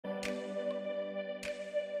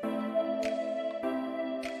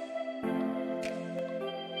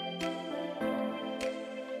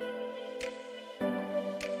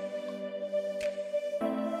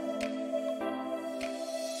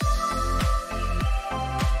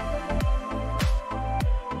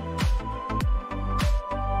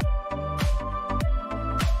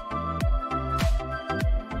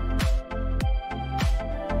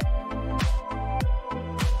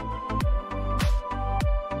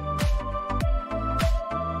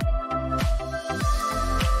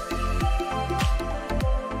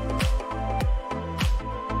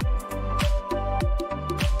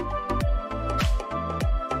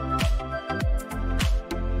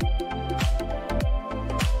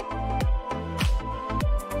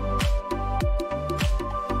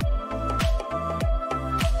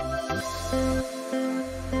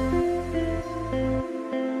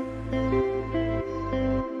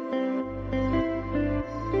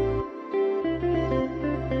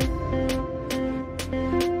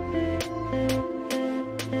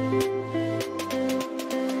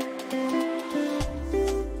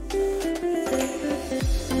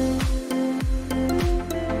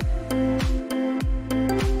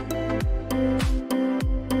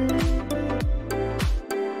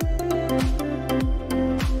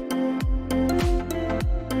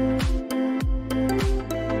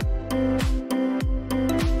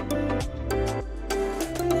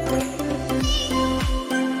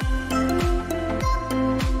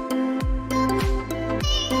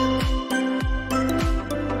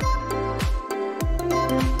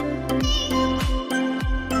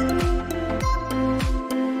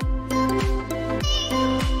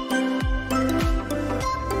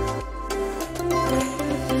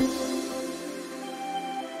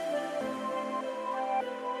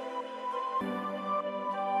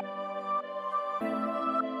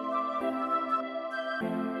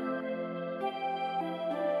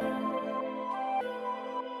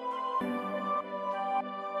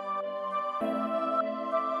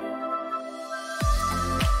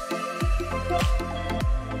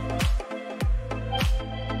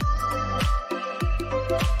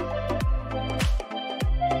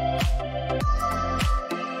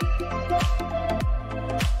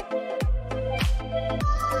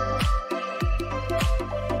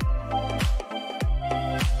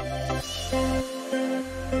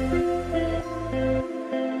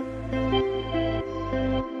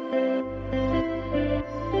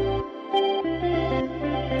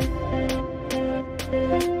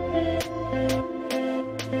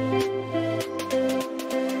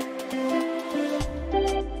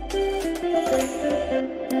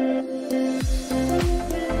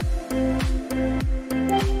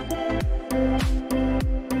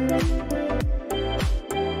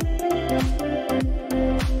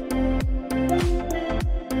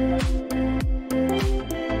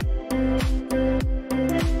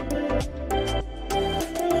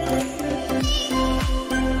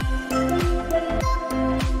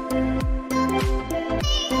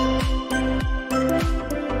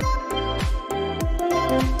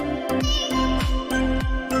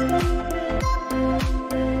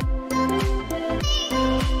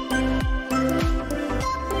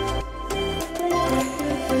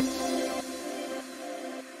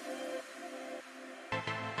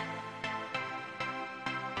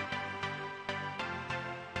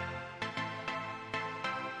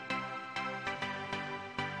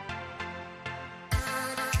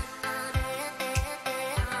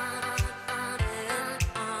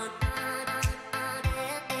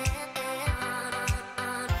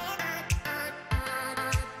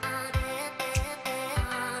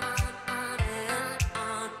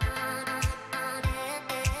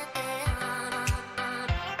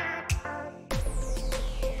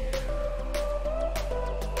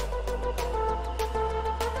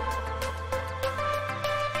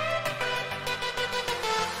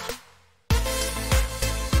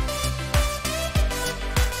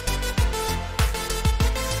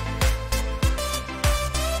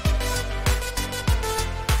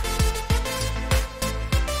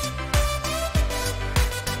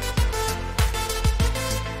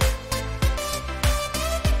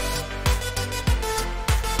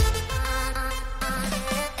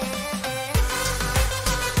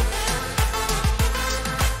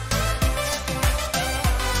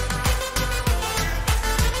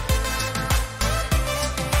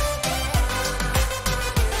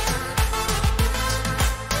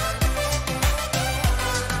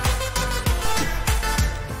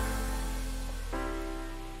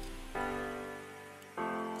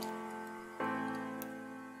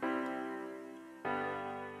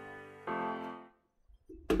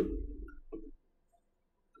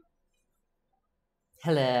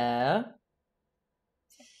Hello.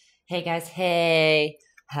 Hey guys, hey.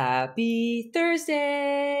 Happy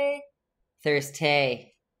Thursday.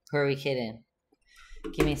 Thursday. Who are we kidding?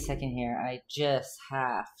 Give me a second here. I just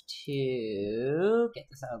have to get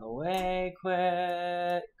this out of the way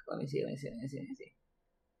quick. Let me see.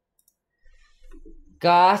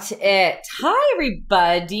 Got it. Hi,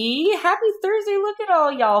 everybody. Happy Thursday. Look at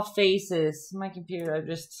all y'all faces. My computer,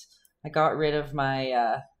 I got rid of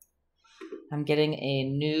my, I'm getting a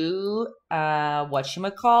new,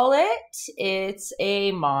 whatchamacallit. It's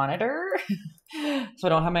a monitor. So I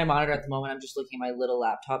don't have my monitor at the moment. I'm just looking at my little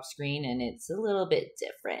laptop screen, and it's a little bit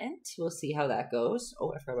different. We'll see how that goes.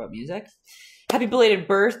 Oh, I forgot about music. Happy belated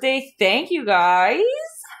birthday. Thank you, guys.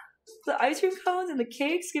 The ice cream cones and the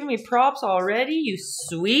cakes giving me props already. You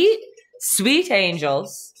sweet, sweet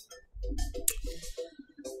angels.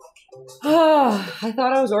 Oh, I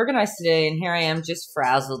thought I was organized today, and here I am just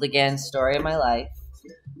frazzled again. Story of my life.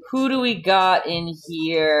 Who do we got in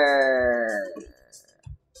here?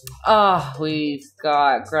 Oh, we've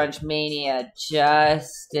got Grunge Mania,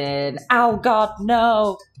 Justin. Oh, God,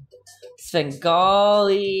 no.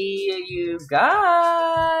 Svengali, you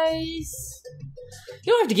guys.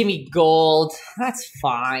 You don't have to give me gold. That's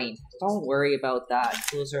fine. Don't worry about that.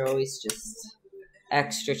 Those are always just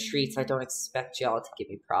extra treats. I don't expect y'all to give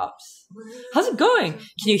me props. How's it going?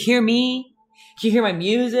 Can you hear me? Can you hear my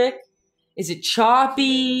music? Is it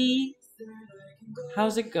choppy?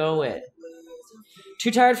 How's it going?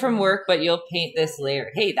 Too tired from work, but you'll paint this later.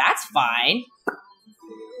 Hey, that's fine.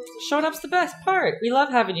 Showing up's the best part. We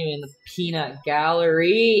love having you in the peanut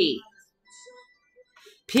gallery.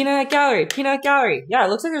 Peanut gallery, peanut gallery. Yeah,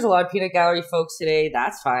 it looks like there's a lot of peanut gallery folks today.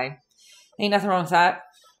 That's fine. Ain't nothing wrong with that.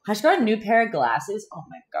 I just got a new pair of glasses. Oh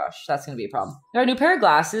my gosh, that's going to be a problem. I got a new pair of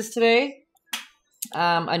glasses today.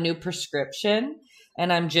 A new prescription.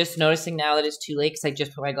 And I'm just noticing now that it's too late because I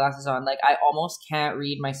just put my glasses on. Like, I almost can't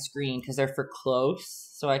read my screen because they're for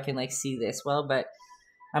close. So I can, like, see this well. But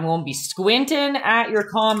I'm going to be squinting at your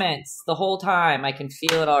comments the whole time. I can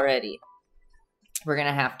feel it already. We're going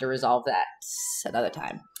to have to resolve that another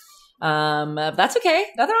time. That's okay.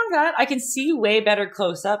 Nothing wrong with that. I can see way better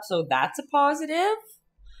close up. So that's a positive.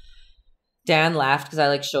 Dan laughed because I,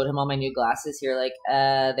 like, showed him all my new glasses here. Like,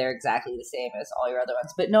 they're exactly the same as all your other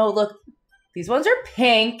ones. But no, look. These ones are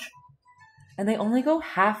pink, and they only go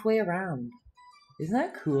halfway around. Isn't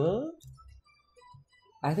that cool?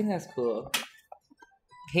 I think that's cool.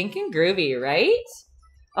 Pink and groovy, right?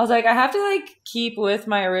 I was like, I have to, like, keep with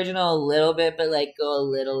my original a little bit, but, like, go a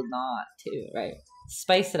little not, too, right?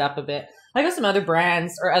 Spice it up a bit. I got some other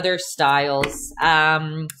brands or other styles.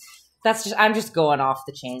 I'm just going off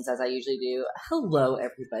the chains as I usually do. Hello,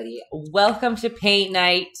 everybody. Welcome to Paint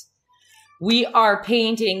Night. We are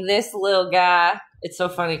painting this little guy. It's so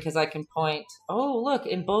funny because I can point. Oh, look,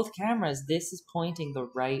 in both cameras, this is pointing the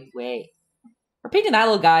right way. We're painting that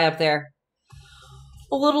little guy up there.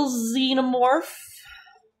 A little Xenomorph,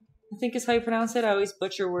 I think is how you pronounce it. I always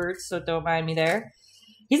butcher words, so don't mind me there.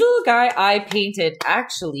 He's a little guy I painted.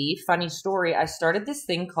 Actually, funny story, I started this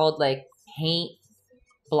thing called, like, Paint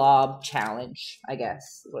Blob Challenge, I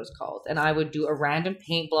guess is what it's called. And I would do a random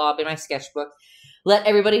paint blob in my sketchbook. Let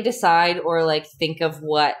everybody decide or, like, think of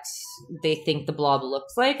what they think the blob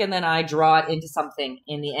looks like. And then I draw it into something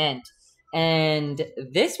in the end. And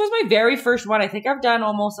this was my very first one. I think I've done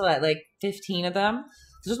almost, like, 15 of them.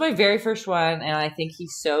 This was my very first one. And I think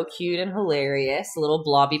he's so cute and hilarious. A little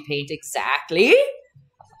blobby paint, exactly.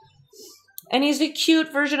 And he's a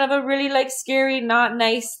cute version of a really, like, scary, not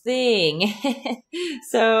nice thing.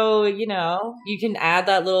 So, you know, you can add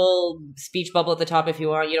that little speech bubble at the top if you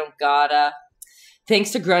want. You don't gotta.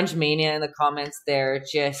 Thanks to Grunge Mania in the comments there,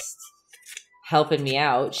 just helping me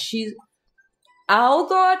out. She's Owl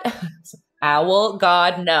God,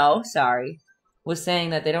 no, sorry, was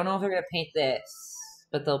saying that they don't know if they're gonna paint this,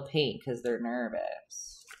 but they'll paint because they're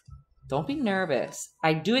nervous. Don't be nervous.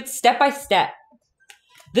 I do it step by step.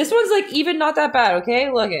 This one's like even not that bad,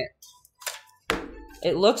 okay? Look it.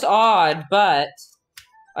 It looks odd, but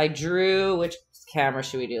I drew. Which camera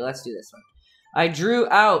should we do? Let's do this one. I drew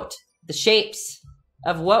out the shapes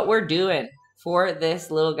of what we're doing for this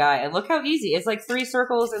little guy. And look how easy. It's like 3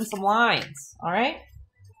 circles and some lines. All right?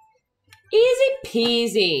 Easy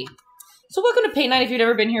peasy. So welcome to Paint Night if you've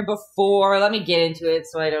never been here before. Let me get into it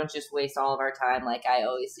so I don't just waste all of our time like I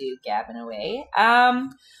always do gabbing away.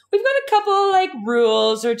 We've got a couple like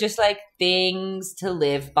rules or just like things to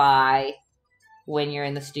live by when you're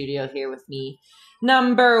in the studio here with me.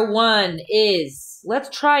 Number 1 is let's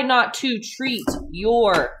try not to treat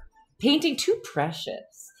your painting too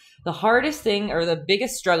precious. The hardest thing or the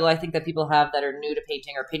biggest struggle I think that people have that are new to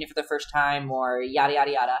painting or painting for the first time or yada,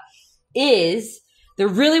 yada, yada, is they're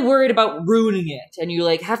really worried about ruining it. And you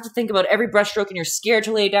like have to think about every brushstroke and you're scared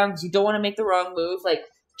to lay it down because you don't want to make the wrong move. Like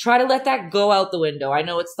try to let that go out the window. I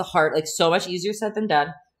know it's the heart, like so much easier said than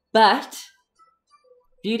done, but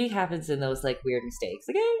beauty happens in those like weird mistakes.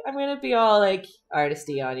 Okay, I'm going to be all like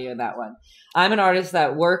artisty on you in that one. I'm an artist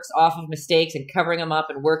that works off of mistakes and covering them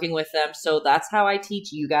up and working with them. So that's how I teach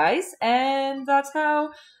you guys. And that's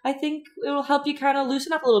how I think it will help you kind of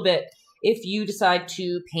loosen up a little bit if you decide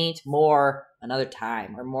to paint more another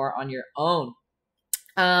time or more on your own.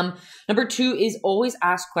 Number 2 is always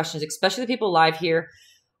ask questions, especially the people live here.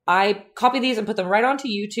 I copy these and put them right onto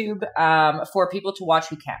YouTube for people to watch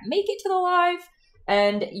who can't make it to the live.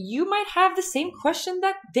 And you might have the same question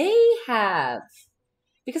that they have.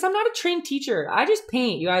 Because I'm not a trained teacher. I just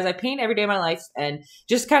paint, you guys. I paint every day of my life and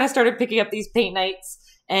just kind of started picking up these paint nights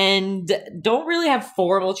and don't really have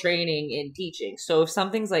formal training in teaching. So if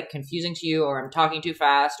something's like confusing to you or I'm talking too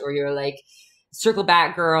fast or you're like, circle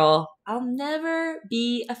back girl, I'll never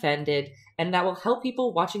be offended. And that will help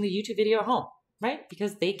people watching the YouTube video at home, right?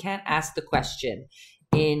 Because they can't ask the question.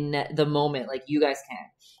 in the moment like you guys can.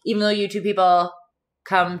 Even though YouTube people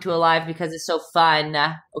come to a live because it's so fun,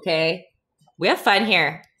 okay? We have fun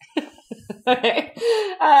here. Okay.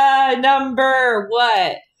 Number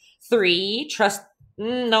what? 3, trust.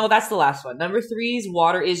 No, that's the last one. Number 3 is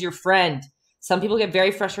water is your friend. Some people get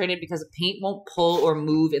very frustrated because the paint won't pull or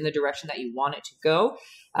move in the direction that you want it to go.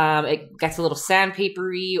 It gets a little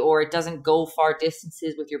sandpapery or it doesn't go far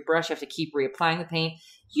distances with your brush. You have to keep reapplying the paint.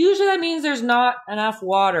 Usually that means there's not enough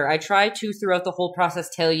water. I try to, throughout the whole process,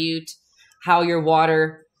 tell you how your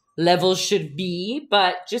water levels should be,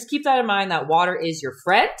 but just keep that in mind that water is your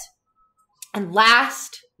friend. And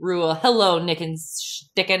last rule, hello, Nick and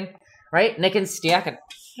Stickin', right? Nick and Stickin'.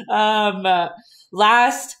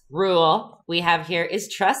 Last rule we have here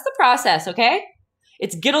is trust the process, okay?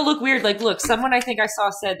 It's gonna look weird. Like, look, someone I think I saw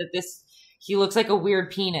said that he looks like a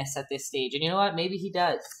weird penis at this stage. And you know what? Maybe he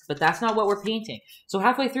does, but that's not what we're painting. So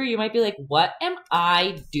halfway through, you might be like, what am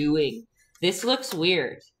I doing? This looks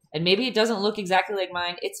weird. And maybe it doesn't look exactly like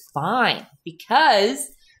mine. It's fine because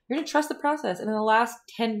you're going to trust the process. And in the last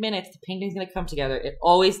 10 minutes, the painting's going to come together. It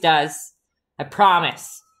always does. I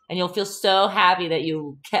promise. And you'll feel so happy that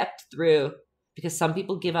you kept through because some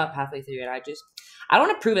people give up halfway through. And I don't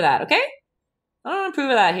want to prove of that, okay? I don't want to prove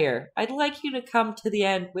of that here. I'd like you to come to the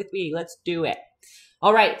end with me. Let's do it.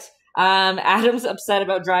 All right. Adam's upset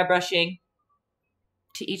about dry brushing.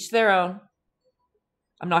 To each their own.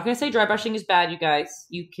 I'm not going to say dry brushing is bad, you guys.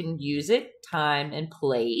 You can use it, time and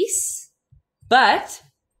place. But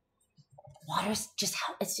water's just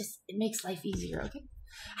it makes life easier, okay?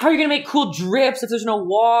 How are you going to make cool drips if there's no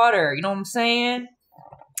water? You know what I'm saying?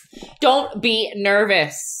 Don't be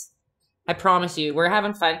nervous. I promise you, we're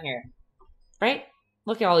having fun here. Right?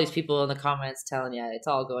 Look at all these people in the comments telling you it's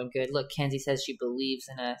all going good. Look, Kenzie says she believes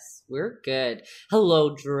in us. We're good.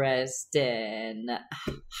 Hello, Dresden.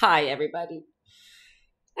 Hi, everybody.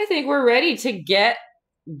 I think we're ready to get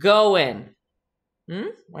going.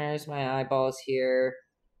 Where's my eyeballs here?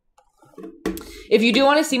 If you do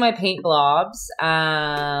want to see my paint blobs, they're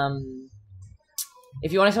all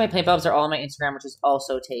on my Instagram, which is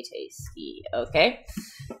also Taytayski, okay?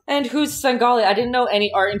 And who's Svengali? I didn't know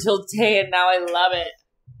any art until today, and now I love it.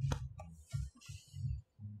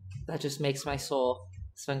 That just makes my soul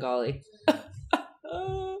Svengali.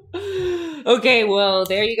 Okay, well,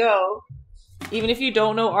 there you go. Even if you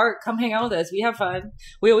don't know art, come hang out with us. We have fun.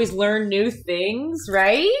 We always learn new things,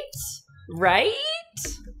 right? Right?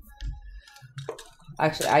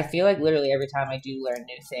 Actually, I feel like literally every time I do learn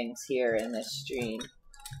new things here in this stream.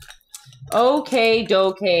 Okay,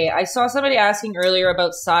 dokay. I saw somebody asking earlier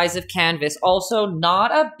about size of canvas. Also,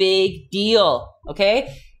 not a big deal,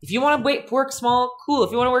 okay? If you want to work small, cool.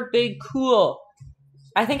 If you want to work big, cool.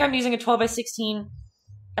 I think I'm using a 12 by 16.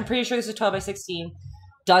 I'm pretty sure this is 12 by 16.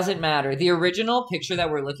 Doesn't matter. The original picture that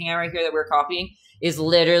we're looking at right here that we're copying is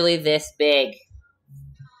literally this big.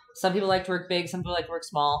 Some people like to work big. Some people like to work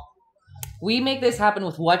small. We make this happen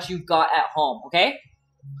with what you've got at home, okay?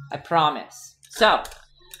 I promise. So,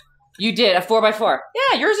 you did a 4x4.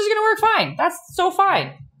 Yeah, yours is going to work fine. That's so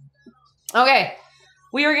fine. Okay.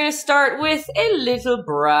 We are going to start with a little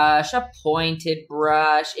brush, a pointed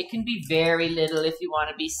brush. It can be very little if you want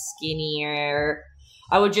to be skinnier.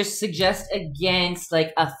 I would just suggest against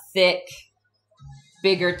like a thick,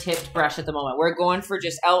 bigger tipped brush at the moment. We're going for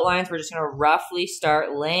just outlines. We're just going to roughly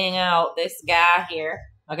start laying out this guy here.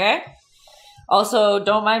 Okay? Also,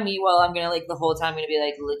 don't mind me while I'm going to like the whole time I'm going to be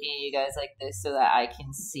like looking at you guys like this so that I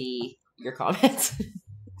can see your comments.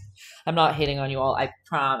 I'm not hitting on you all, I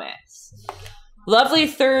promise. Lovely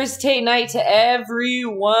Thursday night to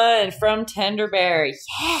everyone from Tenderberry.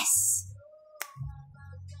 Yes!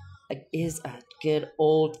 It is a good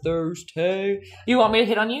old Thursday. You want me to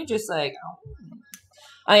hit on you? Just like, oh.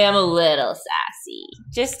 I am a little sassy.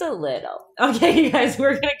 Just a little. Okay, you guys,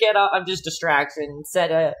 we're going to get off. I'm just distraction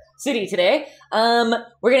city today.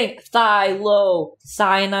 We're getting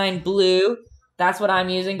cyanine blue. That's what I'm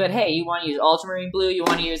using. But hey, you want to use ultramarine blue? You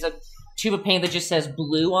want to use a tube of paint that just says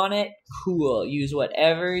blue on it? Cool. Use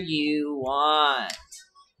whatever you want.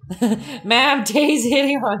 Ma'am, Tay's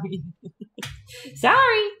hitting on me.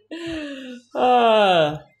 Sorry.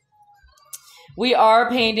 We are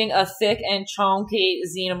painting a thick and chunky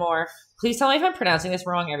Xenomorph. Please tell me if I'm pronouncing this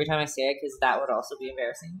wrong every time I say it, because that would also be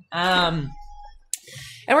embarrassing. And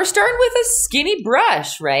we're starting with a skinny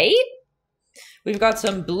brush, right? We've got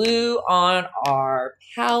some blue on our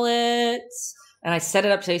palette. And I set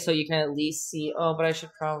it up today so you can at least see. Oh, but I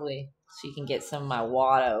should probably, so you can get some of my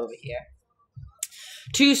water over here.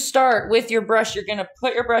 To start with your brush, you're going to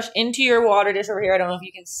put your brush into your water dish over here. I don't know if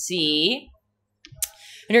you can see.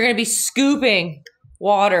 And you're going to be scooping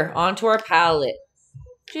water onto our palette.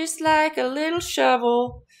 just like a little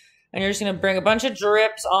shovel. And you're just going to bring a bunch of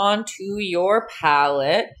drips onto your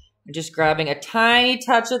palette. And just grabbing a tiny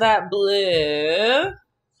touch of that blue.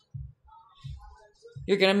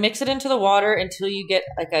 You're going to mix it into the water until you get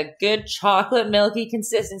like a good chocolate milky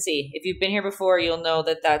consistency. If you've been here before, you'll know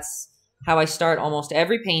that that's how I start almost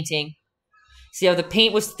every painting. See how the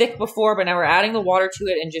paint was thick before, but now we're adding the water to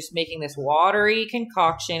it and just making this watery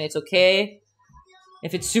concoction. It's okay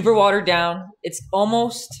if it's super watered down. It's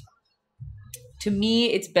almost, to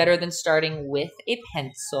me, it's better than starting with a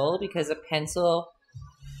pencil because a pencil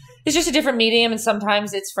is just a different medium and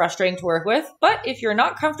sometimes it's frustrating to work with. But if you're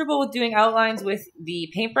not comfortable with doing outlines with the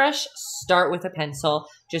paintbrush, start with a pencil.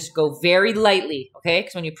 Just go very lightly, okay?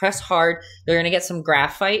 Because when you press hard, they're going to get some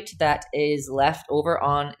graphite that is left over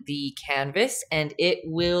on the canvas and it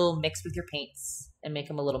will mix with your paints and make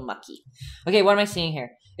them a little mucky. Okay, what am I seeing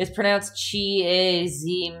here? It's pronounced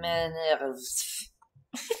Xenomorph.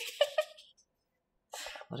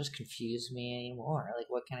 Well, just confuse me anymore. Like,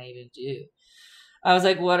 what can I even do? I was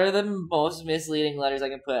like, what are the most misleading letters I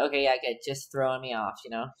can put? Okay, yeah, good. Just throwing me off,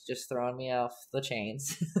 you know? Just throwing me off the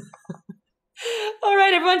chains. All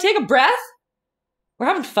right, everyone, take a breath. We're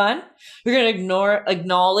having fun. We're going to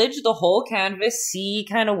acknowledge the whole canvas, see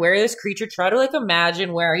kind of where this creature, try to like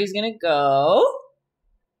imagine where he's going to go.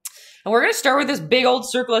 And we're going to start with this big old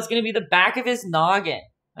circle that's going to be the back of his noggin,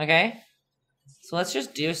 okay? So let's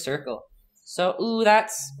just do a circle. So, ooh,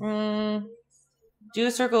 that's, do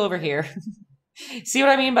a circle over here. See what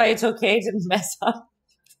I mean by it's okay to mess up?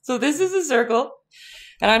 So this is a circle.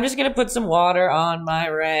 And I'm just going to put some water on my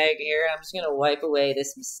rag here. I'm just going to wipe away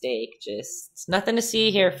this mistake. It's nothing to see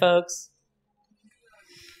here, folks.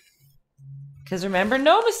 Because remember,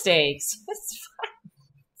 no mistakes. It's fine.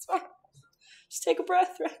 It's fine. Just take a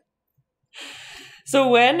breath, right? So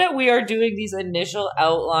when we are doing these initial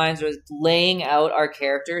outlines or laying out our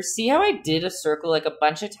characters, see how I did a circle like a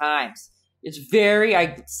bunch of times? It's very,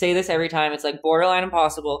 I say this every time, it's like borderline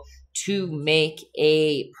impossible to make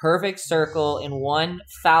a perfect circle in one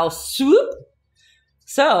foul swoop.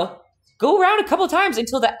 So go around a couple times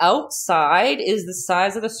until the outside is the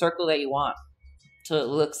size of the circle that you want. So it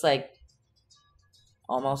looks like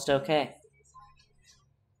almost okay.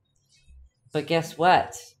 But guess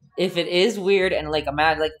what? If it is weird and like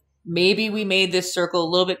maybe we made this circle a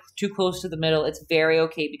little bit too close to the middle, it's very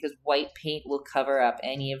okay because white paint will cover up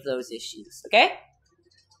any of those issues, okay?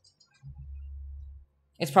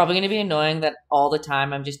 It's probably going to be annoying that all the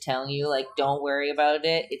time I'm just telling you, like, don't worry about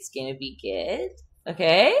it. It's going to be good,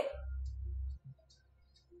 okay?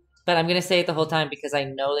 But I'm going to say it the whole time because I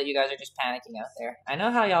know that you guys are just panicking out there. I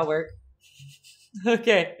know how y'all work.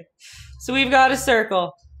 Okay, so we've got a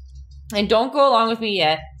circle. And don't go along with me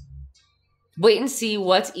yet. Wait and see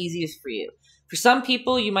what's easiest for you. For some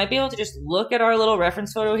people, you might be able to just look at our little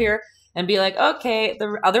reference photo here and be like, okay,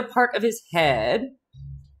 the other part of his head,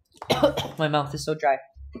 my mouth is so dry.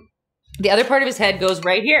 The other part of his head goes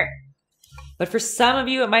right here. But for some of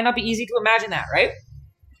you, it might not be easy to imagine that, right?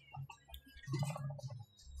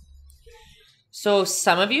 So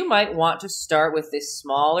some of you might want to start with this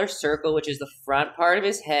smaller circle, which is the front part of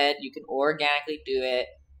his head. You can organically do it.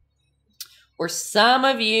 Or some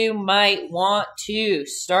of you might want to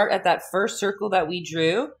start at that first circle that we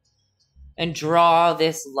drew and draw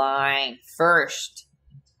this line first.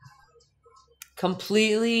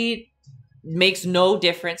 Completely makes no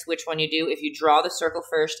difference which one you do. If you draw the circle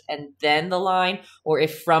first and then the line, or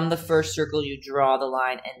if from the first circle you draw the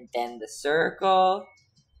line and then the circle.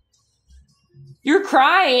 You're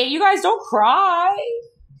crying. You guys don't cry.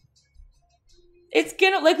 It's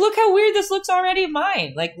gonna, like, look how weird this looks already of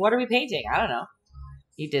mine. Like, what are we painting? I don't know.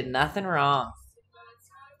 You did nothing wrong.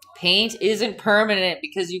 Paint isn't permanent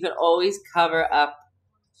because you can always cover up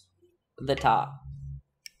the top.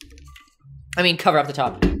 I mean, cover up the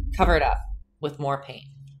top. Cover it up with more paint.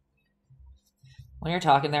 When you're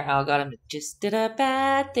talking there, Al got him, just did a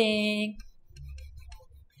bad thing.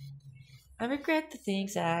 I regret the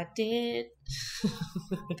things I did.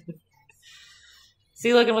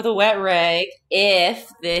 See, looking with a wet rag,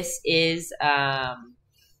 if this is,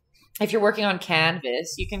 if you're working on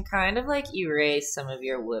canvas, you can kind of like erase some of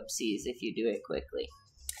your whoopsies if you do it quickly.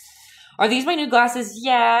 Are these my new glasses?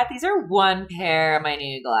 Yeah, these are one pair of my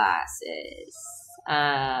new glasses.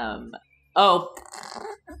 Oh,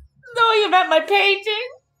 no, you meant my painting?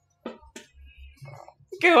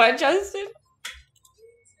 Go on, Justin.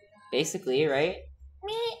 Basically, right?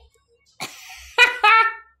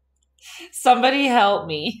 Somebody help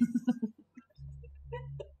me.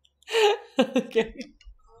 Okay.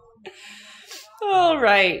 All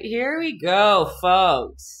right, here we go,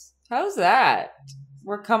 folks. How's that?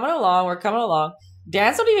 We're coming along. We're coming along.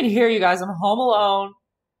 Dan's not even here, you guys. I'm home alone.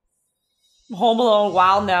 I'm home alone,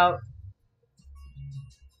 wild out.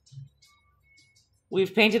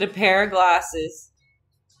 We've painted a pair of glasses.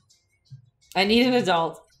 I need an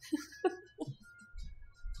adult.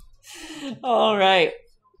 All right.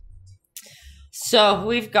 So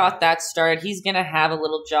we've got that started. He's going to have a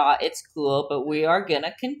little jaw. It's cool, but we are going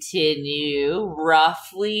to continue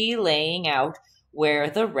roughly laying out where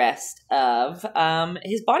the rest of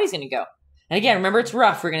his body's going to go. And again, remember, it's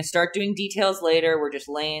rough. We're going to start doing details later. We're just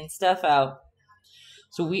laying stuff out.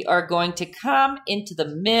 So we are going to come into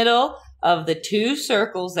the middle of the 2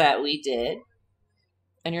 circles that we did.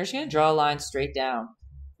 And you're just going to draw a line straight down.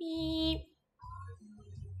 Beep.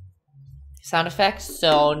 Sound effects,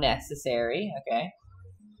 so necessary. Okay.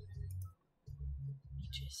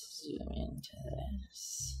 Just zoom into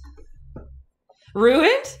this.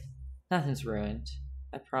 Ruined? Nothing's ruined.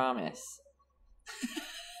 I promise.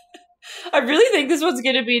 I really think this one's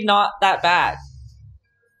going to be not that bad.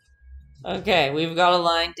 Okay, we've got a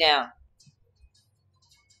line down.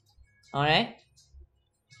 Alright.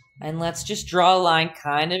 And let's just draw a line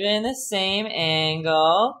kind of in the same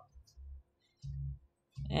angle.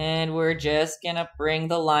 And we're just going to bring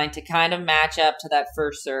the line to kind of match up to that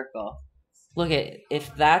first circle. Look at it.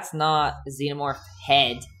 If that's not a Xenomorph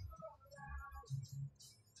head,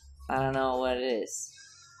 I don't know what it is.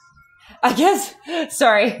 I guess,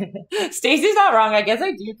 sorry, Stacy's not wrong. I guess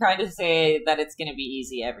I do kind of say that it's going to be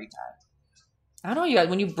easy every time. I don't know, you guys.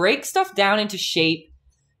 When you break stuff down into shape,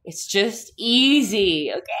 it's just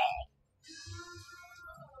easy, okay?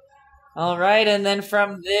 All right, and then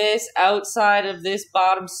from this outside of this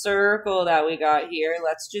bottom circle that we got here,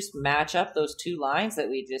 let's just match up those 2 lines that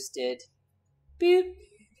we just did. Boop.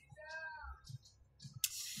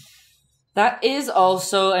 That is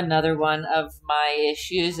also another one of my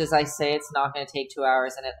issues. As I say, it's not going to take 2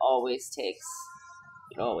 hours, and it always takes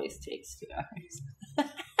 2 hours.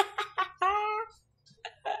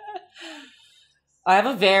 I have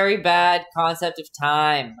a very bad concept of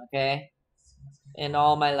time, okay? In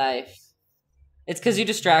all my life. It's because you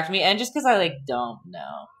distract me, and just because I, like, don't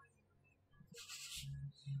know.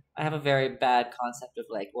 I have a very bad concept of,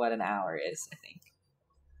 like, what an hour is, I think.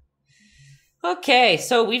 Okay,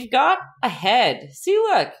 so we've got a head. See,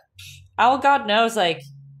 look. Owl God knows, like,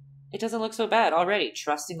 it doesn't look so bad already.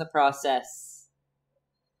 Trusting the process.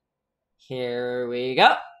 Here we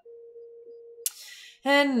go.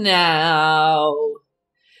 And now,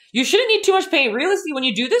 you shouldn't need too much paint. Realistically, when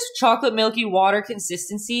you do this chocolate milky water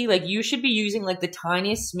consistency, like, you should be using, like, the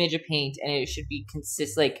tiniest smidge of paint, and it should be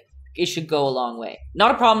like, it should go a long way.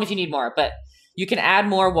 Not a problem if you need more, but you can add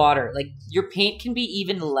more water. Like, your paint can be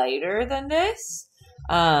even lighter than this.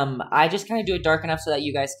 I just kind of do it dark enough so that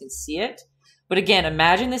you guys can see it. But again,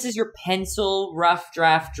 imagine this is your pencil rough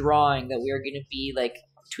draft drawing that we are going to be, like,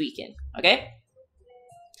 tweaking, okay?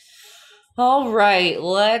 All right,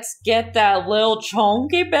 let's get that little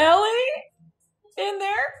chunky belly in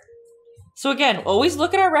there. So again, always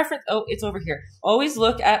look at our reference. Oh, it's over here. Always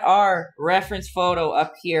look at our reference photo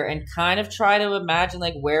up here and kind of try to imagine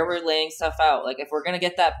like where we're laying stuff out. Like if we're going to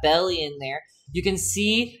get that belly in there, you can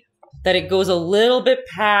see that it goes a little bit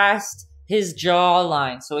past his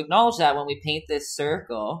jawline. So acknowledge that when we paint this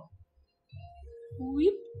circle.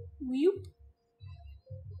 Whoop, whoop.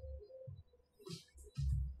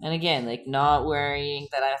 And again, like not worrying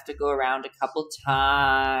that I have to go around a couple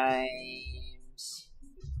times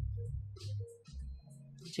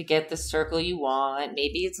to get the circle you want.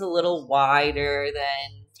 Maybe it's a little wider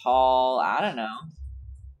than tall. I don't know.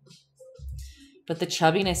 But the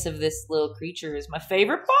chubbiness of this little creature is my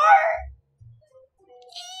favorite part.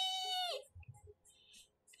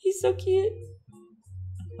 He's so cute.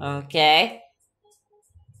 Okay.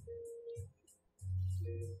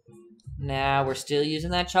 Now we're still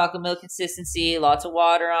using that chocolate milk consistency. Lots of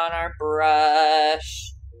water on our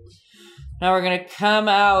brush. Now we're going to come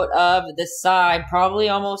out of the side, probably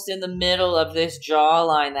almost in the middle of this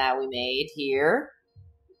jawline that we made here.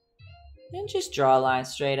 And just draw a line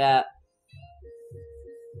straight up.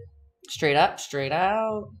 Straight up, straight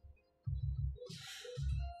out.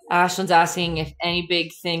 Ashlyn's asking if any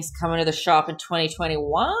big things coming to the shop in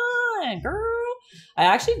 2021. Girl. I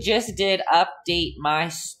actually just did update my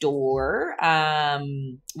store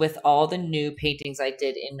with all the new paintings I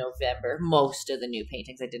did in November. Most of the new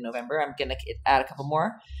paintings I did in November. I'm going to add a couple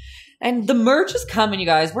more. And the merch is coming, you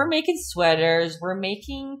guys. We're making sweaters. We're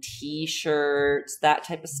making t-shirts. That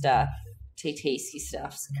type of stuff. Taytayski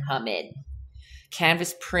stuff's coming.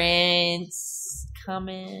 Canvas prints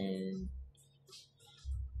coming.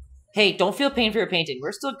 Hey, don't feel pain for your painting.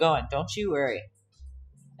 We're still going. Don't you worry.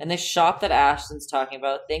 And this shop that Ashton's talking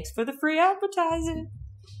about, thanks for the free advertising,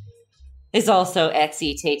 is also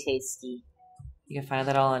Etsy Taytayski. You can find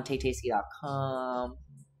that all on Taytayski.com.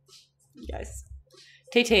 You guys.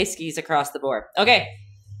 Taytayski's across the board. Okay.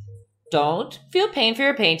 Don't feel pain for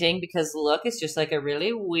your painting because look, it's just like a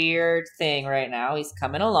really weird thing right now. He's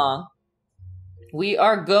coming along. We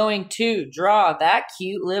are going to draw that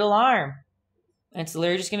cute little arm. And it's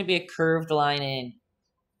literally just going to be a curved line in.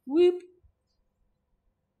 Whoop.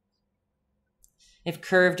 If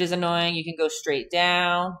curved is annoying, you can go straight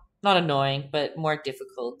down. Not annoying, but more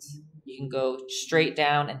difficult. You can go straight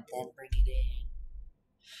down and then bring it in.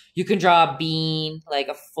 You can draw a bean, like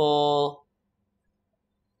a full...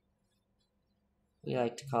 We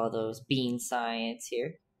like to call those bean science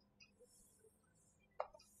here.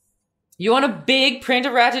 You want a big print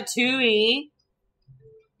of Ratatouille?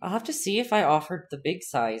 I'll have to see if I offered the big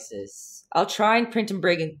sizes. I'll try and print him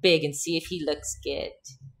big and see if he looks good.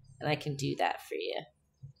 And I can do that for you.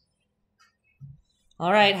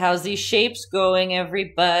 All right, how's these shapes going,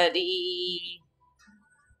 everybody?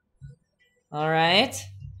 All right.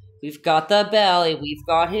 We've got the belly. We've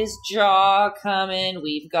got his jaw coming.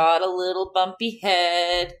 We've got a little bumpy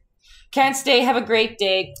head. Can't stay. Have a great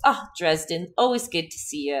day. Oh, Dresden. Always good to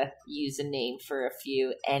see you. Use a name for a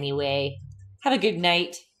few anyway. Have a good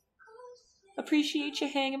night. Appreciate you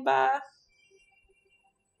hanging by.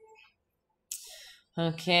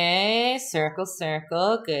 Okay. Circle,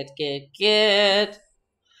 circle. Good, good, good.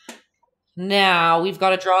 Now we've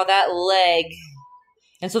got to draw that leg.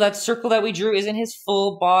 And so that circle that we drew isn't his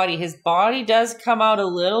full body. His body does come out a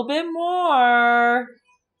little bit more.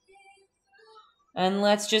 And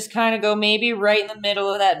let's just kind of go maybe right in the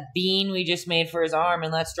middle of that bean we just made for his arm.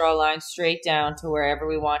 And let's draw a line straight down to wherever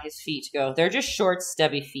we want his feet to go. They're just short,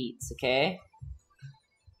 stubby feet, okay?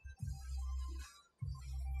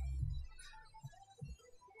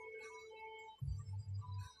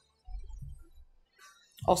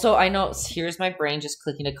 Also, I know, here's my brain just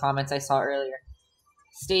clicking to comments I saw earlier.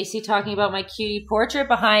 Stacy talking about my cutie portrait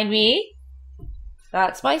behind me.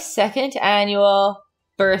 That's my second annual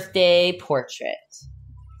birthday portrait.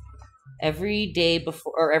 Every day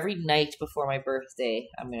before, or every night before my birthday,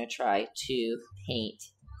 I'm going to try to paint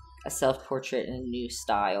a self-portrait in a new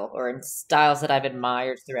style, or in styles that I've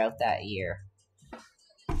admired throughout that year.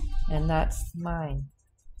 And that's mine.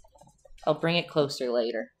 I'll bring it closer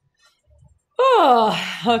later. Oh,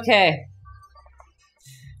 okay.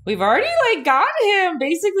 We've already, like, got him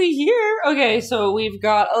basically here. Okay, so we've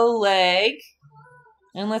got a leg.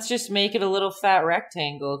 And let's just make it a little fat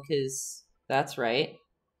rectangle, because that's right.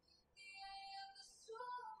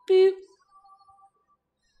 Boop.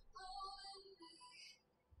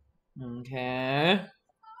 Okay.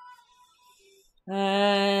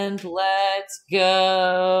 And let's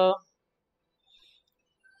go.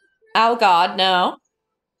 Oh, God, no.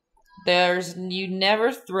 You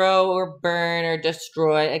never throw or burn or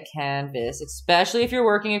destroy a canvas, especially if you're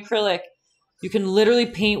working acrylic. You can literally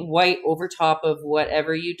paint white over top of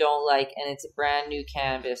whatever you don't like, and it's a brand new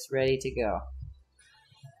canvas ready to go.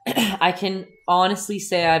 I can honestly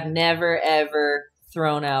say I've never, ever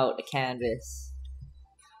thrown out a canvas.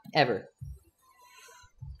 Ever.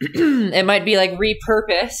 It might be like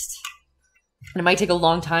repurposed, and it might take a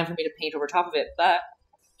long time for me to paint over top of it, but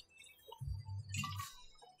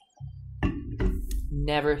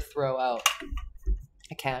never throw out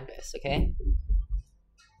a canvas, okay?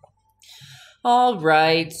 All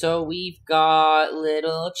right, so we've got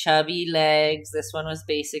little chubby legs. This one was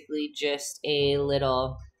basically just a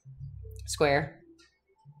little square.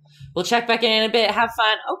 We'll check back in a bit. Have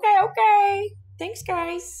fun. Okay, okay. Thanks,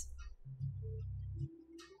 guys.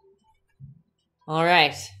 All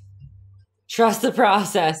right. Trust the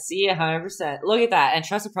process. See, 100%. Look at that. And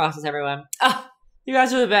trust the process, everyone. Ah, you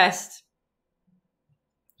guys are the best.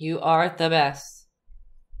 You are the best.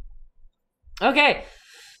 Okay,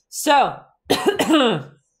 so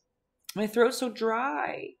my throat's so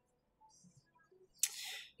dry.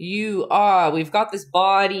 We've got this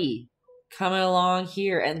body coming along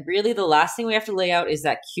here, and really the last thing we have to lay out is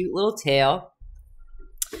that cute little tail.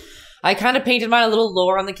 I kind of painted mine a little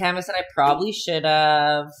lower on the canvas than I probably should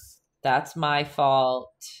have. That's my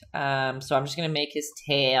fault. So I'm just gonna make his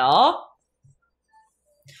tail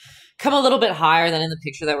come a little bit higher than in the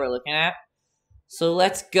picture that we're looking at. So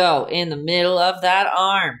let's go in the middle of that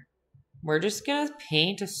arm. We're just going to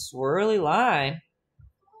paint a swirly line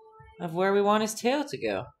of where we want his tail to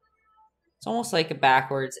go. It's almost like a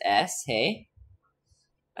backwards S, hey?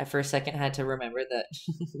 I for a second had to remember that.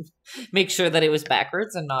 Make sure that it was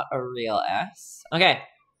backwards and not a real S. Okay.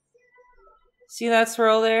 See that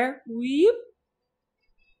swirl there? Weep.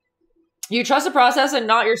 You trust the process and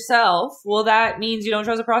not yourself. Well, that means you don't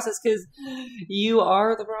trust the process because you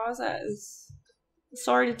are the process.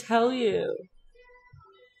 Sorry to tell you.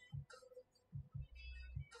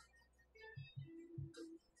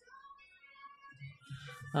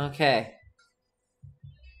 Okay.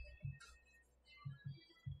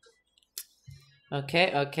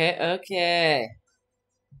 Okay.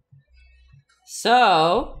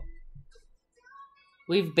 So,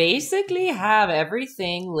 we basically have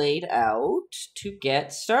everything laid out to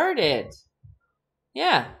get started.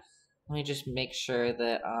 Yeah. Let me just make sure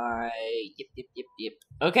that Yep.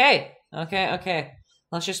 Okay.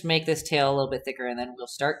 Let's just make this tail a little bit thicker and then we'll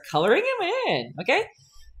start coloring him in. Okay?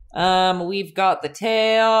 We've got the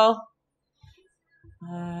tail.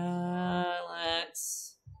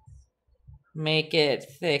 Let's make it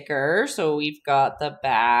thicker. So we've got the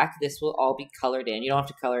back. This will all be colored in. You don't have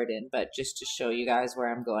to color it in, but just to show you guys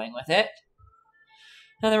where I'm going with it.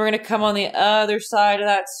 And then we're going to come on the other side of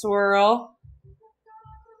that swirl.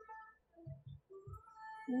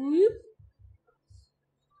 Whoop.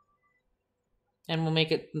 And we'll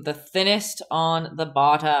make it the thinnest on the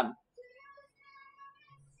bottom.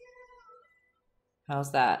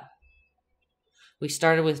 How's that? We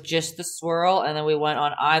started with just the swirl, and then we went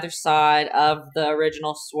on either side of the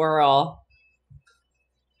original swirl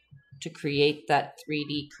to create that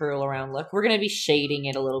 3D curl around look. We're going to be shading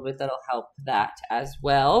it a little bit. That'll help that as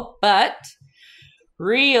well. But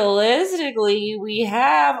realistically, we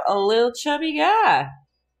have a little chubby guy.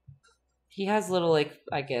 He has little, like,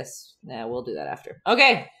 I guess. Nah, we'll do that after.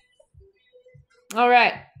 Okay. All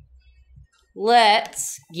right.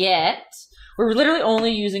 Let's get... We're literally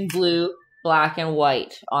only using blue, black, and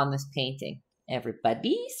white on this painting,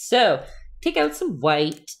 everybody. So, take out some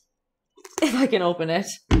white, if I can open it.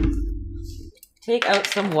 Take out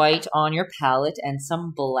some white on your palette and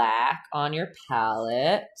some black on your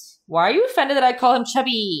palette. Why are you offended that I call him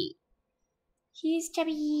chubby? He's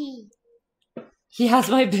chubby. He has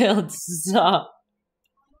my build. Stop.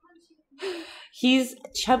 He's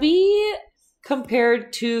chubby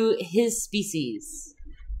compared to his species.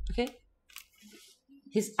 Okay?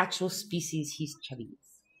 His actual species, he's chubby.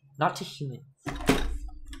 Not to humans.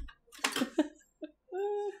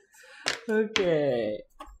 Okay.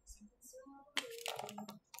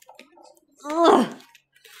 Ugh.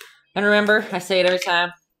 And remember, I say it every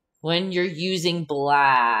time, when you're using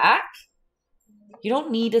black, you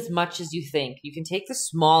don't need as much as you think. You can take the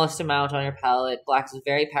smallest amount on your palette. Black is a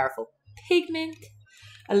very powerful pigment.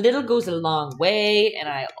 A little goes a long way, and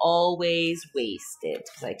I always waste it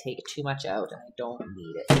because I take too much out and I don't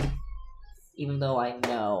need it. Even though I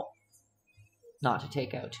know not to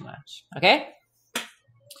take out too much. Okay?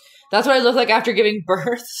 That's what I look like after giving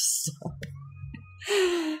birth.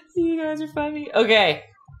 You guys are funny. Okay.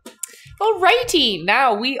 Alrighty.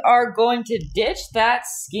 Now we are going to ditch that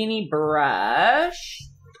skinny brush.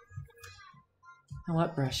 And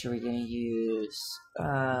what brush are we going to use?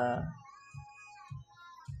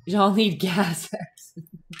 You don't need gas.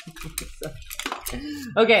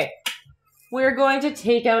 Okay. We're going to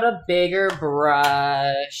take out a bigger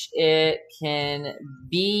brush. It can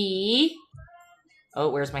be... Oh,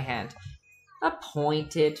 where's my hand? A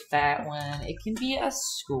pointed fat one. It can be a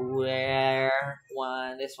square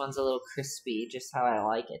one. This one's a little crispy, just how I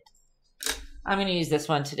like it. I'm going to use this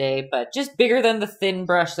one today, but just bigger than the thin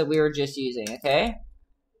brush that we were just using, okay?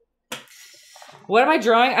 What am I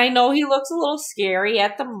drawing? I know he looks a little scary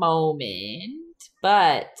at the moment,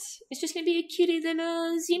 but it's just going to be a cutie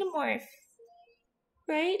little Xenomorph.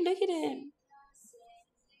 Right? Look at him.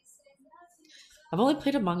 I've only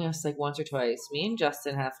played Among Us like once or twice. Me and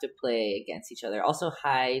Justin have to play against each other. Also,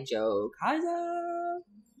 hi, Joe Kaiser.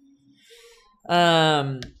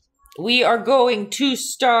 We are going to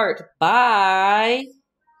start by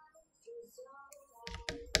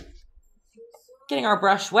getting our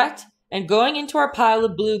brush wet and going into our pile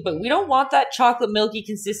of blue, but we don't want that chocolate milky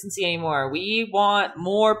consistency anymore. We want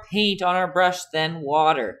more paint on our brush than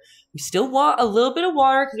water. We still want a little bit of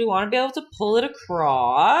water because we want to be able to pull it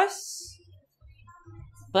across.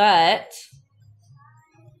 But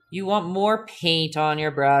you want more paint on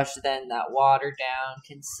your brush than that watered down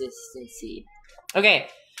consistency. Okay,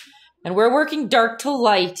 and we're working dark to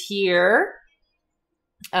light here.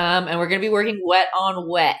 And we're going to be working wet on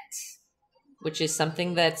wet, which is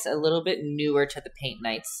something that's a little bit newer to the paint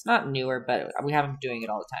nights. Not newer, but we haven't been doing it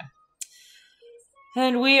all the time.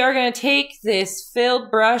 And we are going to take this filled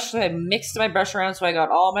brush. I mixed my brush around so I got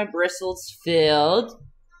all my bristles filled.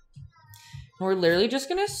 We're literally just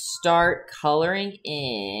going to start coloring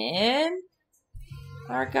in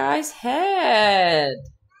our guy's head.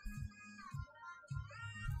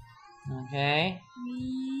 Okay.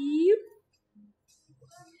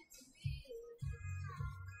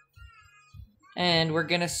 And we're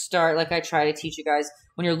going to start, like I try to teach you guys,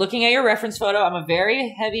 when you're looking at your reference photo, I'm a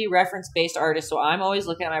very heavy reference-based artist, so I'm always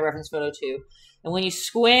looking at my reference photo too. And when you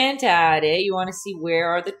squint at it, you want to see where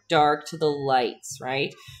are the dark to the lights,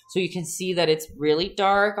 right? So you can see that it's really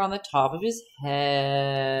dark on the top of his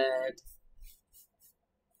head.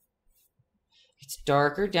 It's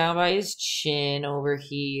darker down by his chin over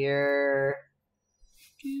here.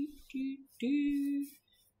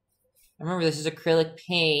 Remember, this is acrylic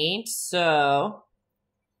paint, so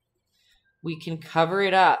we can cover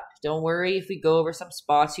it up. Don't worry if we go over some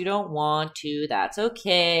spots you don't want to. That's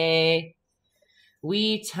okay.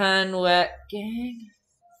 Wheat and wet, gang.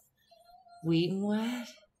 Wheat and wet.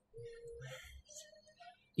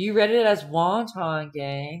 You read it as wonton,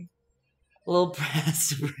 gang. A little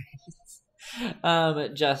press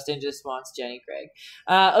brace. Justin just wants Jenny Craig.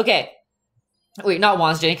 Okay. Wait, not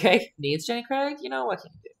wants Jenny Craig. Needs Jenny Craig? You know, what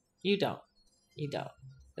can you do? You don't. You don't.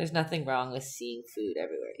 There's nothing wrong with seeing food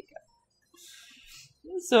everywhere you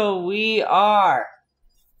go. So we are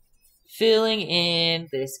filling in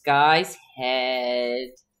this guy's head.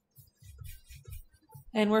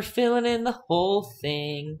 And we're filling in the whole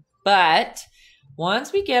thing. But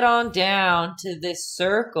once we get on down to this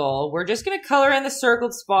circle, we're just going to color in the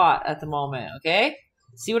circled spot at the moment, okay?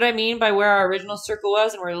 See what I mean by where our original circle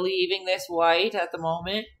was, and we're leaving this white at the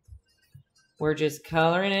moment? We're just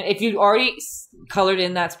coloring it. If you've already colored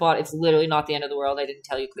in that spot, it's literally not the end of the world. I didn't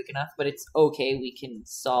tell you quick enough, but it's okay. We can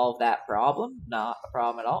solve that problem. Not a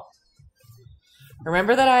problem at all.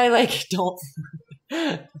 Remember that I don't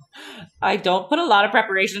I don't put a lot of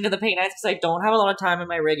preparation into the paint knives because I don't have a lot of time in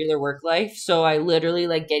my regular work life. So I literally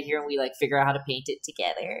get here and we figure out how to paint it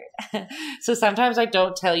together. So sometimes I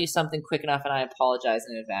don't tell you something quick enough, and I apologize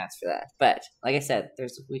in advance for that. But like I said,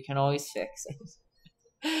 we can always fix it.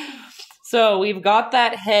 So we've got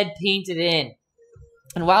that head painted in.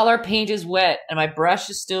 And while our paint is wet and my brush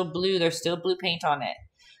is still blue, there's still blue paint on it,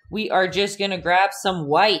 we are just going to grab some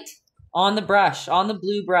white on the brush, on the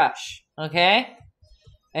blue brush, okay?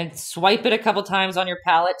 And swipe it a couple times on your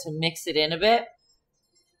palette to mix it in a bit.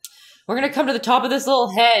 We're going to come to the top of this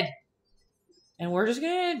little head. And we're just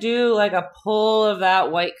going to do a pull of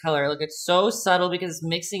that white color. Look, it's so subtle because it's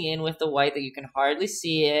mixing in with the white that you can hardly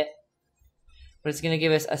see it. But it's going to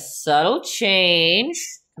give us a subtle change.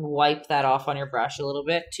 And wipe that off on your brush a little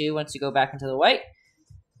bit too once you go back into the white.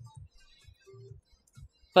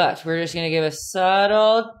 But we're just going to give a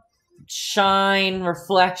subtle shine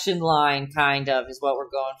reflection line, kind of, is what we're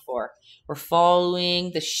going for. We're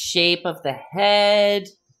following the shape of the head.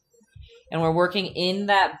 And we're working in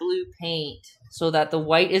that blue paint so that the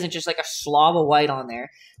white isn't just a slob of white on there.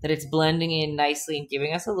 That it's blending in nicely and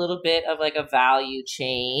giving us a little bit of a value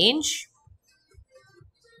change.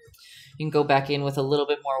 You can go back in with a little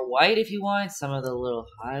bit more white if you want. Some of the little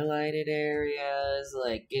highlighted areas,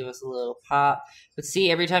 give us a little pop. But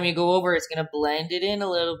see, every time you go over, it's going to blend it in a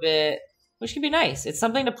little bit, which can be nice. It's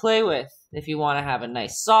something to play with if you want to have a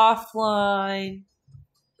nice soft line.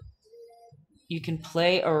 You can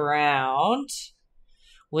play around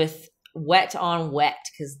with wet on wet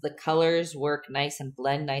because the colors work nice and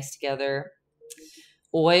blend nice together.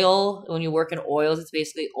 Oil, when you work in oils, it's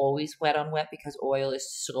basically always wet on wet because oil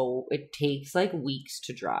is it takes weeks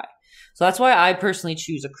to dry. So that's why I personally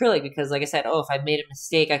choose acrylic because, like I said, if I've made a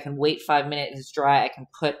mistake, I can wait 5 minutes, it's dry, I can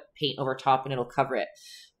put paint over top and it'll cover it.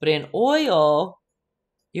 But in oil,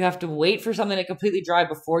 you have to wait for something to completely dry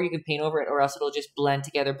before you can paint over it, or else it'll just blend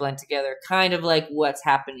together, kind of like what's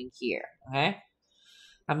happening here, okay?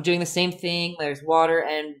 I'm doing the same thing. There's water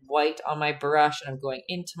and white on my brush, and I'm going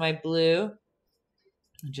into my blue.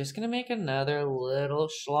 I'm just going to make another little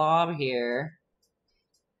slob here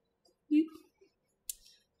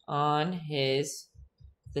on his,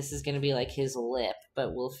 this is going to be his lip,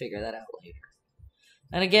 but we'll figure that out later.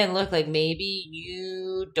 And again, look, maybe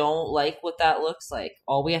you don't like what that looks like.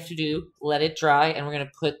 All we have to do, let it dry, and we're going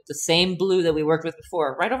to put the same blue that we worked with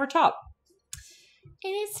before right over top. It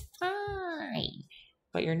is fine.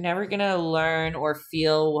 But you're never going to learn or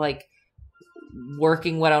feel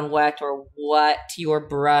working wet on wet, or what your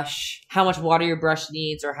brush, how much water your brush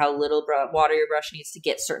needs, or how little water your brush needs to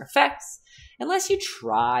get certain effects, unless you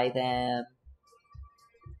try them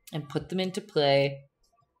and put them into play.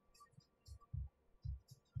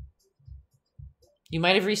 You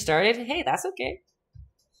might have restarted. Hey, that's okay.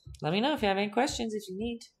 Let me know if you have any questions, if you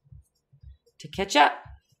need to catch up.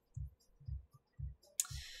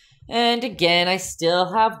 And again, I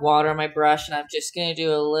still have water on my brush, and I'm just going to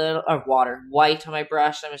do a little, white on my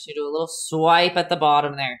brush. I'm just going to do a little swipe at the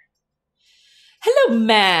bottom there. Hello,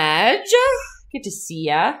 Madge. Good to see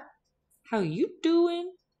ya. How you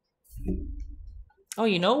doing? Oh,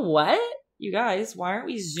 you know what? You guys, why aren't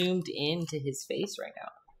we zoomed into his face right now?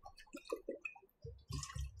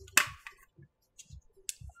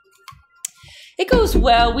 It goes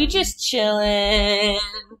well. We just chillin'.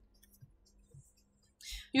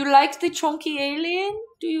 You like the chunky alien?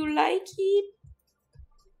 Do you like it?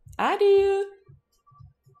 I do.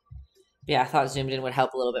 Yeah, I thought zoomed in would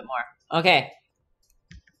help a little bit more. Okay.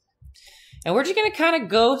 And we're just going to kind of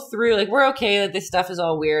go through, like, we're okay that this stuff is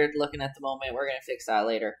all weird looking at the moment. We're going to fix that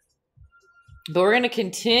later. But we're going to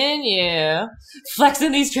continue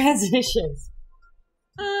flexing these transitions.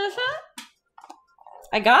 I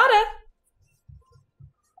gotta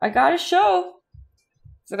show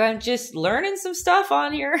that I'm just learning some stuff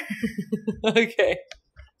on here. Okay.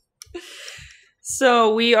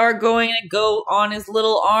 So we are going to go on his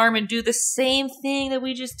little arm and do the same thing that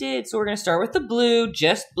we just did. So we're going to start with the blue,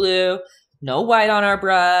 just blue. No white on our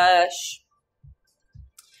brush.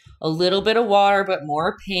 A little bit of water, but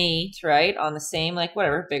more paint, right? On the same, like,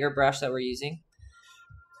 whatever, bigger brush that we're using.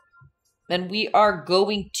 Then we are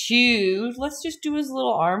going to, let's just do his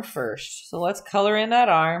little arm first. So let's color in that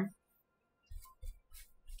arm.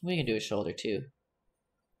 We can do his shoulder too.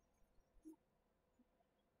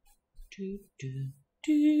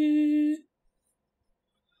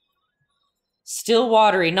 Still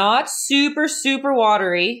watery, not super, super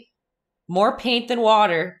watery. More paint than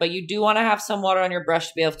water, but you do want to have some water on your brush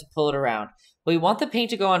to be able to pull it around. But we want the paint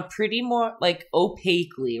to go on pretty more, like,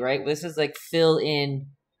 opaquely, right? This is like fill in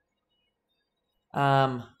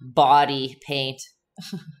body paint.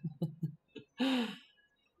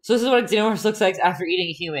 So this is what a Xenomorph looks like after eating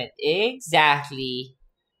a human. Exactly.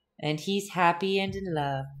 And he's happy and in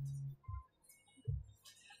love.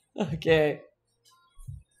 Okay.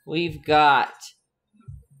 We've got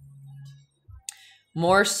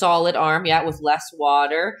more solid arm, yeah, with less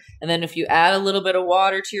water. And then if you add a little bit of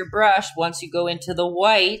water to your brush, once you go into the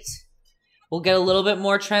white, we'll get a little bit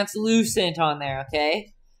more translucent on there,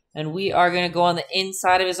 okay? And we are going to go on the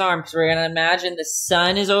inside of his arm because we're going to imagine the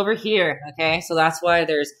sun is over here, okay? So that's why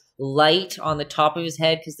there's light on the top of his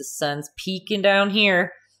head because the sun's peeking down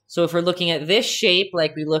here. So if we're looking at this shape,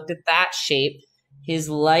 like we looked at that shape, his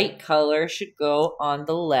light color should go on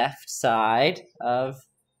the left side of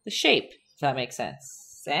the shape, if that makes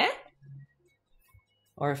sense. Eh?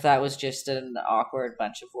 Or if that was just an awkward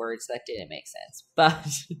bunch of words that didn't make sense. But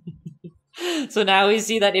so now we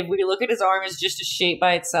see that if we look at his arm as just a shape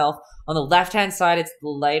by itself, on the left-hand side, it's the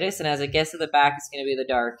lightest, and as it gets to the back, it's going to be the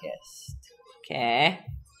darkest. Okay.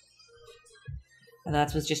 And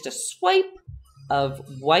that's with just a swipe of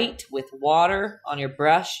white with water on your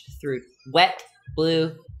brush through wet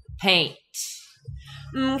blue paint.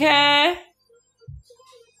 Okay.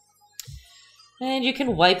 And you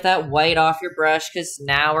can wipe that white off your brush because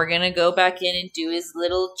now we're going to go back in and do his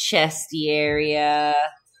little chesty area.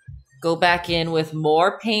 Go back in with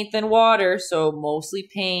more paint than water, so mostly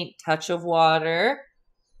paint, touch of water.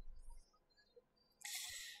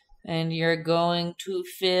 And you're going to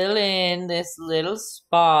fill in this little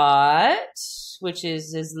spot, which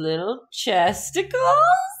is his little chesticles.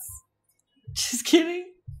 Just kidding.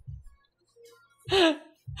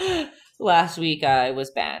 Last week I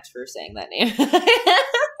was banned for saying that name.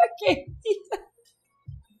 Okay.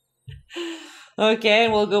 Okay,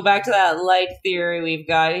 and we'll go back to that light theory we've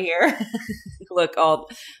got here. Look,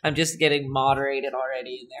 I'm just getting moderated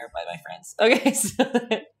already in there by my friends. Okay, so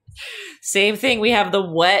same thing. We have the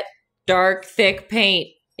wet, dark, thick paint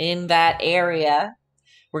in that area.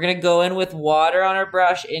 We're going to go in with water on our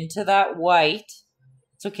brush into that white.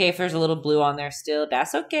 It's okay if there's a little blue on there still.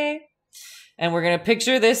 That's okay. And we're going to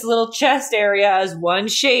picture this little chest area as one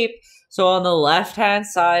shape. So on the left-hand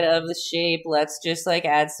side of the shape, let's just like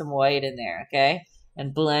add some white in there, okay?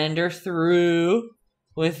 And blend her through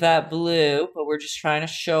with that blue. But we're just trying to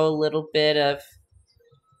show a little bit of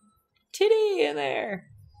titty in there.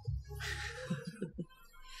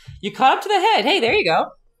 You caught up to the head. Hey, there you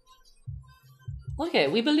go. Look at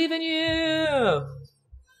it. We believe in you.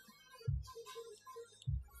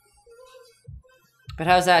 But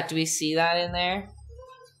how's that? Do we see that in there?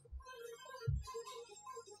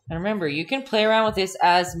 And remember, you can play around with this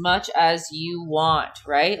as much as you want,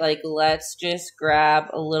 right? Like, let's just grab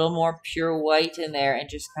a little more pure white in there and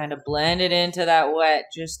just kind of blend it into that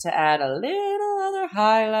wet just to add a little other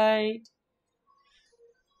highlight.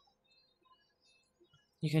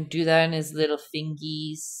 You can do that in his little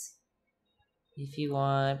fingies if you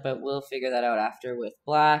want, but we'll figure that out after with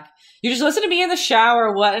black. You just listen to me in the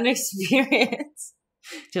shower. What an experience.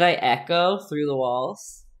 Did I echo through the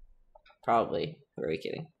walls? Probably. Who are we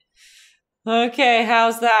kidding? Okay,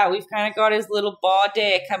 how's that? We've kind of got his little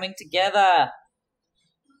body coming together.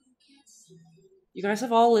 You guys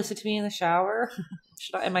have all listened to me in the shower.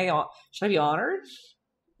 Should I be honored?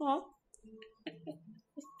 Aw.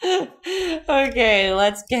 Okay,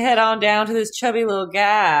 let's head on down to this chubby little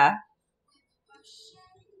guy.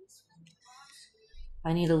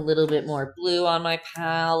 I need a little bit more blue on my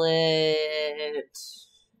palette.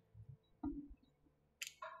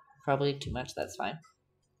 Probably too much, that's fine.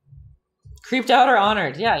 Creeped out or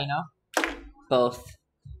honored? Yeah, you know. Both.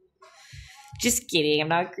 Just kidding, I'm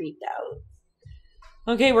not creeped out.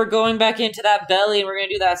 Okay, we're going back into that belly and we're going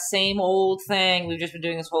to do that same old thing we've just been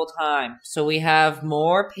doing this whole time. So we have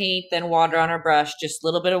more paint than water on our brush, just a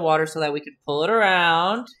little bit of water so that we can pull it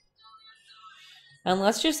around. And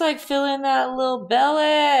let's just like fill in that little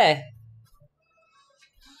belly.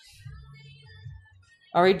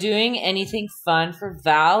 Are we doing anything fun for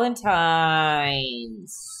Valentine's?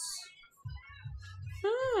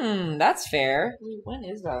 That's fair. When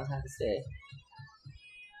is Valentine's Day?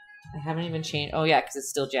 I haven't even changed. Oh, yeah, because it's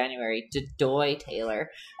still January. Doy Taylor.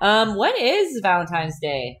 When is Valentine's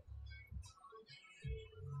Day?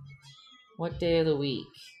 What day of the week?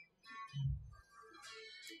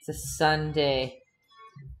 It's a Sunday.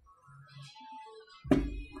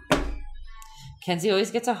 Kenzie always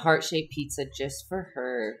gets a heart-shaped pizza just for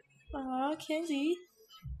her. Aw, Kenzie.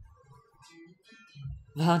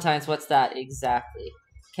 Valentine's, what's that exactly?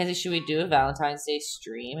 Kenzie, should we do a Valentine's Day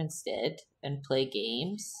stream instead and play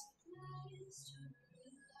games?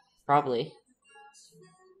 Probably.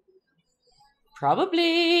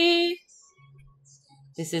 Probably.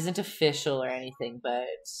 This isn't official or anything, but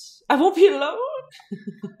I won't be alone.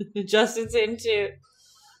 Justin's in too.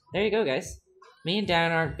 There you go, guys. Me and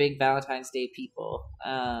Darren aren't big Valentine's Day people.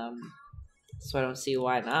 So I don't see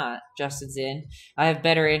why not. Justin's in. I have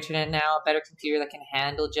better internet now, a better computer that can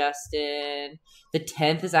handle Justin. The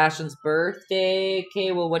 10th is Ashton's birthday.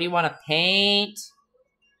 Okay, well, what do you want to paint?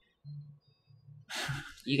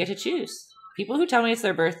 You get to choose. People who tell me it's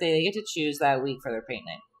their birthday, they get to choose that week for their paint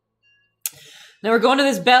night. Now we're going to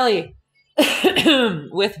this belly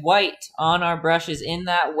with white on our brushes in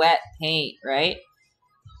that wet paint, right?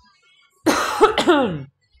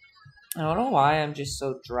 I don't know why I'm just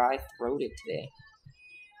so dry-throated today.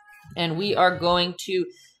 And we are going to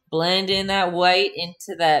blend in that white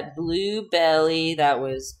into that blue belly that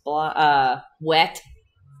was wet.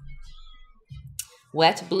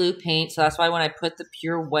 Wet blue paint. So that's why when I put the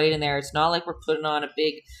pure white in there, it's not like we're putting on a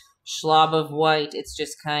big slob of white. It's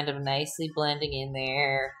just kind of nicely blending in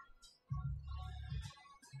there.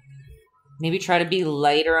 Maybe try to be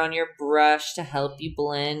lighter on your brush to help you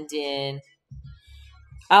blend in.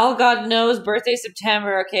 Oh, God knows, birthday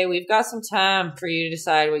September. Okay, we've got some time for you to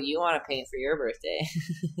decide what you want to paint for your birthday.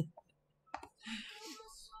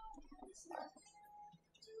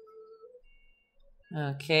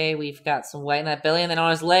 Okay, we've got some white in that belly. And then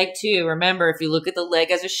on his leg, too. Remember, if you look at the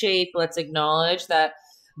leg as a shape, let's acknowledge that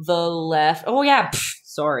the left... Oh, yeah,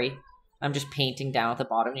 sorry. I'm just painting down at the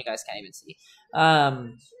bottom. You guys can't even see.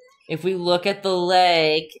 If we look at the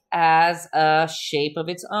leg as a shape of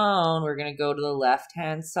its own, we're going to go to the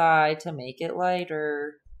left-hand side to make it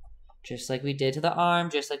lighter. Just like we did to the arm,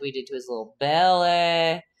 just like we did to his little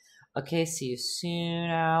belly. Okay, see you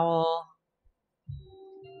soon, Owl.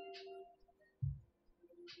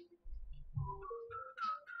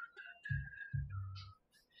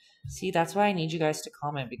 See, that's why I need you guys to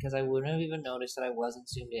comment, because I wouldn't have even noticed that I wasn't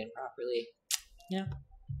zoomed in properly. Yeah.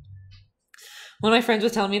 One of my friends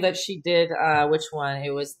was telling me that she did, which one? It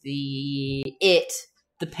was the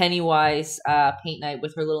Pennywise paint night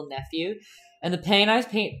with her little nephew. And the Pennywise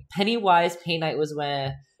paint night was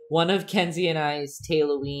when one of Kenzie and I's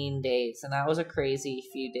Halloween days. And that was a crazy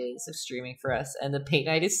few days of streaming for us. And the paint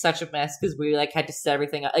night is such a mess because we like had to set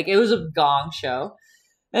everything up. Like it was a gong show.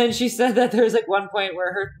 And she said that there was like one point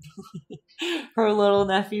where her little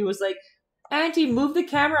nephew was like, Auntie, move the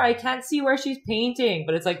camera. I can't see where she's painting.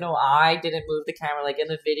 But it's like, no, I didn't move the camera. Like in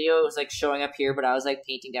the video, it was like showing up here, but I was like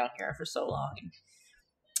painting down here for so long and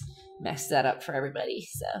messed that up for everybody.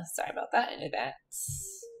 So sorry about that in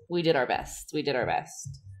advance. We did our best. We did our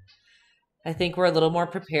best. I think we're a little more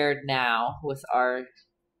prepared now with our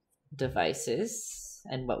devices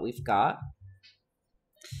and what we've got.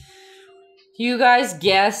 You guys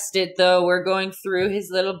guessed it, though. We're going through his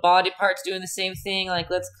little body parts, doing the same thing.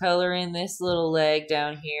 Like, let's color in this little leg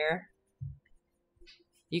down here.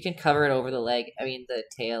 You can cover it over the leg. I mean, the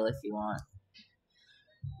tail if you want.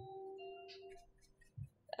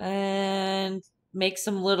 And make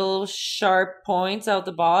some little sharp points out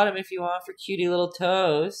the bottom if you want for cutie little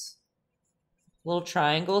toes. Little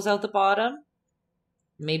triangles out the bottom.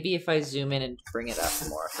 Maybe if I zoom in and bring it up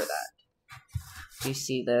more for that. You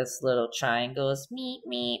see this little triangles? Meep,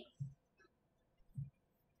 meep.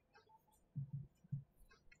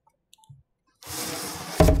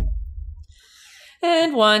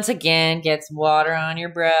 And once again, get some water on your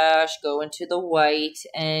brush, go into the white,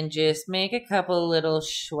 and just make a couple little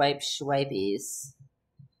swipies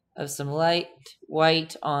of some light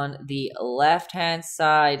white on the left-hand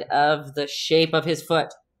side of the shape of his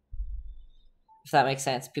foot. If that makes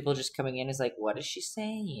sense. People just coming in is like, what is she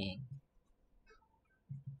saying?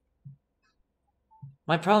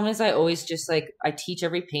 My problem is I always just like, I teach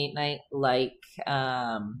every paint night like,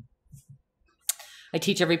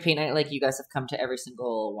 you guys have come to every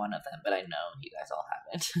single one of them, but I know you guys all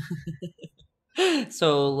haven't.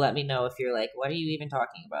 So let me know if you're like, what are you even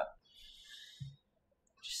talking about?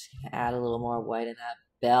 Just gonna add a little more white in that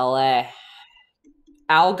belly.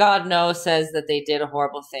 Al God No says that they did a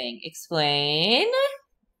horrible thing. Explain.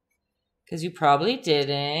 Because you probably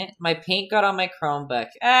didn't. My paint got on my Chromebook.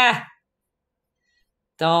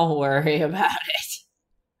 Don't worry about it.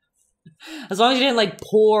 As long as you didn't like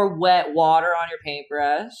pour wet water on your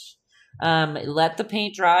paintbrush. Let the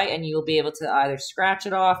paint dry and you'll be able to either scratch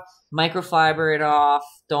it off, microfiber it off.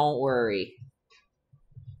 Don't worry.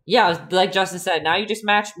 Yeah, like Justin said, now you just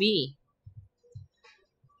match me.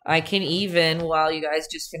 I can even, while you guys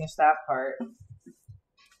just finish that part.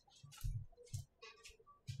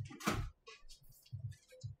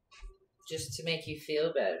 Just to make you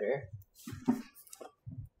feel better.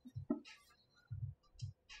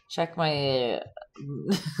 Check my,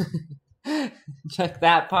 check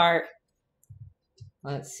that part.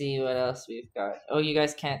 Let's see what else we've got. Oh, you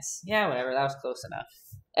guys can't, yeah, whatever, that was close enough.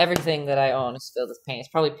 Everything that I own is filled with paint. It's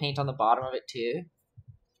probably paint on the bottom of it too.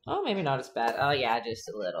 Oh, maybe not as bad. Oh, yeah, just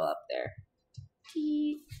a little up there.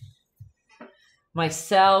 My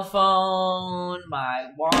cell phone, my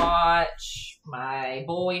watch, my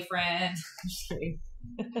boyfriend.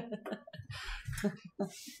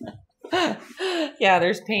 Yeah,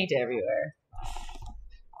 there's paint everywhere.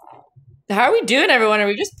 How are we doing, everyone? Are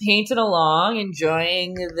we just painting along,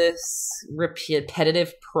 enjoying this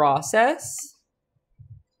repetitive process?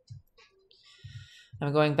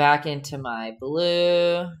 I'm going back into my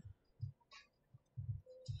blue.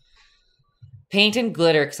 Paint and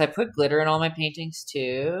glitter, because I put glitter in all my paintings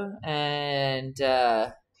too. And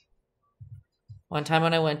one time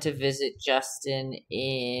when I went to visit Justin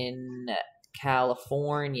in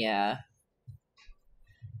California,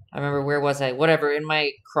 I remember, where was I? Whatever, in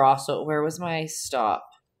my crossover. Where was my stop?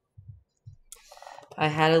 I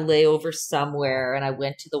had a layover somewhere, and I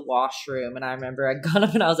went to the washroom, and I remember I got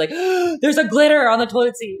up, and I was like, there's a glitter on the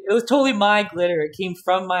toilet seat. It was totally my glitter. It came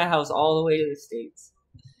from my house all the way to the States.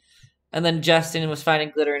 And then Justin was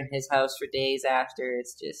finding glitter in his house for days after.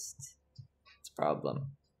 It's a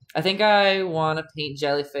problem. I think I want to paint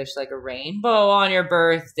jellyfish like a rainbow on your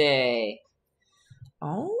birthday.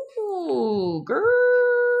 Oh, girl.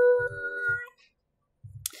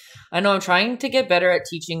 I know I'm trying to get better at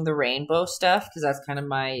teaching the rainbow stuff because that's kind of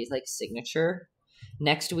my like signature.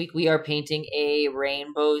 Next week we are painting a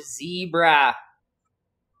rainbow zebra,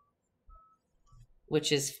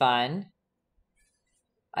 which is fun.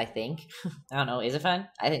 I think. I don't know. Is it fun?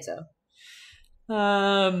 I think so.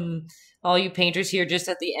 All you painters here, just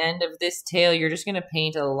at the end of this tail, you're just gonna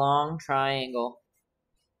paint a long triangle.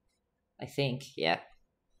 I think, yeah.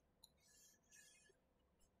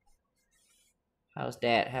 How's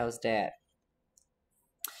that? How's that?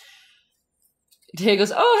 Tay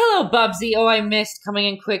goes, oh, hello, Bubsy. Oh, I missed coming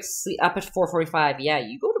in quick. Sleep up at 4:45. Yeah,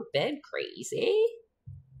 you go to bed crazy.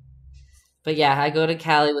 But yeah, I go to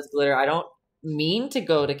Cali with glitter. I don't mean to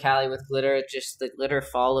go to Cali with glitter. It just, the glitter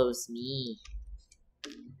follows me.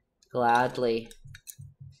 Gladly.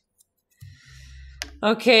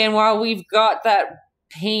 Okay, and while we've got that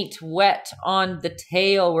paint wet on the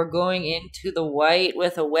tail, we're going into the white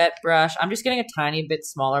with a wet brush. I'm just getting a tiny bit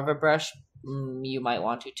smaller of a brush. You might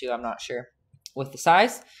want to too, I'm not sure with the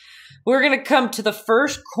size. We're gonna come to the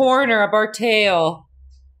first corner of our tail,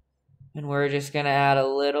 and we're just gonna add a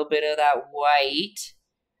little bit of that white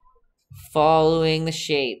following the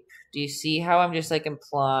shape. Do you see how I'm just like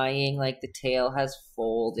implying like the tail has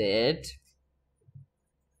folded?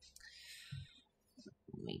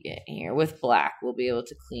 We get here with black, we'll be able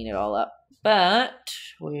to clean it all up, but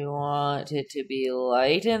we want it to be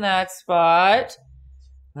light in that spot.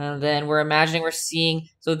 And then we're imagining we're seeing,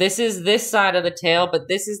 so this is this side of the tail, but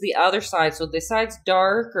this is the other side, so this side's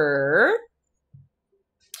darker.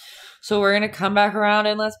 So we're going to come back around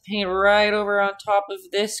and let's paint right over on top of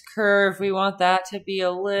this curve. We want that to be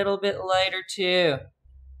a little bit lighter too.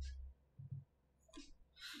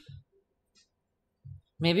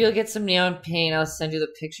 Maybe you'll get some neon paint. I'll send you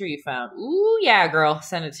the picture you found. Ooh, yeah, girl.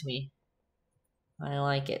 Send it to me. I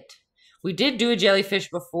like it. We did do a jellyfish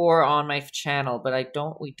before on my channel, but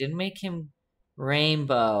we didn't make him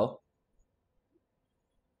rainbow.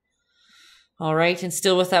 All right, and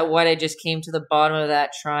still with that white, I just came to the bottom of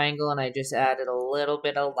that triangle and I just added a little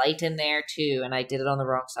bit of light in there too, and I did it on the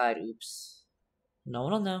wrong side. Oops. No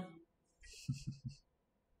one will know.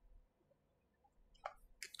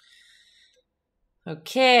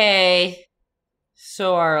 Okay,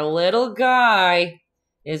 so our little guy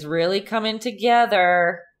is really coming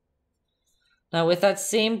together. Now with that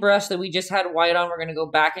same brush that we just had white on, we're going to go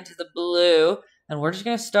back into the blue, and we're just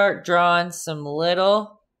going to start drawing some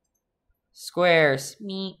little squares.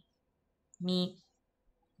 Meep, meep.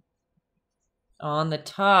 On the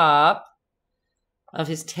top of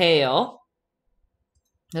his tail.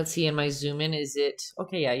 Let's see in my zoom in, is it?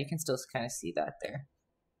 Okay, yeah, you can still kind of see that there.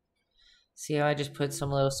 See how I just put some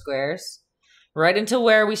little squares? Right until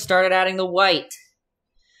where we started adding the white.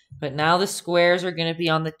 But now the squares are going to be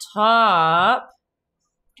on the top.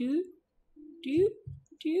 Doot, doot,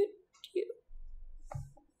 doot, doot.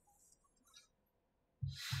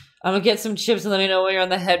 I'm going to get some chips and let me know when you're on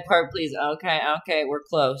the head part, please. Okay, okay, we're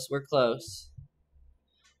close, we're close.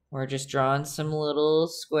 We're just drawing some little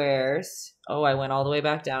squares. Oh, I went all the way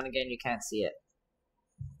back down again. You can't see it.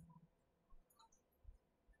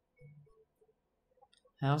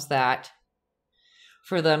 How's that?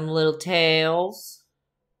 For them little tails.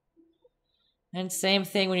 And same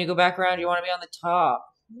thing, when you go back around, you want to be on the top.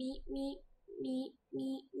 Meep, meep, meep,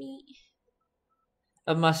 meep, meep.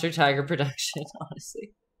 A Mustard Tiger production,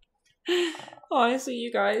 honestly. Honestly,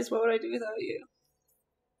 you guys, what would I do without you?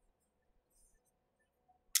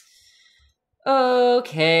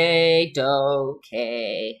 Okay,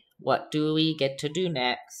 okay. What do we get to do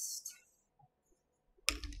next?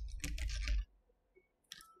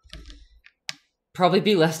 Probably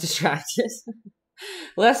be less distracted.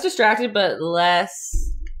 Less distracted, but less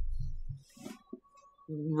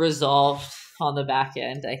resolved on the back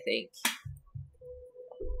end, I think.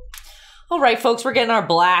 All right, folks, we're getting our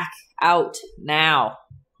black out now.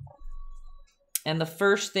 And the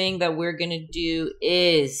first thing that we're going to do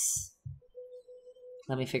is...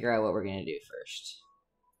 Let me figure out what we're going to do first.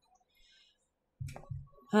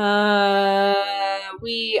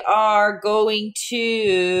 We are going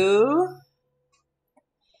to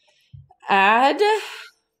add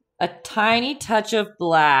a tiny touch of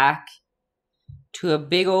black to a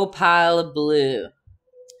big old pile of blue.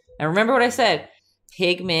 And remember what I said,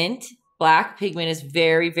 pigment, black pigment is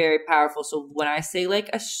very, very powerful. So when I say like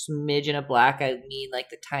a smidgen of black, I mean like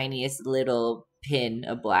the tiniest little pin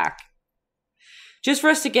of black. Just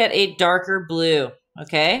for us to get a darker blue,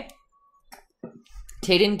 okay?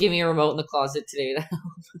 Tay didn't give me a remote in the closet today.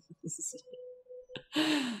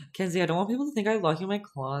 Kenzie, I don't want people to think I lock you in my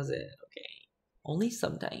closet, okay? Only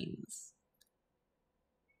sometimes.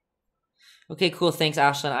 Okay, cool. Thanks,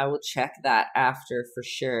 Ashlyn. I will check that after for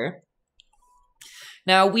sure.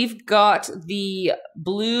 Now, we've got the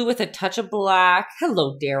blue with a touch of black.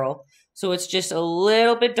 Hello, Daryl. So it's just a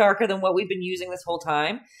little bit darker than what we've been using this whole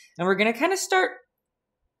time. And we're going to kind of start,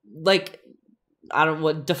 like, I don't know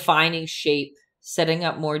what, defining shape, setting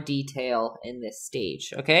up more detail in this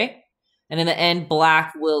stage, okay? And in the end,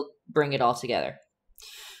 black will bring it all together.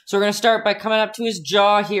 So we're going to start by coming up to his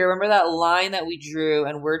jaw here. Remember that line that we drew?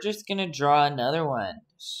 And we're just going to draw another one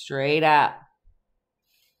straight up.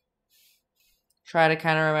 Try to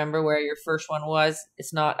kind of remember where your first one was.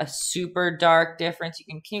 It's not a super dark difference.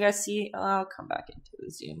 Can you guys see? Oh, I'll come back into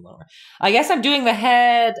the zoom more. I guess I'm doing the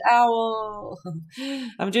head. Owl.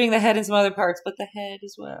 I'm doing the head in some other parts, but the head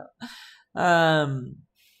as well.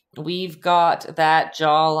 We've got that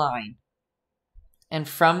jawline. And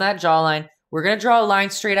from that jawline, we're going to draw a line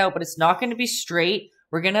straight out, but it's not going to be straight.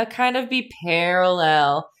 We're going to kind of be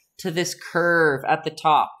parallel to this curve at the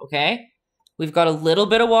top, okay? We've got a little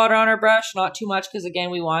bit of water on our brush, not too much, because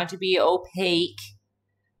again, we want it to be opaque.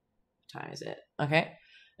 What time is it? Okay.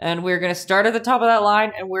 And we're going to start at the top of that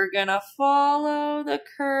line, and we're going to follow the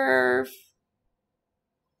curve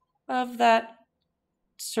of that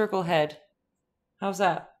circle head. How's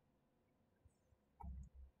that?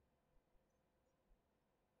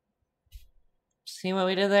 See what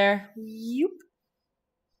we did there? Yoop.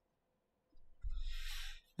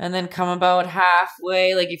 And then come about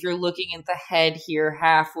halfway, like if you're looking at the head here,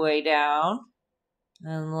 halfway down.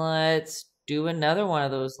 And let's do another one of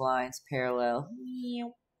those lines parallel.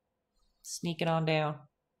 Sneak it on down.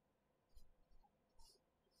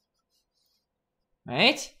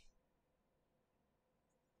 Right?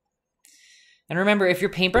 And remember, if your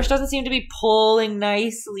paintbrush doesn't seem to be pulling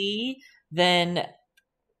nicely, then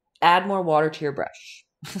add more water to your brush.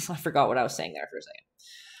 I forgot what I was saying there for a second.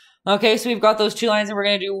 Okay, so we've got those two lines, and we're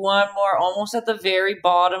going to do one more almost at the very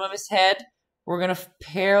bottom of his head. We're going to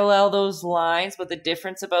parallel those lines, but the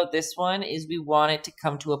difference about this one is we want it to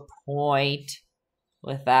come to a point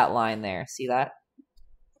with that line there. See that?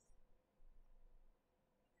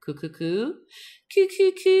 Coo, coo, coo. Coo,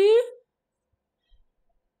 coo, coo.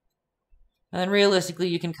 And then realistically,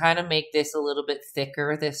 you can kind of make this a little bit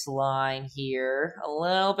thicker, this line here. A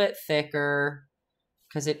little bit thicker,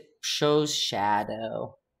 because it shows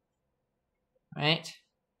shadow. Right?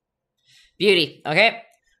 Beauty. Okay.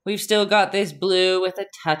 We've still got this blue with a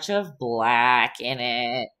touch of black in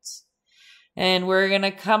it. And we're going to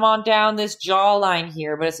come on down this jawline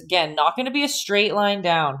here. But it's, again, not going to be a straight line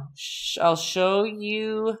down. I'll show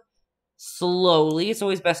you slowly. It's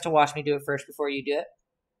always best to watch me do it first before you do it.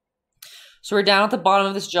 So we're down at the bottom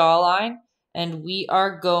of this jawline. And we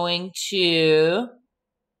are going to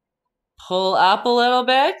pull up a little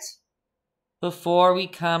bit before we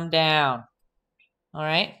come down. All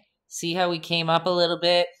right? See how we came up a little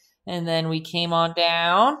bit and then we came on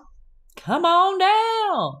down? Come on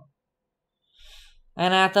down.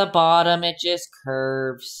 And at the bottom, it just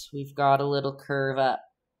curves. We've got a little curve up.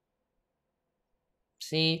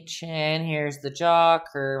 See, chin, here's the jaw,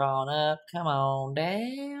 curve on up, come on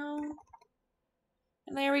down.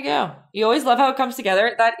 And there we go. You always love how it comes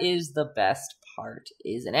together. That is the best part,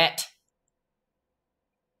 isn't it?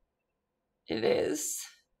 It is.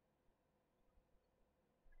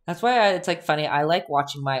 That's why it's like funny. I like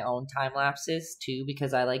watching my own time lapses too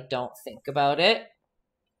because I like don't think about it.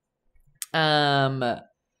 I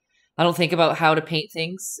don't think about how to paint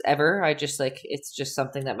things ever. I just like it's just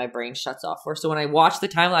something that my brain shuts off for. So when I watch the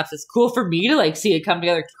time lapse, it's cool for me to like see it come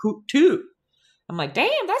together too. I'm like, damn,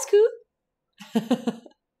 that's cool.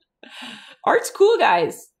 Art's cool,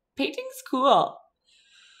 guys. Painting's cool.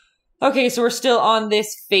 Okay, so we're still on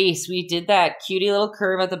this face. We did that cutie little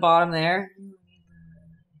curve at the bottom there.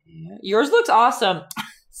 Yours looks awesome.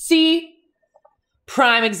 See?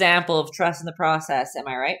 Prime example of trust in the process. Am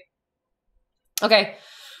I right? Okay.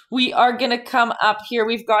 We are going to come up here.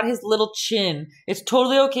 We've got his little chin. It's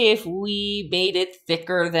totally okay if we made it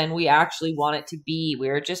thicker than we actually want it to be.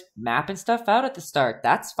 We're just mapping stuff out at the start.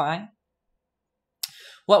 That's fine.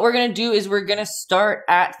 What we're going to do is we're going to start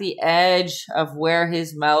at the edge of where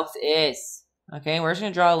his mouth is. Okay, we're just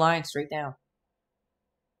going to draw a line straight down.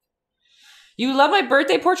 You love my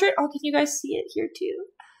birthday portrait? Oh, can you guys see it here too?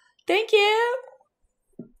 Thank you.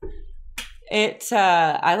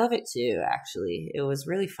 I love it too, actually. It was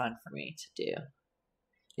really fun for me to do.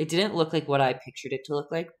 It didn't look like what I pictured it to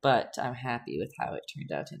look like, but I'm happy with how it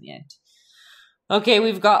turned out in the end. Okay,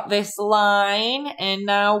 we've got this line, and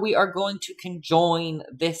now we are going to conjoin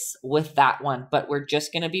this with that one, but we're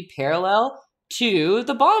just going to be parallel to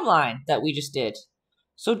the bottom line that we just did.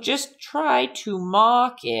 So just try to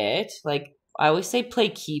mock it. Like I always say, play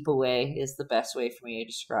keep away is the best way for me to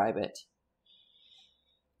describe it.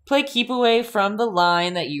 Play keep away from the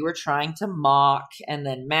line that you were trying to mock and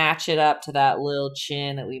then match it up to that little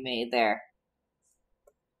chin that we made there.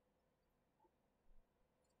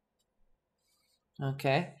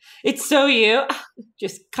 Okay. It's so you.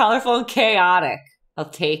 Just colorful and chaotic. I'll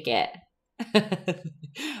take it.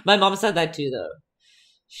 My mom said that too, though.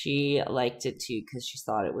 She liked it too because she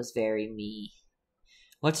thought it was very me.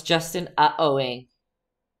 What's Justin uh-ohing?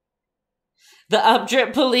 The up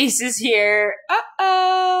drip police is here.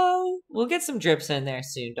 Uh-oh. We'll get some drips in there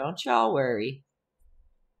soon. Don't y'all worry.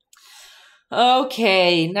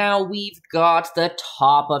 Okay, now we've got the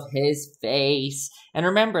top of his face. And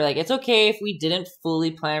remember, like, it's okay if we didn't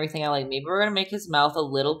fully plan everything out. Like, maybe we're going to make his mouth a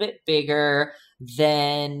little bit bigger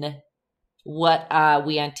than what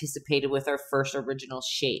we anticipated with our first original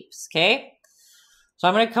shapes, okay? So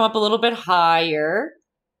I'm going to come up a little bit higher.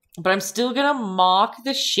 But I'm still going to mock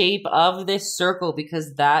the shape of this circle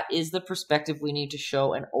because that is the perspective we need to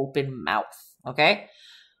show an open mouth, okay?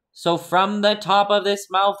 So from the top of this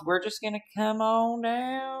mouth, we're just going to come on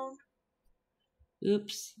down.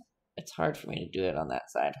 Oops. It's hard for me to do it on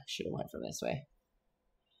that side. I should have went from this way.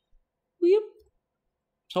 Whoop.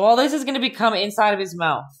 So all this is going to become inside of his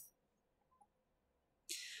mouth.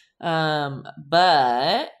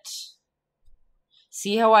 But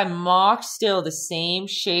see how I mocked still the same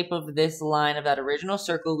shape of this line of that original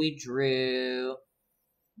circle we drew.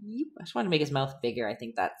 I just want to make his mouth bigger. I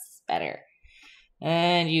think that's better.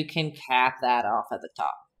 And you can cap that off at the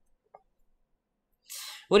top.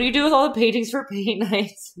 What do you do with all the paintings for paint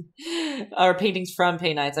nights? Or paintings from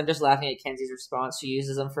paint nights? I'm just laughing at Kenzie's response. She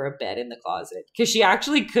uses them for a bed in the closet. Because she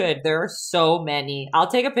actually could. There are so many. I'll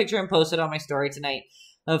take a picture and post it on my story tonight.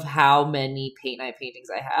 of how many paint night paintings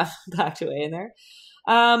I have packed away in there.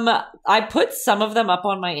 I put some of them up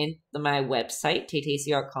on my website,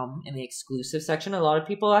 Taytayski.com, in the exclusive section. A lot of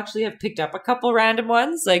people actually have picked up a couple random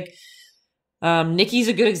ones. Like, Nikki's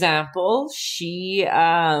a good example. She,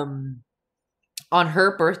 on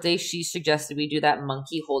her birthday, she suggested we do that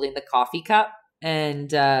monkey holding the coffee cup.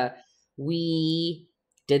 And, we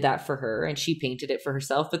did that for her, and she painted it for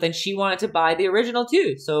herself, but then she wanted to buy the original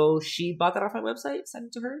too. So she bought that off my website, sent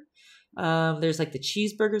it to her. There's like the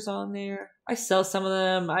cheeseburgers on there. I sell some of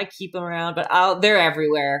them. I keep them around, but they're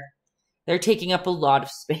everywhere. They're taking up a lot of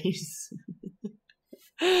space.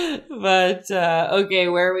 But, okay,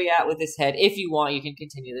 where are we at with this head? If you want, you can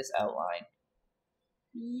continue this outline.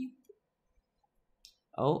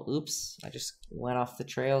 Oh, oops. I just went off the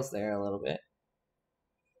trails there a little bit.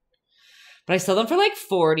 But I sell them for like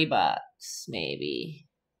 $40, maybe.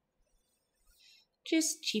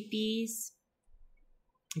 Just cheapies.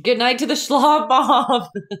 Good night to the schlob bomb,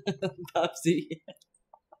 Pupsy.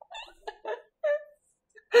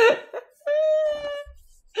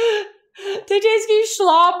 Taytayski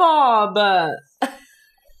schlob bomb.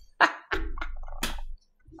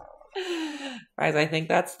 Guys, I think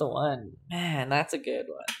that's the one. Man, that's a good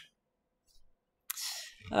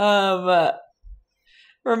one.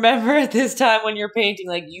 Remember at this time when you're painting,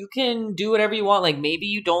 like, you can do whatever you want. Like, maybe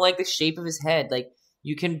you don't like the shape of his head. Like,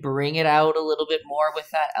 you can bring it out a little bit more with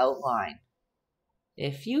that outline.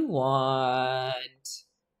 If you want.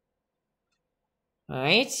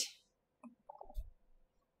 Alright?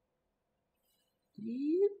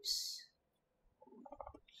 Oops.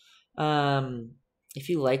 If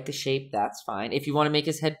you like the shape, that's fine. If you want to make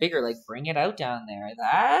his head bigger, like, bring it out down there.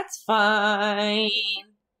 That's fine.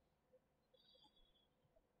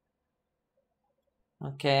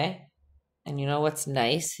 Okay. And you know what's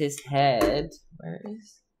nice? His head.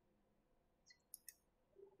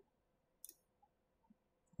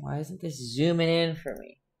 Why isn't this zooming in for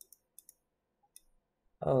me?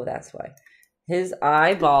 Oh, that's why. His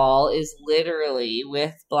eyeball is literally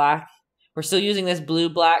with black. We're still using this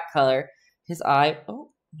blue-black color. His eye.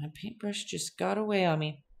 Oh, my paintbrush just got away on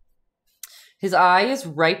me. His eye is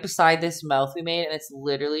right beside this mouth we made, and it's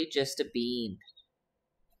literally just a bean.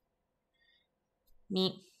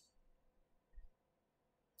 Neat.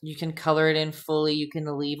 You can color it in fully. You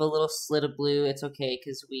can leave a little slit of blue. It's okay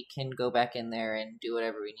because we can go back in there and do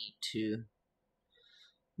whatever we need to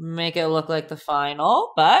make it look like the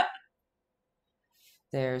final. But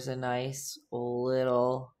there's a nice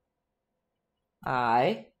little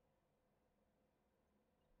eye.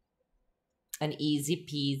 An easy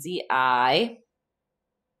peasy eye.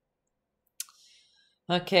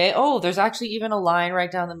 Okay. Oh, there's actually even a line right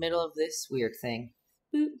down the middle of this weird thing.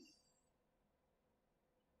 Boop.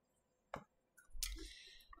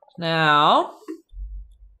 Now,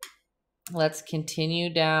 let's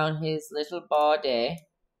continue down his little body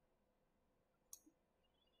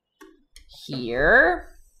here.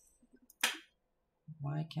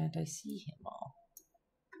 Why can't I see him all?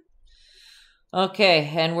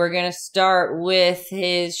 Okay, and we're going to start with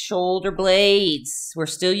his shoulder blades. We're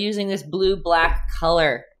still using this blue-black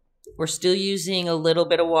color. We're still using a little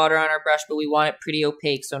bit of water on our brush, but we want it pretty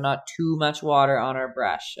opaque, so not too much water on our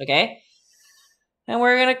brush, okay? And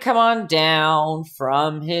we're going to come on down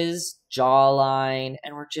from his jawline,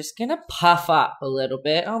 and we're just going to puff up a little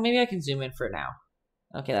bit. Oh, maybe I can zoom in for now.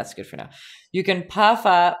 Okay, that's good for now. You can puff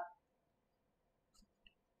up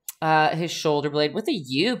his shoulder blade with a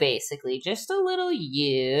U, basically. Just a little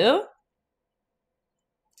U.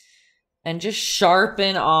 And just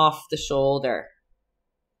sharpen off the shoulder.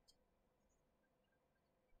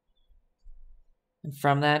 And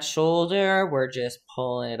from that shoulder, we're just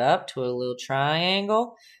pulling it up to a little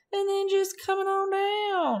triangle. And then just coming on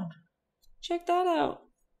down. Check that out.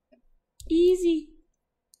 Easy.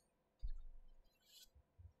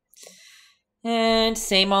 And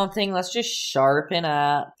same old thing. Let's just sharpen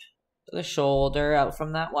up the shoulder out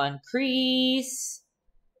from that one crease.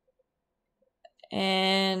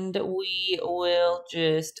 And we will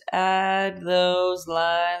just add those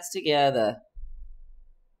lines together.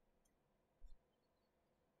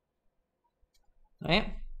 All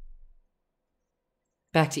right.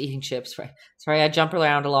 Back to eating chips. Sorry, I jump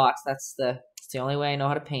around a lot. That's the only way I know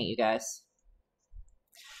how to paint, you guys.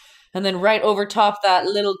 And then right over top that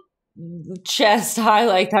little chest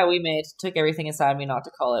highlight that we made. Took everything inside me not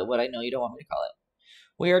to call it what I know you don't want me to call it.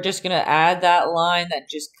 We are just going to add that line that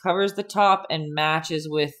just covers the top and matches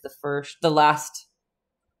with the last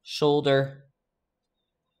shoulder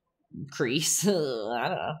crease. I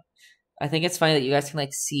don't know. I think it's funny that you guys can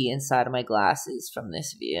like see inside of my glasses from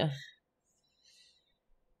this view.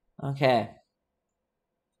 Okay.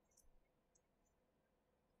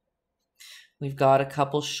 We've got a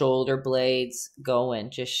couple shoulder blades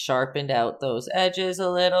going. Just sharpened out those edges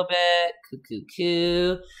a little bit.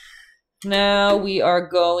 Coo. Now we are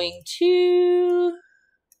going to...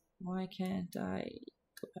 Why can't I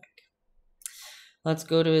go back? Let's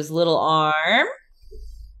go to his little arm.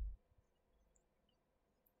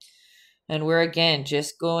 And we're again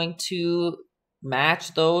just going to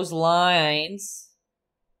match those lines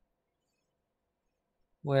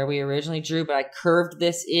where we originally drew, but I curved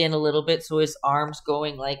this in a little bit so his arm's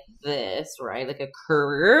going like this, right? Like a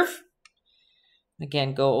curve.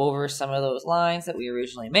 Again, go over some of those lines that we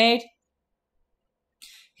originally made.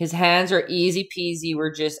 His hands are easy peasy.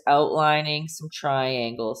 We're just outlining some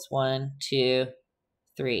triangles. 1, 2,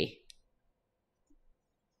 3.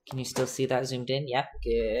 Can you still see that zoomed in? Yep,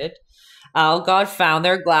 good. Oh, God found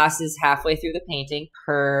their glasses halfway through the painting.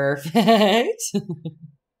 Perfect.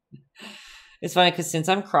 It's funny because since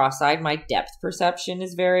I'm cross-eyed, my depth perception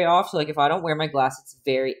is very off. So like if I don't wear my glasses, it's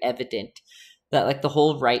very evident that like the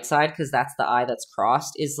whole right side, because that's the eye that's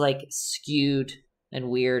crossed, is like skewed and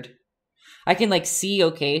weird. I can like see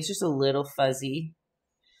okay, it's just a little fuzzy.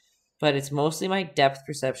 But it's mostly my depth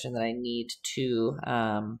perception that I need to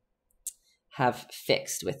have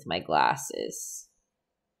fixed with my glasses.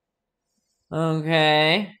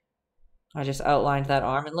 Okay. I just outlined that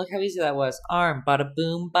arm, and look how easy that was. Arm, bada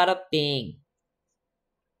boom, bada bing.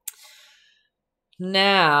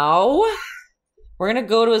 Now, we're going to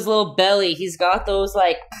go to his little belly. He's got those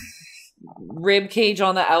like rib cage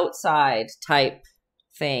on the outside type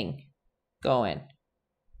thing going.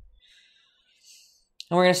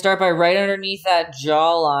 And we're going to start by right underneath that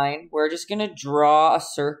jawline. We're just going to draw a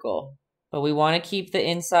circle. But we want to keep the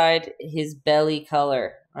inside his belly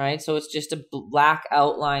color, right? So it's just a black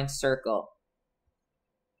outline circle.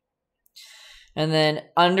 And then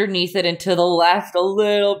underneath it and to the left a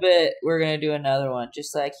little bit, we're going to do another one.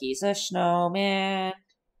 Just like he's a snowman.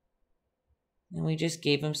 And we just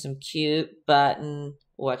gave him some cute button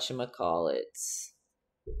whatchamacallits.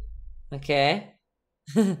 Okay?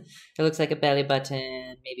 It looks like a belly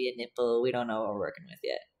button, maybe a nipple. We don't know what we're working with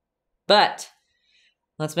yet. But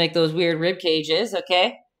let's make those weird rib cages,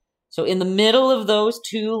 okay? So in the middle of those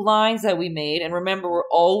two lines that we made, and remember, we're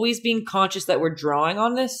always being conscious that we're drawing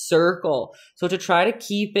on this circle. So to try to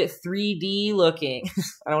keep it 3D looking,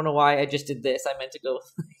 I don't know why I just did this. I meant to go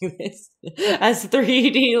like this, as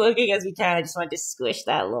 3D looking as we can. I just wanted to squish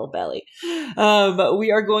that little belly.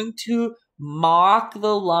 We are going to mock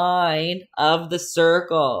the line of the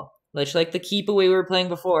circle, much like the keep away we were playing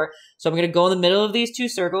before. So I'm going to go in the middle of these two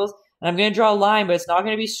circles. And I'm going to draw a line, but it's not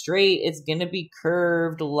going to be straight. It's going to be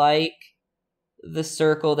curved like the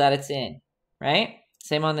circle that it's in, right?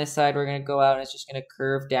 Same on this side. We're going to go out and it's just going to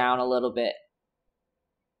curve down a little bit.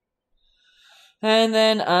 And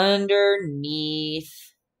then underneath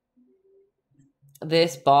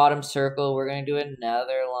this bottom circle, we're going to do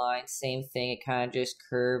another line. Same thing. It kind of just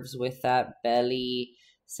curves with that belly.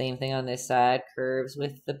 Same thing on this side. Curves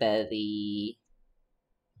with the belly.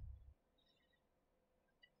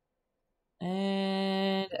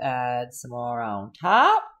 And add some more on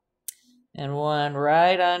top. And one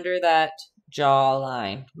right under that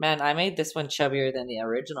jawline. Man, I made this one chubbier than the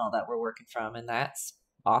original that we're working from, and that's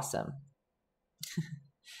awesome.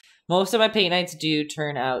 Most of my paint nights do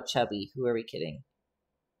turn out chubby. Who are we kidding?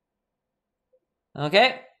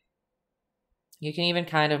 Okay. You can even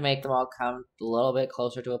kind of make them all come a little bit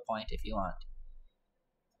closer to a point if you want.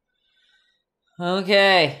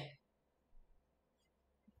 Okay.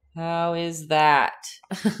 How is that?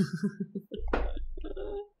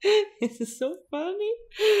 This is so funny.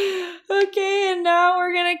 Okay, and now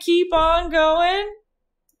we're going to keep on going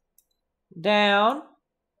down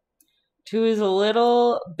to his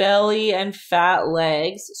little belly and fat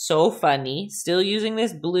legs. So funny. Still using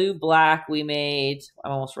this blue-black we made.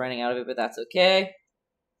 I'm almost running out of it, but that's okay.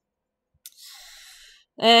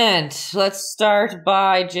 And let's start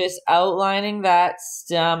by just outlining that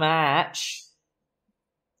stomach.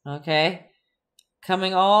 Okay,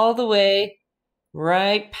 coming all the way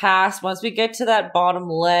right past. Once we get to that bottom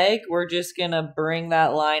leg, we're just going to bring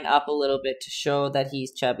that line up a little bit to show that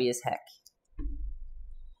he's chubby as heck.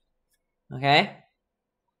 Okay?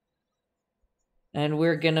 And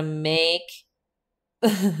we're going to make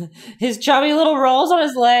his chubby little rolls on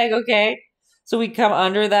his leg, okay? So we come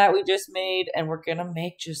under that we just made, and we're going to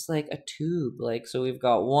make just like a tube. Like, so we've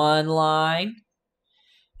got one line.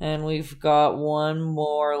 And we've got one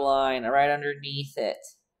more line right underneath it,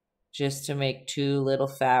 just to make two little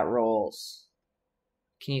fat rolls.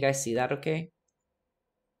 Can you guys see that okay?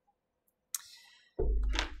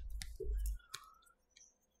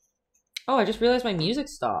 Oh, I just realized my music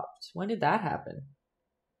stopped. When did that happen?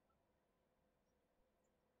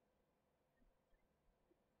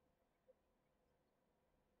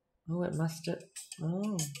 Oh, it must have...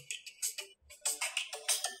 Oh.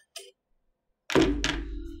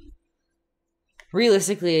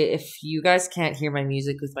 Realistically, if you guys can't hear my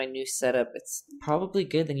music with my new setup, it's probably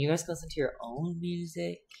good. Then you guys can listen to your own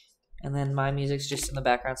music. And then my music's just in the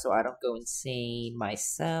background so I don't go insane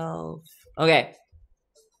myself. Okay.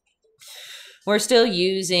 We're still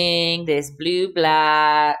using this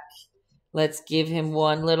blue-black. Let's give him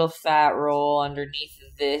one little fat roll underneath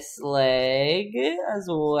this leg as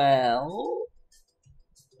well.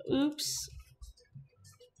 Oops.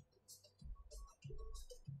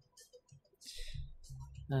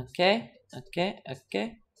 Okay.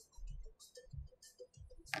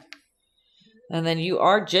 And then you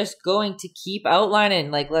are just going to keep outlining.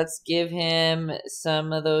 Like, let's give him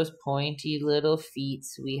some of those pointy little feet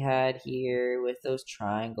we had here with those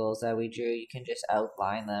triangles that we drew. You can just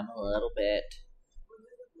outline them a little bit.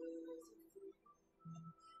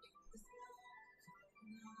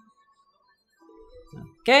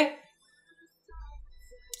 Okay.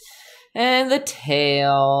 And the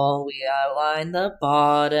tail. We outline the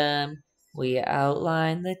bottom. We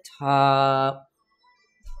outline the top.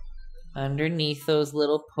 Underneath those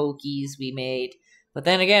little pokies we made. But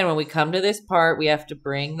then again, when we come to this part, we have to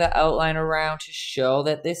bring the outline around to show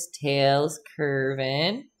that this tail's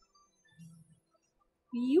curving.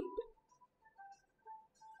 Yoop.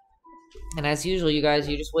 And as usual, you guys,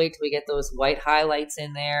 you just wait till we get those white highlights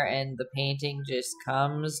in there and the painting just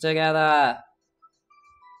comes together.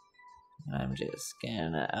 I'm just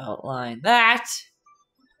gonna outline that.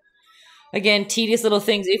 Again, tedious little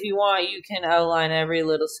things. If you want, you can outline every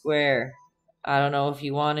little square. I don't know if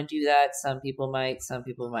you want to do that. Some people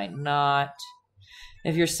might not.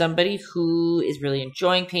 If you're somebody who is really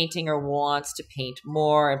enjoying painting or wants to paint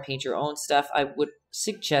more and paint your own stuff, I would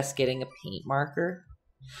suggest getting a paint marker.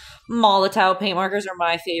 Molotow paint markers are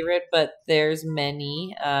my favorite, but there's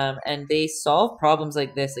many, and they solve problems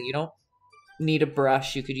like this. Like, you don't need a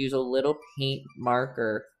brush. You could use a little paint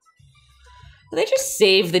marker. They just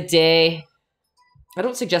save the day. I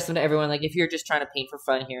don't suggest them to everyone. Like, if you're just trying to paint for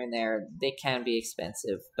fun here and there, they can be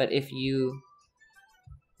expensive. But if you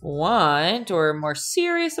want or are more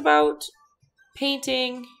serious about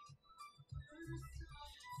painting,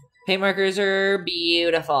 paint markers are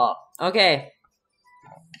beautiful. Okay.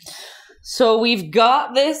 So we've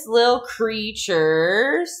got this little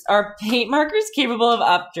creature. Are paint markers capable of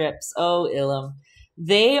up drips? Oh, Ilum.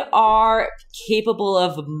 They are capable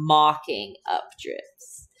of mocking up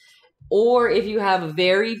drips. Or if you have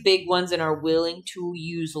very big ones and are willing to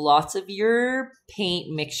use lots of your paint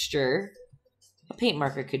mixture, a paint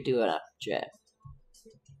marker could do an up drip.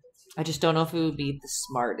 I just don't know if it would be the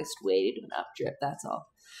smartest way to do an up drip, that's all.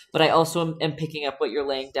 But I also am picking up what you're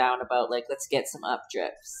laying down about, like, let's get some up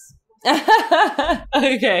drips.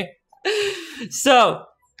 Okay. So,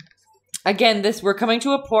 again, we're coming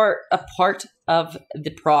to a part of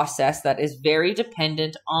the process that is very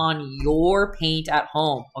dependent on your paint at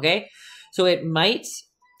home, okay? So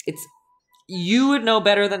you would know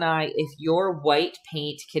better than I if your white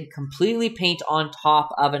paint can completely paint on top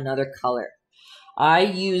of another color. I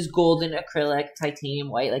use golden acrylic titanium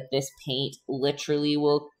white. Like, this paint literally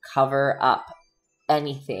will cover up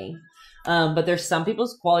anything. But there's some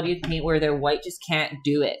people's quality of paint where their white just can't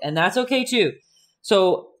do it, and that's okay too.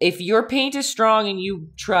 So if your paint is strong and you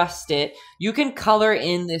trust it, you can color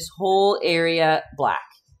in this whole area black.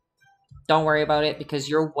 Don't worry about it because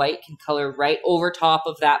your white can color right over top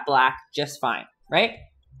of that black just fine, right?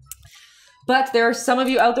 But there are some of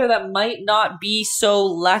you out there that might not be so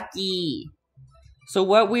lucky. So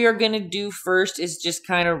what we are going to do first is just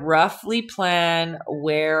kind of roughly plan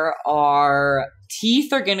where our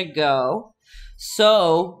teeth are going to go.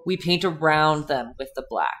 So we paint around them with the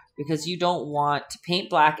black, because you don't want to paint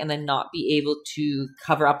black and then not be able to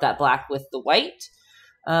cover up that black with the white.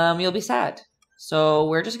 You'll be sad. So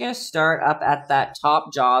we're just going to start up at that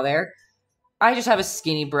top jaw there. I just have a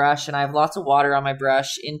skinny brush and I have lots of water on my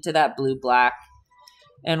brush into that blue-black.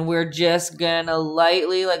 And we're just going to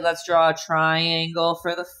lightly, like, let's draw a triangle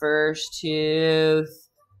for the first tooth.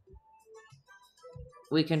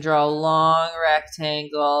 We can draw a long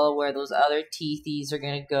rectangle where those other teethies are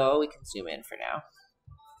going to go. We can zoom in for now.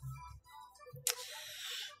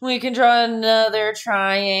 We can draw another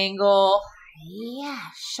triangle. Yeah,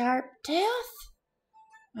 sharp tooth.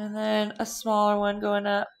 And then a smaller one going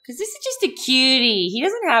up. Because this is just a cutie. He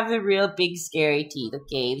doesn't have the real big scary teeth,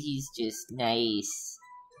 okay? He's just nice.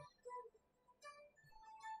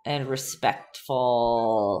 And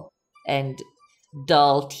respectful. And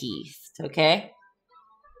dull teeth, okay?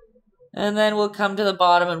 And then we'll come to the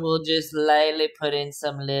bottom and we'll just lightly put in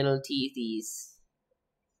some little teethies.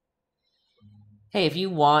 Hey, if you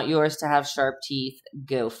want yours to have sharp teeth,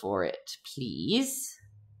 go for it, please.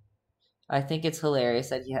 I think it's hilarious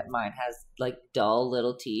that mine has like dull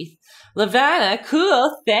little teeth. Lavanna,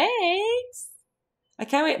 cool, thanks. I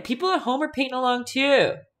can't wait. People at home are painting along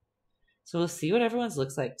too. So we'll see what everyone's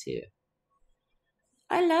looks like too.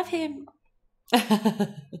 I love him.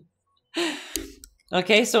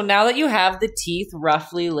 Okay, so now that you have the teeth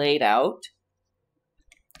roughly laid out,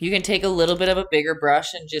 you can take a little bit of a bigger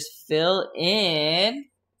brush and just fill in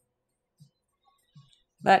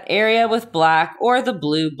that area with black or the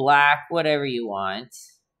blue black, whatever you want.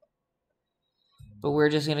 But we're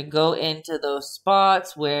just going to go into those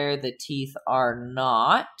spots where the teeth are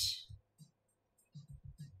not.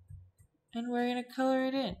 And we're going to color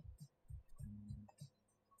it in.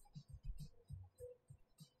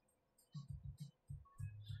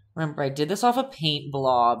 Remember, I did this off a paint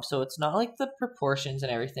blob, so it's not like the proportions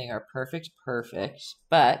and everything are perfect,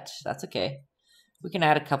 but that's okay. We can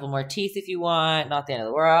add a couple more teeth if you want, not the end of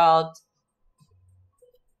the world.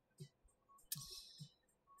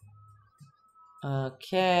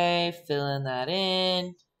 Okay, filling that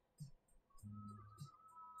in.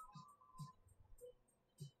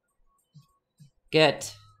 Good.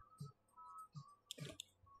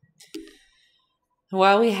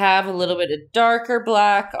 While we have a little bit of darker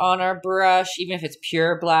black on our brush, even if it's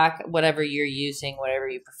pure black, whatever you're using, whatever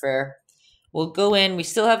you prefer, we'll go in. We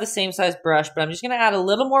still have the same size brush, but I'm just going to add a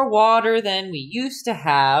little more water than we used to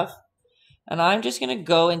have. And I'm just going to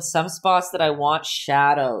go in some spots that I want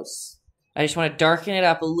shadows. I just want to darken it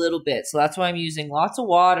up a little bit. So that's why I'm using lots of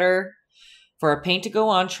water for our paint to go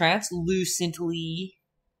on translucently.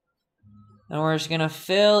 And we're just going to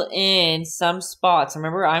fill in some spots.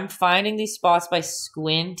 Remember, I'm finding these spots by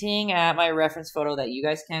squinting at my reference photo that you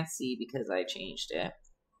guys can't see because I changed it.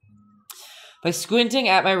 By squinting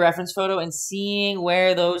at my reference photo and seeing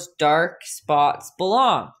where those dark spots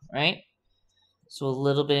belong, right? So a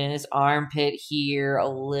little bit in his armpit here, a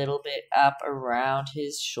little bit up around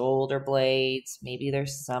his shoulder blades. Maybe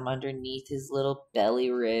there's some underneath his little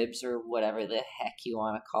belly ribs or whatever the heck you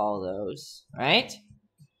want to call those, right?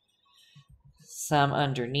 Some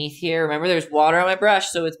underneath here. Remember, there's water on my brush,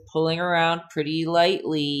 so it's pulling around pretty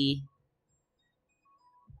lightly.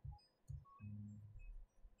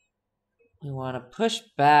 We want to push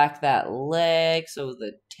back that leg so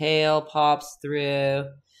the tail pops through,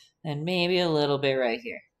 and maybe a little bit right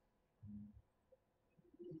here.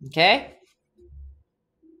 Okay?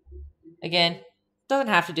 Again, doesn't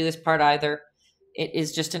have to do this part either. It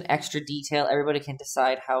is just an extra detail. Everybody can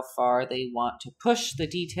decide how far they want to push the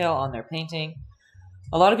detail on their painting.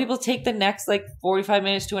 A lot of people take the next like 45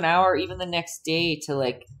 minutes to an hour, or even the next day to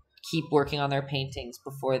like keep working on their paintings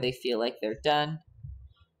before they feel like they're done.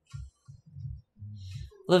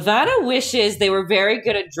 Lavanna wishes they were very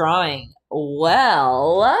good at drawing.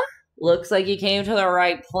 Well, looks like you came to the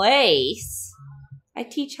right place. I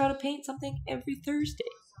teach how to paint something every Thursday.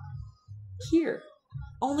 Here.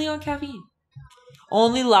 Only on caffeine.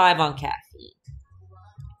 Only live on caffeine.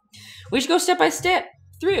 We should go step by step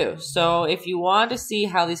through. So if you want to see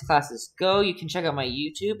how these classes go, you can check out my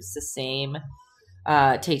YouTube. It's the same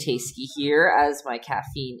Taytayski here as my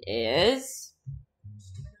caffeine is.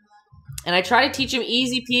 And I try to teach them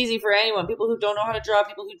easy peasy for anyone. People who don't know how to draw,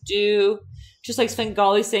 people who do. Just like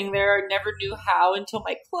Svengali saying there, I never knew how until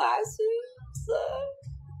my classes.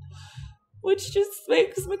 Which just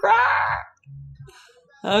makes me cry.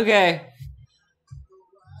 Okay.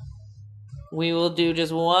 We will do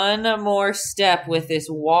just one more step with this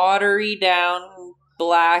watery down,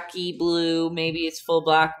 blacky blue, maybe it's full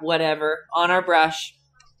black, whatever, on our brush.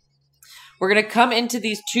 We're going to come into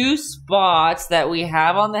these two spots that we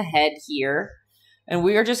have on the head here, and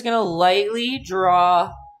we are just going to lightly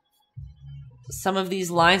draw some of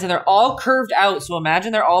these lines, and they're all curved out, so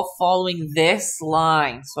imagine they're all following this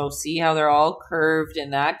line. So see how they're all curved in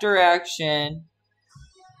that direction.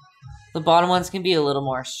 The bottom ones can be a little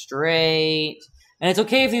more straight. And it's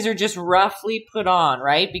okay if these are just roughly put on,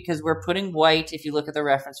 right? Because we're putting white, if you look at the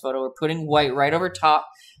reference photo, we're putting white right over top.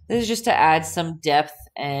 This is just to add some depth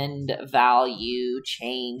and value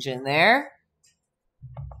change in there.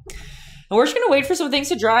 And we're just going to wait for some things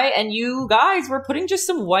to dry. And you guys, we're putting just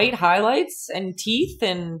some white highlights and teeth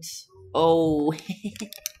and... Oh,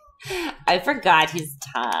 I forgot his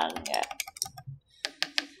tongue.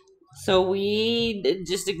 So we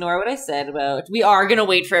just ignore what I said about... We are going to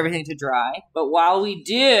wait for everything to dry. But while we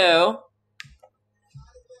do...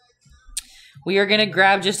 We are going to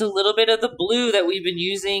grab just a little bit of the blue that we've been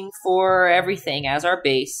using for everything as our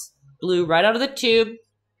base. Blue right out of the tube.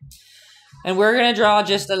 And we're going to draw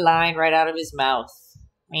just a line right out of his mouth.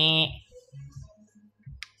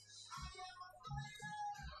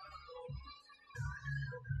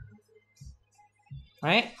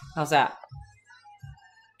 Right? How's that?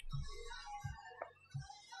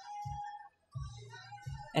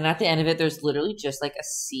 And at the end of it, there's literally just like a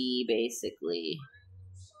C, basically.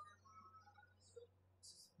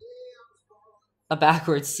 A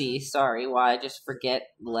backwards C. Sorry, why I just forget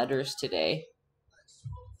letters today.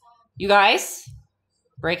 You guys,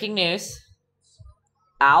 breaking news.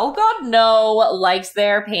 Owl God No likes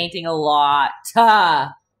their painting a lot.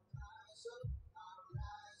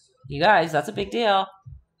 You guys, that's a big deal.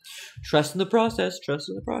 Trust in the process. Trust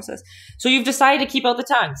in the process. So you've decided to keep out the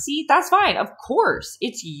tongue. See, that's fine. Of course.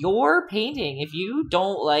 It's your painting. If you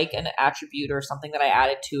don't like an attribute or something that I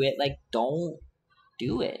added to it, like, don't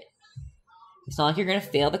do it. It's not like you're going to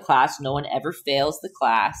fail the class. No one ever fails the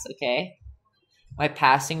class, okay? My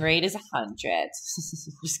passing rate is 100.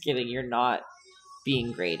 Just kidding. You're not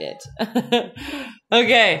being graded.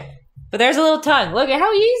 Okay. But there's a little tongue. Look at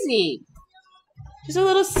how easy. Just a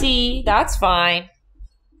little C. That's fine.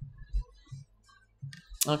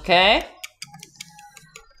 Okay.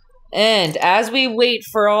 And as we wait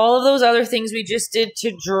for all of those other things we just did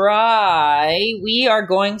to dry, we are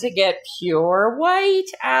going to get pure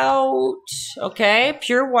white out. Okay?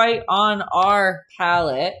 Pure white on our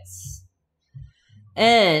palettes.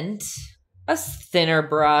 And a thinner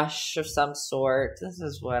brush of some sort. This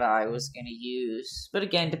is what I was going to use. But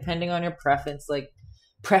again, depending on your preference,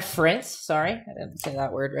 sorry, I didn't say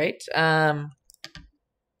that word right.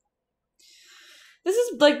 This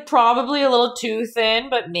is like probably a little too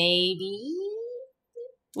thin, but maybe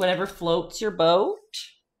whatever floats your boat.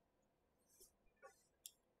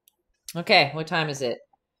 Okay, what time is it?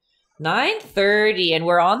 9:30, and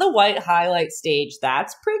we're on the white highlight stage.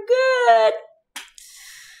 That's pretty good.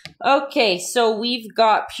 Okay, so we've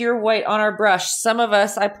got pure white on our brush. Some of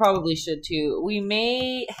us, I probably should too.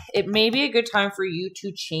 It may be a good time for you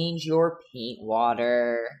to change your paint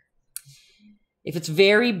water. If it's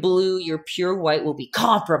very blue, your pure white will be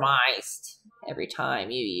compromised every time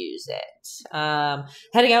you use it.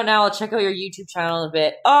 Heading out now, I'll check out your YouTube channel in a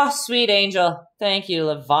bit. Oh, sweet angel. Thank you,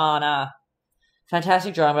 Lavana.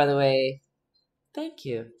 Fantastic drawing, by the way. Thank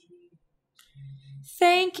you.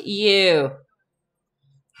 Thank you.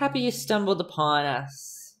 Happy you stumbled upon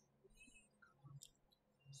us.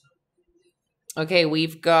 Okay,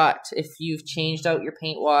 we've got, if you've changed out your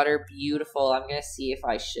paint water, beautiful. I'm going to see if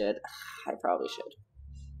I should. I probably should.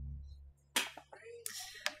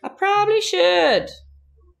 I probably should.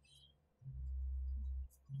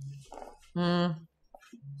 I'm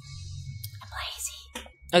lazy.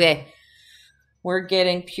 Okay. We're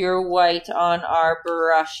getting pure white on our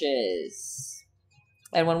brushes.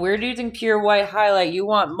 And when we're using pure white highlight, you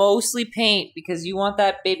want mostly paint because you want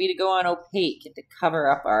that baby to go on opaque and to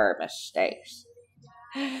cover up our mistakes.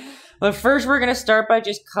 But first, we're going to start by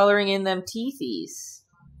just coloring in them teethies.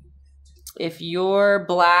 If your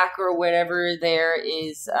black or whatever there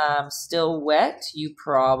is still wet, you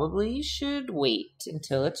probably should wait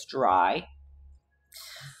until it's dry.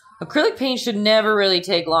 Acrylic paint should never really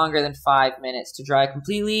take longer than 5 minutes to dry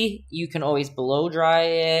completely. You can always blow dry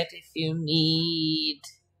it if you need.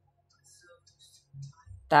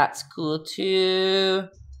 That's cool too.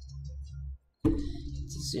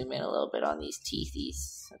 Let's zoom in a little bit on these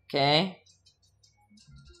teethies, okay?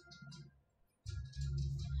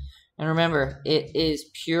 And remember, it is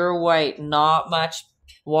pure white, not much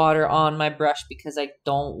water on my brush because I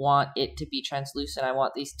don't want it to be translucent. I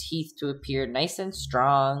want these teeth to appear nice and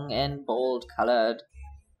strong and bold colored.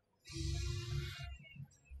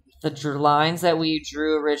 The lines that we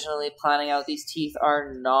drew originally planning out these teeth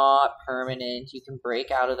are not permanent. You can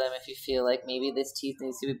break out of them if you feel like maybe this teeth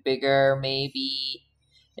needs to be bigger. Maybe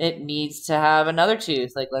it needs to have another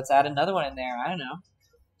tooth. Like, let's add another one in there. I don't know.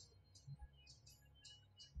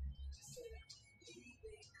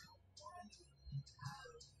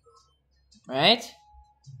 Right?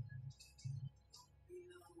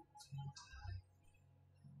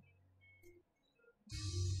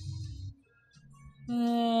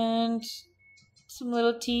 And some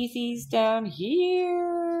little teethies down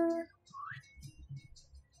here.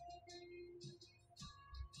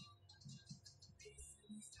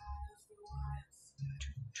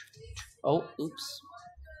 Oh, oops.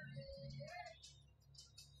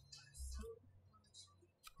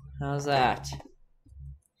 How's that?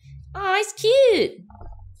 Oh, it's cute.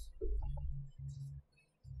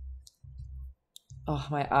 Oh,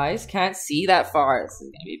 my eyes can't see that far. This is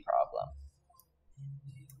going to be a problem.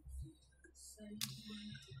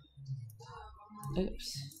 Oops.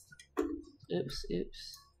 Oops,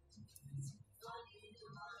 oops.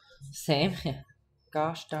 Same.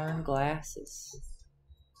 Gosh darn glasses.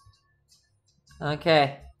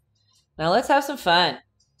 Okay. Now let's have some fun.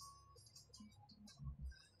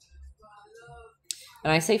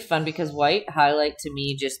 And I say fun because white highlight to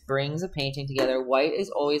me just brings a painting together. White is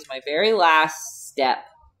always my very last step.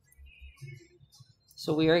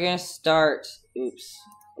 So we are going to start, oops.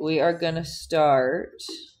 We are going to start,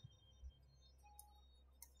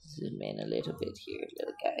 zoom in a little bit here,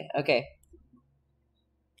 little guy. Okay.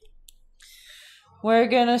 We're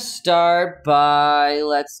going to start by,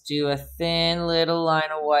 let's do a thin little line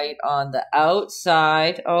of white on the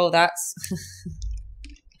outside. Oh, that's...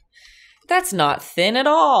 That's not thin at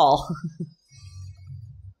all.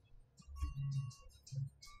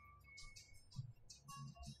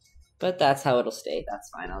 But that's how it'll stay. That's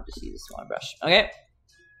fine. I'll just use a smaller brush. Okay.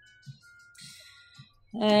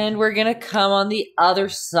 And we're going to come on the other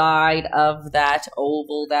side of that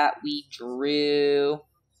oval that we drew.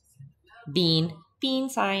 Bean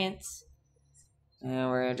science. And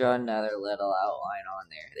we're going to draw another little outline on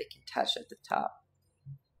there. They can touch at the top.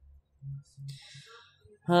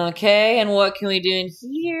 Okay, and what can we do in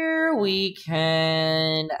here? We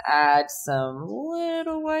can add some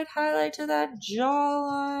little white highlight to that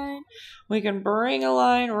jawline. We can bring a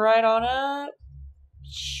line right on up.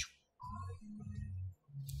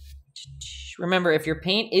 Remember, if your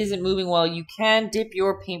paint isn't moving well, you can dip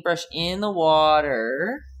your paintbrush in the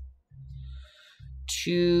water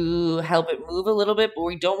to help it move a little bit, but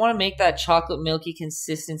we don't want to make that chocolate milky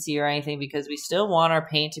consistency or anything because we still want our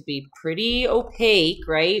paint to be pretty opaque,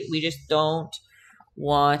 right? We just don't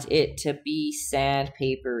want it to be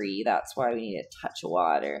sandpapery. That's why we need a touch of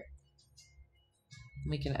water.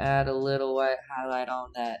 We can add a little white highlight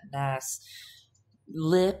on that nice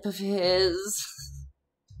lip of his.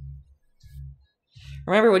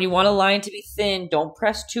 Remember, when you want a line to be thin, don't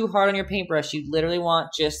press too hard on your paintbrush. You literally want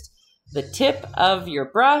just the tip of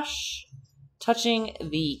your brush touching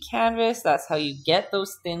the canvas. That's how you get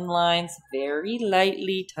those thin lines, very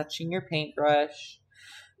lightly touching your paintbrush.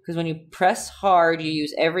 Because when you press hard, you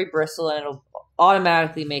use every bristle and it'll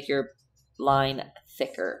automatically make your line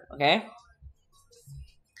thicker, okay?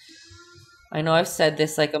 I know I've said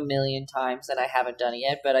this like a million times and I haven't done it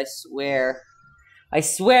yet, but I swear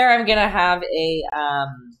I'm gonna have a,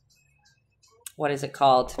 what is it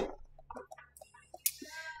called?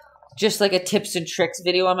 Just like a tips and tricks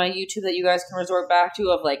video on my YouTube that you guys can resort back to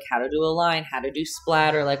of like how to do a line, how to do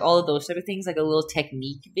splatter, like all of those type of things, like a little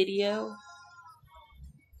technique video.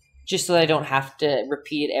 Just so that I don't have to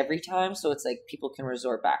repeat it every time. So it's like people can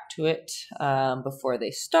resort back to it before they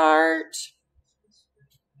start.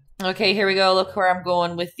 Okay, here we go. Look where I'm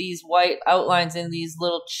going with these white outlines in these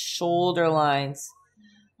little shoulder lines.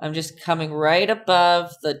 I'm just coming right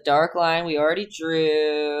above the dark line we already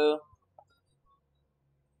drew.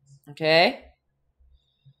 Okay.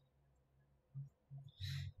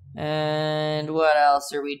 And what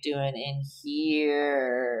else are we doing in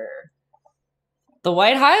here? The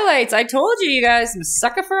white highlights. I told you, you guys, I'm a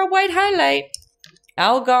sucker for a white highlight.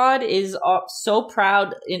 Owl God is so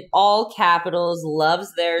proud in all capitals,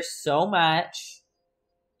 loves theirs so much.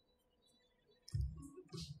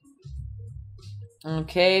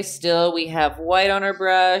 Okay, still we have white on our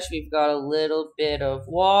brush. We've got a little bit of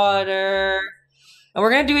water. And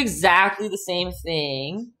we're going to do exactly the same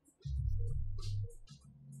thing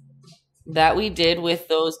that we did with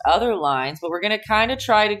those other lines, but we're going to kind of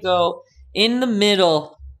try to go in the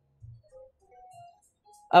middle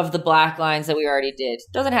of the black lines that we already did.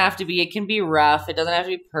 Doesn't have to be. It can be rough. It doesn't have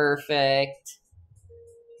to be perfect.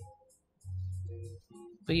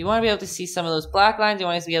 But you want to be able to see some of those black lines. You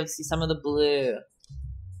want to be able to see some of the blue.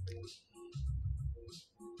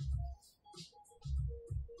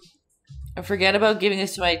 And forget about giving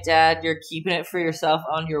this to my dad. You're keeping it for yourself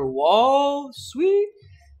on your wall. Sweet.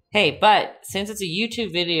 Hey, but since it's a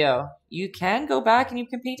YouTube video, you can go back and you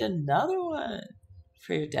can paint another one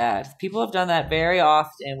for your dad. People have done that very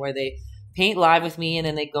often where they paint live with me and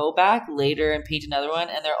then they go back later and paint another one.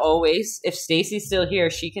 And they're always, if Stacy's still here,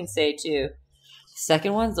 she can say too, the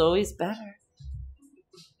second one's always better.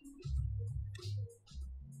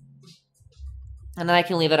 And then I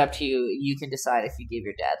can leave it up to you. You can decide if you give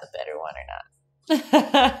your dad the better one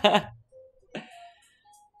or not.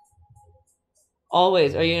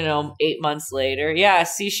 Always, or 8 months later. Yeah,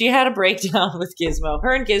 see, she had a breakdown with Gizmo.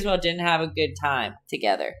 Her and Gizmo didn't have a good time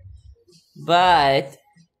together. But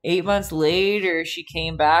 8 months later, she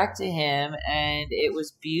came back to him, and it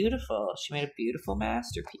was beautiful. She made a beautiful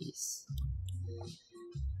masterpiece.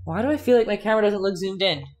 Why do I feel like my camera doesn't look zoomed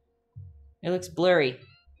in? It looks blurry.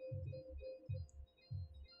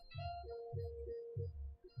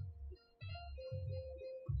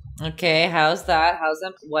 Okay, how's that? How's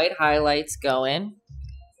them white highlights going?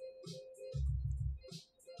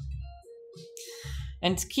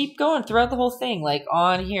 And to keep going throughout the whole thing. Like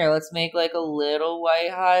on here, let's make like a little white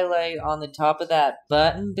highlight on the top of that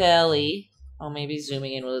button belly. Oh, maybe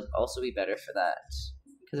zooming in will also be better for that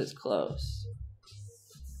because it's close.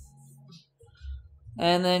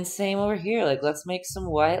 And then same over here. Like, let's make some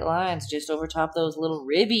white lines just over top those little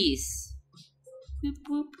ribbies. Boop,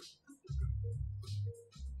 boop.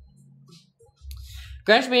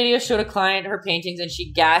 Grunge Media showed a client her paintings and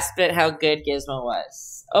she gasped at how good Gizmo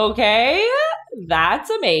was. Okay, that's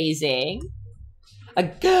amazing.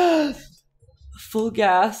 A full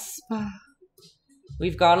gasp.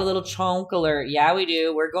 We've got a little chonk alert. Yeah, we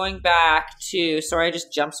do. We're going back to... Sorry, I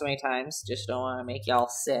just jumped so many times. Just don't want to make y'all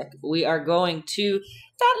sick. We are going to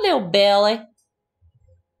that little belly.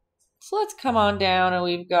 So let's come on down and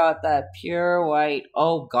we've got that pure white.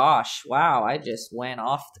 Oh, gosh. Wow, I just went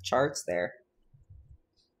off the charts there.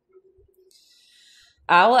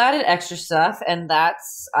 Owl added extra stuff, and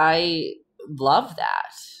that's... I love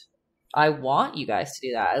that. I want you guys to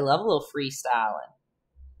do that. I love a little freestyling.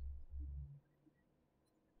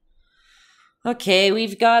 Okay,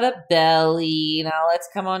 we've got a belly. Now let's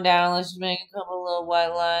come on down. Let's just make a couple little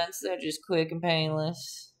white lines. They're just quick and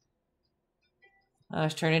painless. I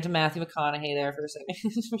was turning into Matthew McConaughey there for a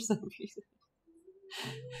second. For some reason.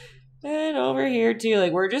 And over here too.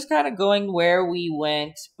 Like, we're just kind of going where we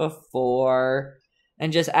went before.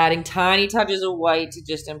 And just adding tiny touches of white to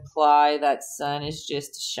just imply that sun is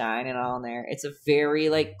just shining on there. It's a very,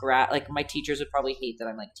 like, like, my teachers would probably hate that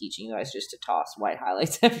I'm, like, teaching you guys just to toss white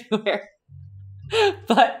highlights everywhere. But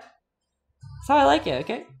that's how I like it,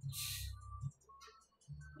 okay?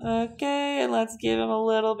 Okay, and let's give him a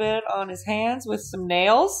little bit on his hands with some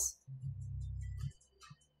nails.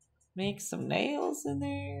 Make some nails in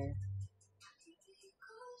there.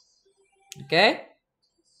 Okay.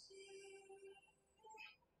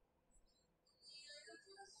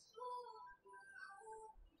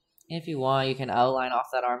 If you want, you can outline off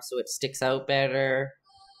that arm so it sticks out better.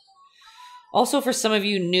 Also, for some of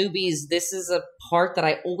you newbies, this is a part that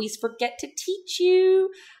I always forget to teach you.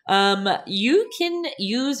 You can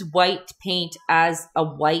use white paint as a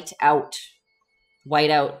whiteout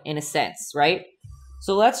in a sense, right?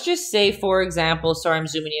 So let's just say, for example, sorry, I'm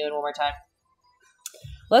zooming you in one more time.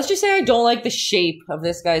 Let's just say I don't like the shape of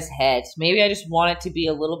this guy's head. Maybe I just want it to be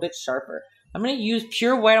a little bit sharper. I'm going to use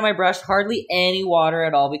pure white on my brush, hardly any water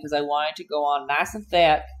at all, because I want it to go on nice and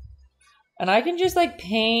thick. And I can just, like,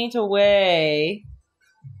 paint away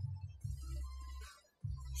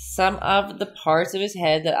some of the parts of his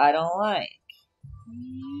head that I don't like.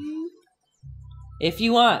 If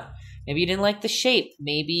you want. Maybe you didn't like the shape.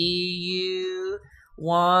 Maybe you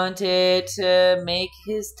wanted to make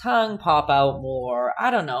his tongue pop out more.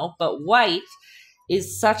 I don't know. But white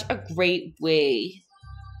is such a great way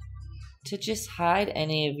to just hide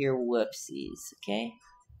any of your whoopsies, okay?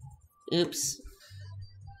 Oops.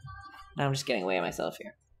 Now I'm just getting away with myself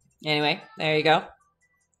here. Anyway, there you go.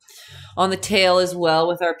 On the tail as well,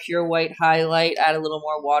 with our pure white highlight, add a little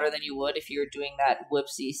more water than you would if you were doing that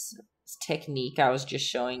whoopsies technique I was just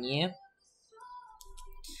showing you.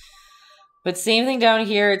 But same thing down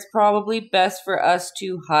here. It's probably best for us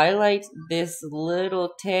to highlight this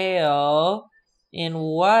little tail in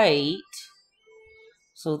white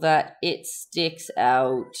so that it sticks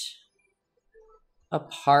out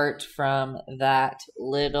apart from that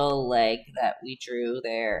little leg that we drew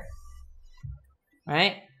there.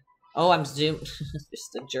 Right? Oh, I'm zoomed.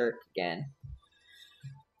 Just a jerk again.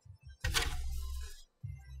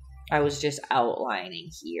 I was just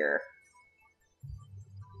outlining here.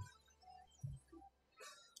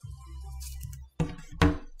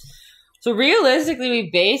 So realistically,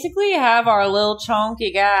 we basically have our little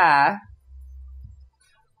chunky guy.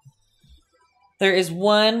 There is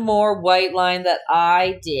one more white line that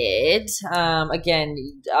I did. Again,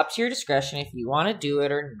 up to your discretion if you want to do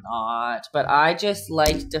it or not. But I just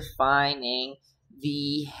like defining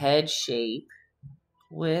the head shape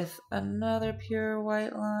with another pure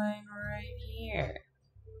white line right here.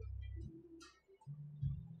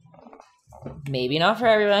 Maybe not for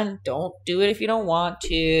everyone. Don't do it if you don't want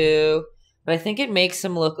to. But I think it makes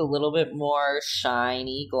him look a little bit more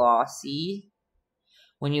shiny, glossy,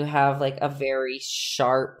 when you have like a very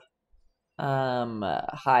sharp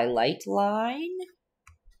highlight line.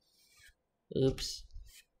 Oops.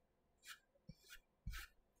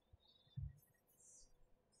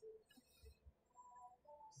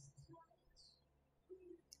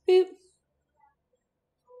 Boop.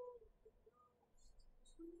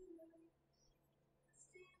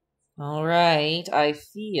 All right, I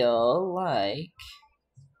feel like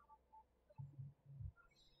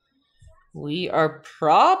We are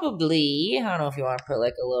probably, I don't know if you want to put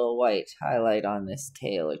like a little white highlight on this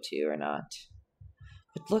tail or two or not.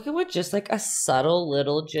 But look at what just like a subtle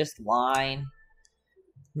little just line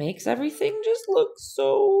makes everything just look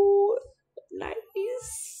so nice.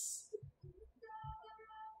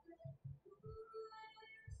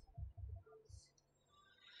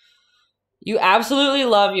 You absolutely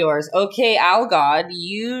love yours. Okay, Algod,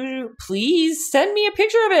 you please send me a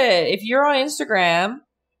picture of it. If you're on Instagram,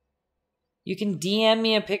 you can DM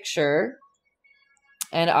me a picture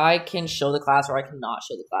and I can show the class or I cannot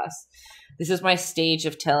show the class. This is my stage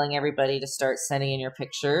of telling everybody to start sending in your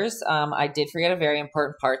pictures. I did forget a very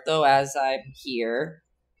important part though as I'm here.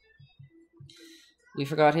 We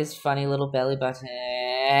forgot his funny little belly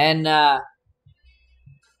button.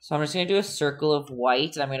 So I'm just going to do a circle of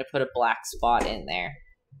white and I'm going to put a black spot in there.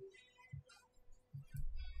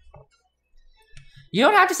 You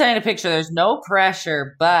don't have to send in a picture. There's no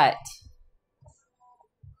pressure, but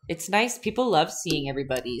it's nice. People love seeing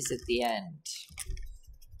everybody's at the end.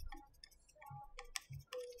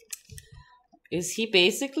 Is he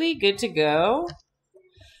basically good to go?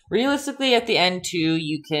 Realistically, at the end, too,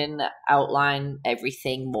 you can outline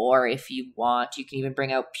everything more if you want. You can even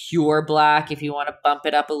bring out pure black if you want to bump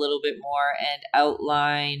it up a little bit more and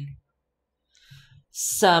outline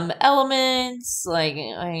some elements. Like,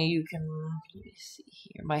 you can... Let me see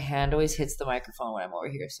here. My hand always hits the microphone when I'm over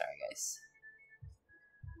here. Sorry, guys.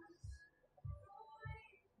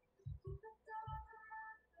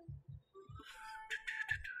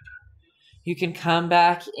 You can come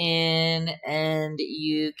back in and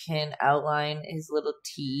you can outline his little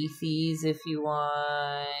teethies if you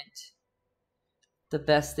want. The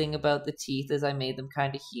best thing about the teeth is I made them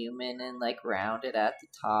kind of human and like rounded at the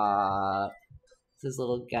top. His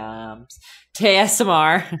little gums.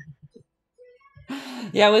 ASMR.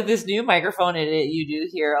 Yeah, with this new microphone, you do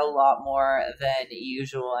hear a lot more than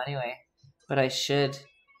usual anyway. But I should.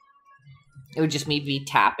 It would just me be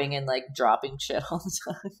tapping and like dropping shit all the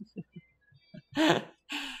time.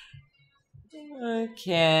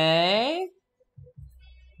 Okay.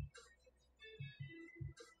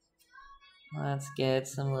 Let's get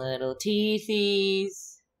some little teethies.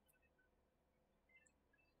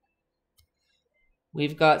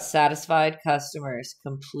 We've got satisfied customers.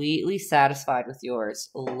 Completely satisfied with yours.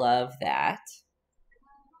 Love that.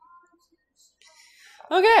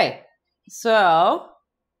 Okay. So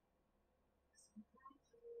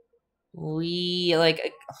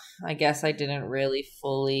I guess I didn't really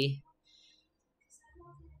fully.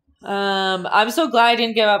 I'm so glad I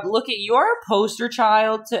didn't give up. Look, you're a poster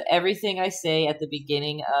child to everything I say at the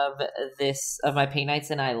beginning of my paint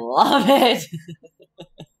nights, and I love it.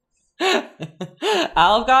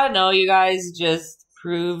 Alcott, no, you guys just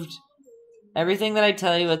proved everything that I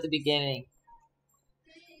tell you at the beginning.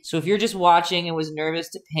 So if you're just watching and was nervous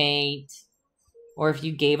to paint, or if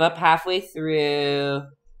you gave up halfway through,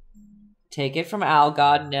 take it from Al,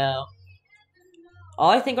 God, no. All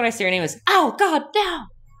I think when I say her name is, oh, God, no!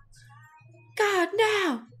 God,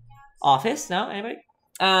 no! Office? No? Anybody?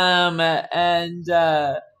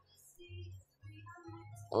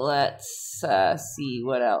 Let's see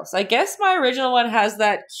what else. I guess my original one has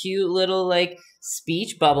that cute little, like,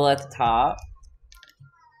 speech bubble at the top.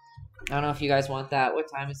 I don't know if you guys want that. What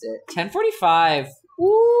time is it? 10:45.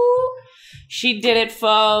 Woo! She did it,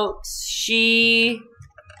 folks. She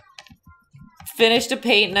finished a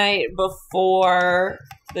paint night before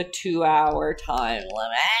the 2-hour time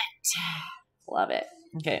limit. Love it.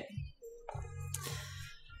 Okay.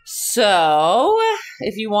 So,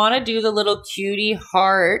 if you want to do the little cutie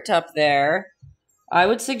heart up there, I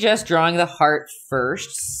would suggest drawing the heart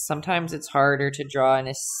first. Sometimes it's harder to draw in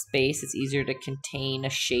a space. It's easier to contain a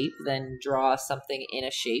shape than draw something in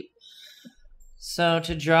a shape. So,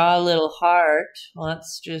 to draw a little heart,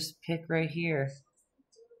 let's just pick right here.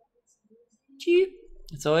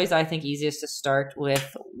 It's always, I think, easiest to start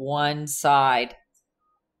with one side.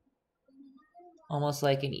 Almost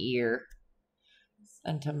like an ear.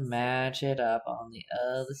 And to match it up on the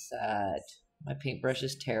other side. My paintbrush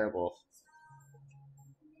is terrible.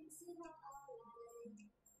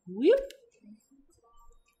 Whoop.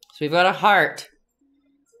 So we've got a heart.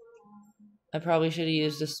 I probably should have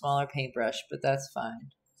used a smaller paintbrush, but that's fine.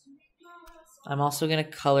 I'm also going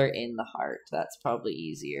to color in the heart. That's probably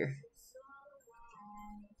easier.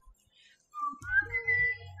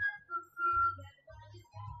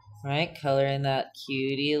 Right, color in that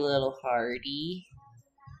cutie little hearty.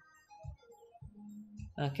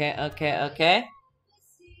 Okay, okay, okay.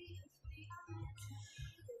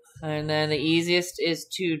 And then the easiest is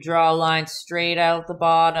to draw a line straight out the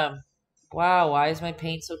bottom. Wow, why is my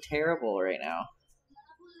paint so terrible right now?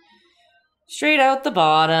 Straight out the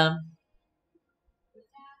bottom.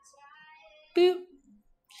 Boop.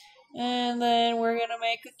 And then we're going to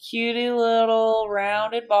make a cutie little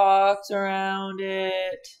rounded box around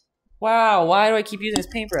it. Wow, why do I keep using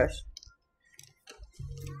this paintbrush?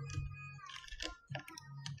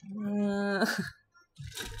 Let's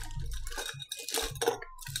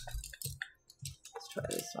try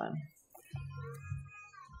this one.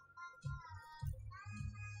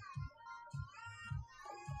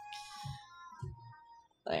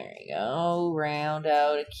 There you go. Round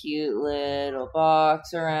out a cute little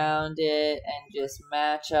box around it and just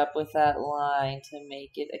match up with that line to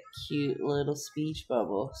make it a cute little speech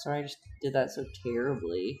bubble. Sorry, I just did that so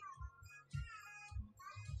terribly.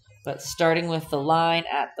 But starting with the line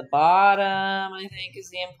at the bottom, I think, is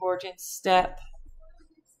the important step.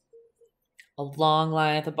 A long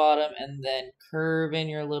line at the bottom and then curve in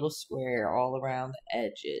your little square all around the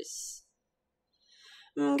edges.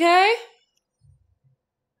 Okay.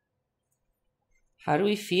 How do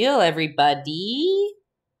we feel, everybody?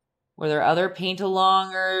 Were there other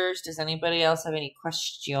paint-alongers? Does anybody else have any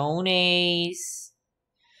questions?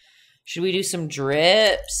 Should we do some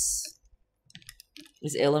drips?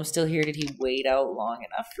 Is Ilum still here? Did he wait out long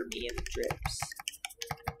enough for me in the drips?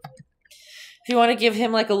 If you want to give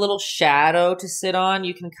him like a little shadow to sit on,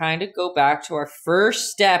 you can kind of go back to our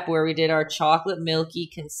first step where we did our chocolate milky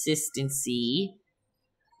consistency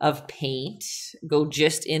of paint. Go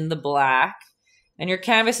just in the black. And your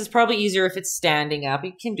canvas is probably easier if it's standing up.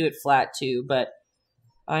 You can do it flat too, but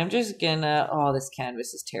I'm just gonna... Oh, this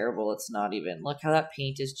canvas is terrible. It's not even... Look how that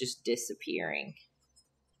paint is just disappearing.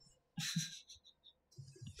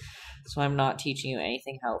 So I'm not teaching you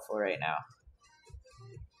anything helpful right now.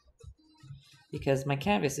 Because my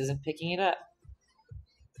canvas isn't picking it up.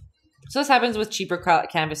 So this happens with cheaper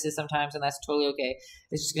canvases sometimes, and that's totally okay.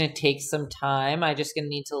 It's just gonna take some time. I'm just gonna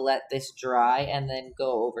need to let this dry and then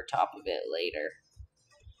go over top of it later.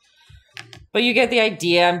 But you get the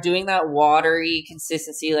idea. I'm doing that watery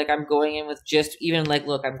consistency. Like I'm going in with just, even like,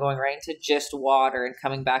 look, I'm going right into just water and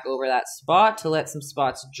coming back over that spot to let some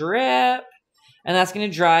spots drip. And that's going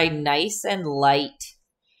to dry nice and light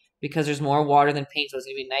because there's more water than paint. So it's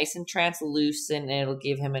going to be nice and translucent and it'll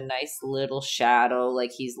give him a nice little shadow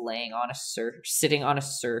like he's laying on a sitting on a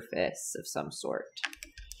surface of some sort.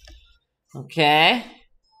 Okay.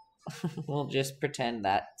 We'll just pretend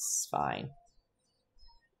that's fine.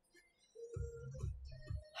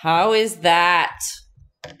 How is that?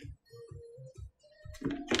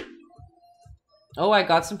 Oh, I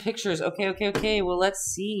got some pictures. Okay. Well, let's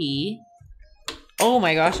see. Oh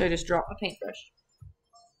my gosh, I just dropped my paintbrush.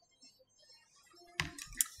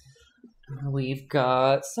 We've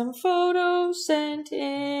got some photos sent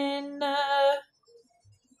in.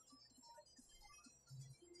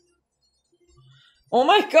 Oh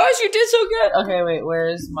my gosh, you did so good. Okay, wait,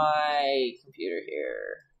 where's my computer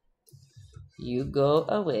here? You go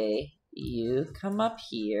away. You come up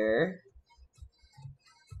here.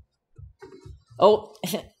 Oh,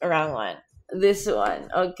 wrong one. This one.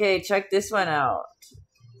 Okay, check this one out.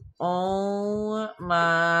 Oh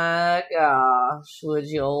my gosh. Would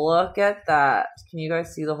you look at that? Can you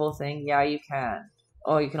guys see the whole thing? Yeah, you can.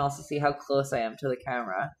 Oh, you can also see how close I am to the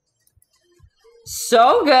camera.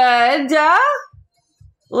 So good.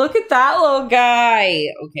 Look at that little guy.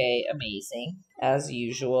 Okay, amazing. As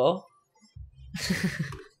usual.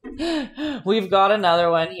 We've got another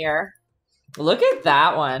one here. Look at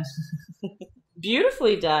that one.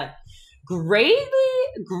 Beautifully done.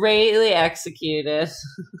 Greatly executed.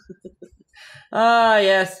 Ah,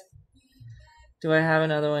 yes. Do I have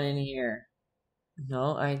another one in here?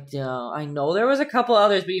 No, I don't. I know there was a couple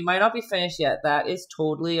others, but you might not be finished yet. That is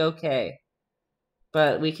totally okay.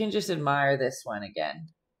 But we can just admire this one again.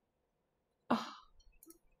 Oh,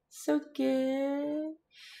 so good.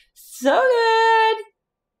 So good.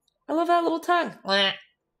 I love that little tongue.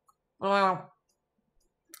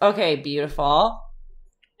 Okay, beautiful.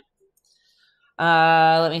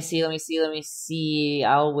 Let me see.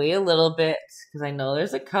 I'll wait a little bit because I know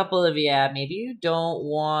there's a couple of you. Maybe you don't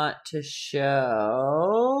want to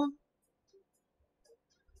show.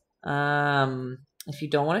 If you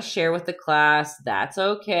don't want to share with the class, that's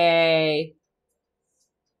okay.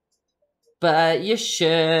 But you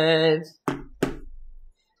should.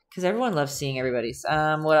 Because everyone loves seeing everybody's.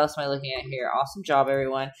 What else am I looking at here? Awesome job,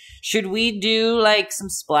 everyone. Should we do, like, some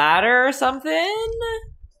splatter or something?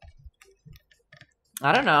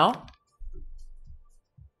 I don't know.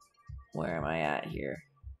 Where am I at here?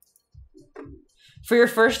 For your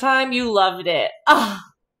first time, you loved it. Ah!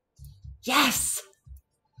 Yes!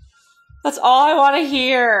 That's all I want to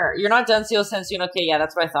hear. You're not done, Seal Sensoon. Okay, yeah,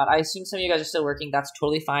 that's what I thought. I assume some of you guys are still working. That's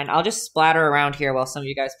totally fine. I'll just splatter around here while some of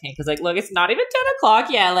you guys paint. Because, like, look, it's not even 10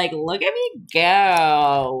 o'clock yet. Like, look at me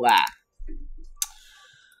go.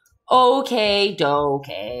 Okay,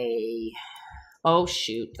 dokey. Oh,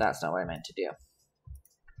 shoot. That's not what I meant to do.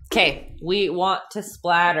 Okay, we want to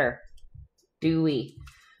splatter. Do we?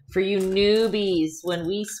 For you newbies, when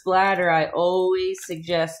we splatter, I always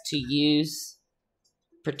suggest to use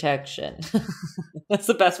protection. That's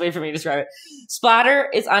the best way for me to describe it. Splatter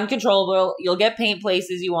is uncontrollable. You'll get paint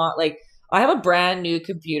places you want. Like, I have a brand new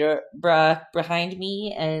computer behind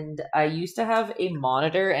me, and I used to have a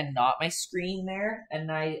monitor and not my screen there.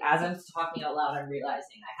 And as I'm talking out loud, I'm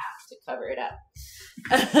realizing I have to cover it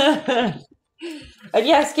up. And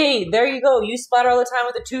yes, Kate, there you go. You splatter all the time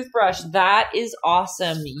with a toothbrush. That is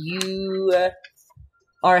awesome. You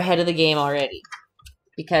are ahead of the game already.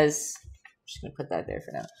 Because, I'm just going to put that there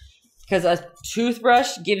for now. Because a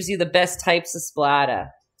toothbrush gives you the best types of splatter.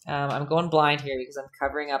 I'm going blind here because I'm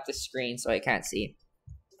covering up the screen so I can't see.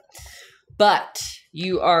 But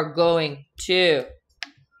you are going to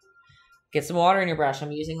get some water in your brush.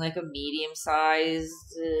 I'm using like a medium-sized,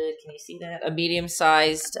 can you see that? A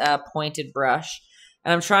medium-sized pointed brush.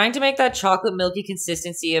 And I'm trying to make that chocolate milky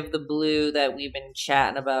consistency of the blue that we've been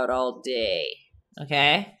chatting about all day.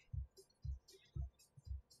 Okay?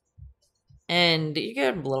 And you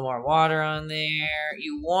get a little more water on there.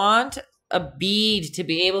 You want a bead to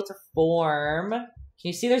be able to form. Can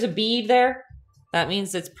you see there's a bead there? That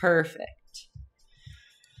means it's perfect.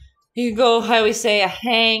 You can go, I always say, it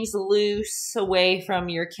hangs loose away from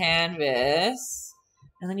your canvas.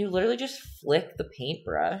 And then you literally just flick the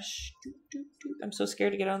paintbrush. I'm so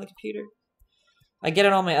scared to get it on the computer. I get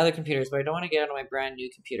it on my other computers, but I don't want to get it on my brand new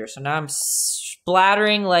computer. So now I'm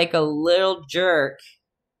splattering like a little jerk.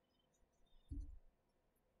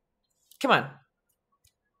 Come on.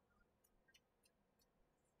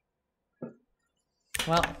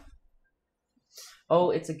 Well, oh,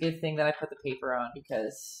 it's a good thing that I put the paper on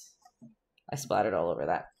because I splattered all over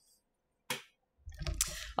that.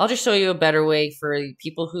 I'll just show you a better way for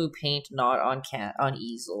people who paint not on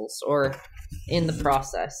easels or in the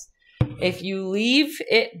process. If you leave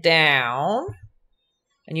it down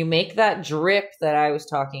and you make that drip that I was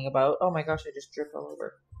talking about. Oh my gosh, I just dripped all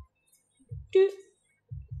over.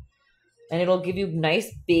 And it'll give you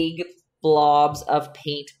nice big blobs of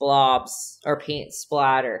paint blobs or paint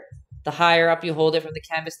splatter. The higher up you hold it from the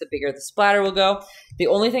canvas, the bigger the splatter will go. The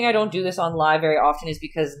only thing I don't do this on live very often is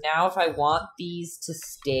because now if I want these to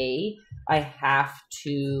stay, I have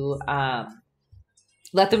to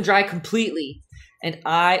let them dry completely. And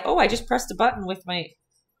I just pressed a button with my,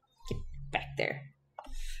 get back there.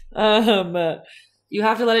 You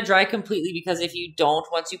have to let it dry completely because if you don't,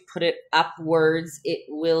 once you put it upwards,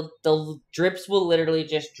 the drips will literally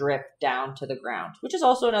just drip down to the ground, which is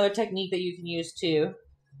also another technique that you can use too.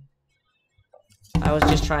 I was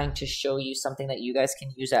just trying to show you something that you guys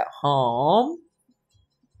can use at home.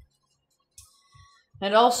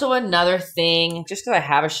 And also another thing, just because I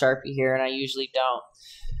have a Sharpie here and I usually don't,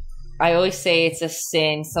 I always say it's a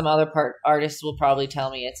sin. Some other artists will probably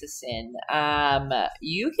tell me it's a sin.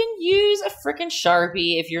 You can use a freaking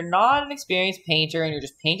Sharpie if you're not an experienced painter and you're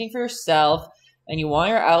just painting for yourself and you want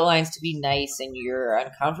your outlines to be nice and you're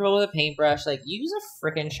uncomfortable with a paintbrush. Like, use a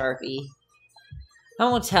freaking Sharpie. I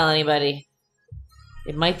won't tell anybody.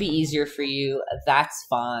 It might be easier for you. That's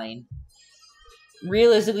fine.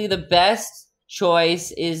 Realistically, the best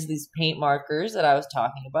choice is these paint markers that I was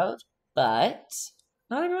talking about, but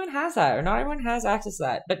not everyone has that, or not everyone has access to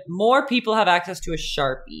that. But more people have access to a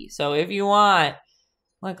Sharpie. So if you want,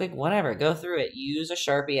 like whatever, go through it. Use a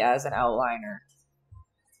Sharpie as an outliner.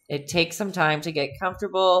 It takes some time to get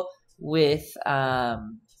comfortable with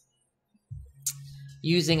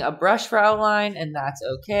using a brush for outline, and that's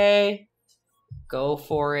okay. Go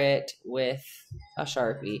for it with a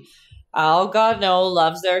Sharpie. Oh, God, no,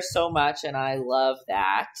 loves theirs so much, and I love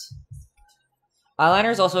that.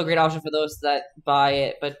 Eyeliner is also a great option for those that buy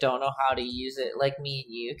it but don't know how to use it, like me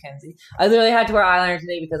and you, Kenzie. I literally had to wear eyeliner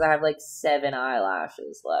today because I have like 7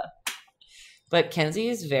 eyelashes left. But Kenzie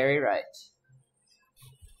is very right.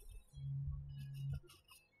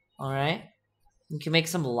 All right. You can make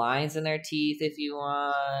some lines in their teeth if you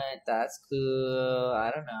want. That's cool.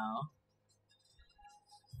 I don't know.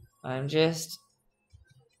 I'm just,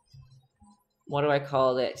 what do I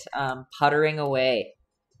call it? Puttering away.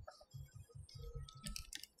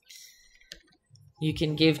 You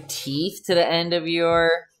can give teeth to the end of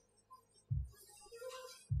your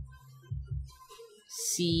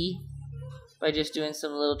C by just doing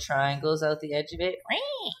some little triangles out the edge of it.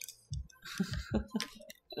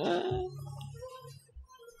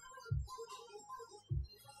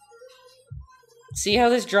 See how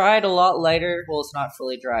this dried a lot lighter? Well, it's not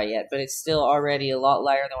fully dry yet, but it's still already a lot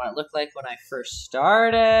lighter than what it looked like when I first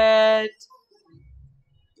started.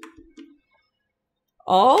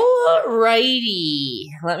 Alrighty.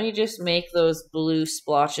 Let me just make those blue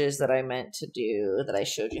splotches that I meant to do, that I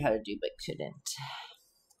showed you how to do but couldn't.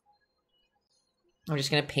 I'm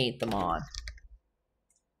just going to paint them on.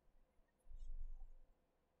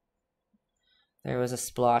 There was a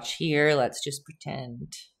splotch here. Let's just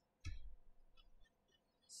pretend.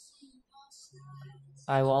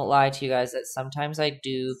 I won't lie to you guys that sometimes I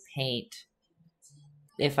do paint.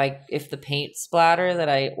 If the paint splatter that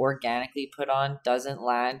I organically put on doesn't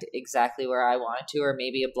land exactly where I want it to, or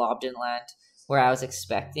maybe a blob didn't land where I was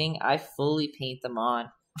expecting, I fully paint them on.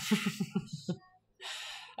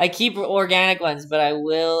 I keep organic ones, but I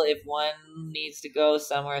will, if one needs to go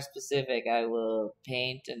somewhere specific, I will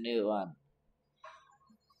paint a new one.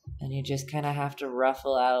 And you just kind of have to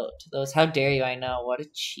ruffle out those. How dare you, I know. What a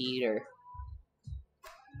cheater.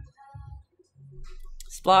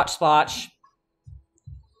 Splotch, splotch.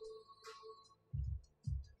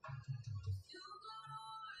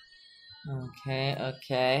 Okay,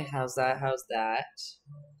 okay. How's that? How's that?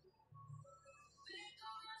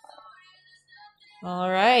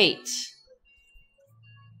 All right.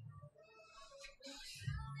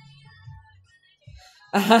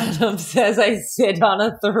 Adam says I sit on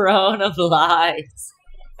a throne of lies.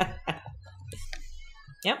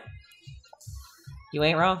 Yep. You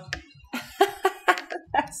ain't wrong.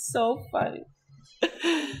 That's so funny.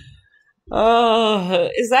 Oh,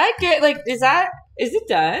 is that good? Like, is it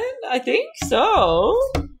done? I think so.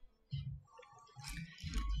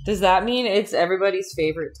 Does that mean it's everybody's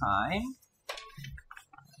favorite time?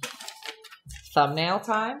 Thumbnail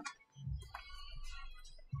time?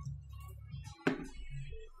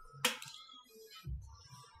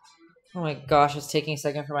 Oh my gosh, it's taking a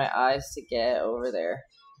second for my eyes to get over there.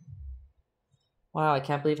 Wow, I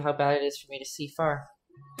can't believe how bad it is for me to see far.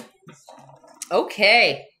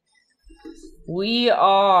 Okay. We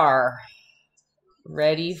are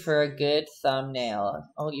ready for a good thumbnail.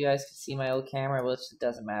 Oh, you guys can see my old camera, which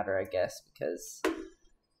doesn't matter, I guess, because...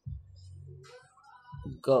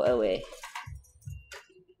 Go away.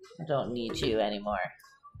 I don't need you anymore.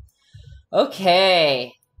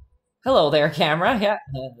 Okay. Hello there, camera. Yeah.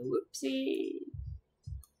 Whoopsie.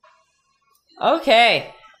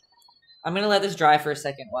 Okay. I'm going to let this dry for a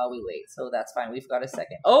second while we wait. So that's fine. We've got a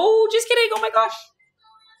second. Oh, just kidding. Oh my gosh.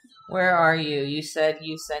 Where are you? You said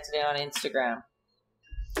you sent it on Instagram.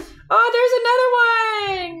 Oh, there's another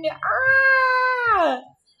one. Ah!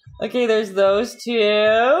 Okay, there's those two.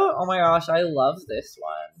 Oh my gosh, I love this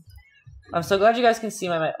one. I'm so glad you guys can see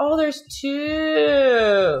my mic. Oh, there's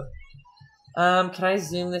two. Can I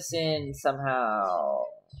zoom this in somehow?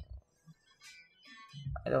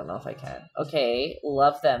 I don't know if I can. Okay,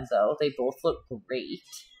 love them though. They both look great.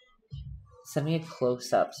 Send me a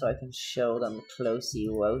close-up so I can show them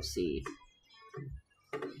closey-wosey.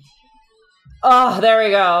 Oh, there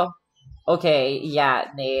we go. Okay,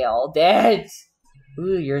 yeah, nailed it.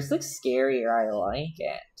 Ooh, yours looks scarier. I like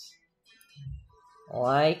it.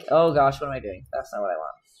 Oh gosh, what am I doing? That's not what I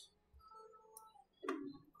want.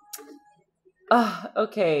 Ah,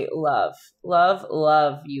 okay, love. Love,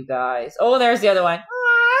 love you guys. Oh, there's the other one.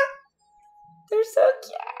 Ah, they're so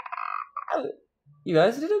cute. You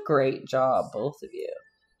guys did a great job, both of you.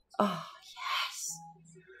 Oh, yes.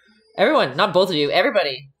 Everyone, not both of you,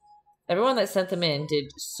 everybody. Everyone that sent them in did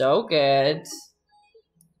so good.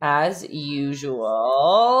 As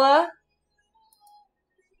usual.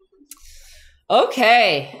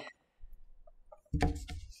 Okay. It's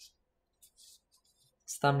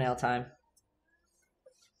thumbnail time.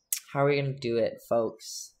 How are we going to do it,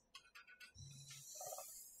 folks?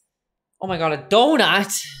 Oh my god, a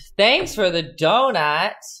donut! Thanks for the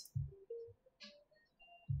donut!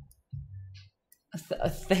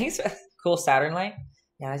 Thanks for... Cool Saturn light.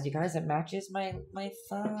 Yeah, you guys, it matches my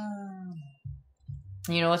thumb.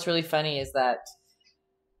 You know what's really funny is that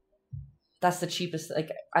that's the cheapest.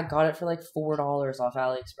 Like, I got it for like $4 off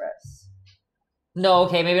AliExpress. No,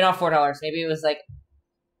 okay, maybe not $4. Maybe it was like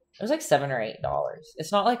 $7 or $8.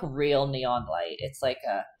 It's not like real neon light. It's like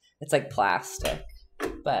plastic,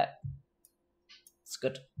 but it's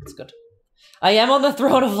good. It's good. I am on the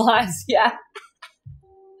throne of lies. Yeah,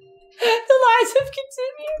 the lies have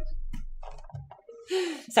continued.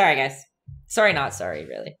 Sorry, guys. Sorry, not sorry,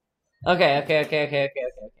 really. Okay.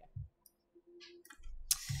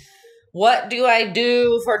 What do I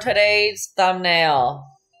do for today's thumbnail?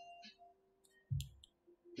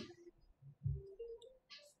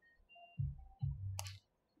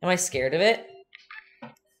 Am I scared of it?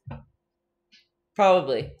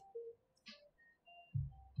 Probably.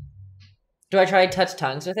 Do I try to touch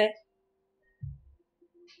tongues with it?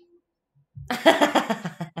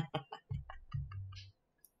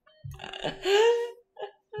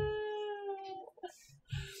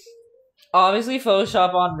 Obviously,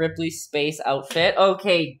 Photoshop on Ripley's space outfit.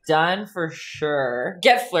 Okay, done for sure.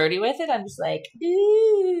 Get flirty with it? I'm just like,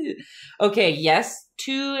 ooh. Okay, yes,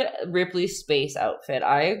 to Ripley's space outfit.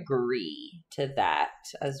 I agree to that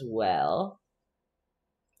as well.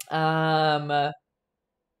 Or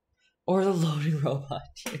the loading robot.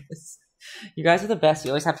 Yes. You guys are the best.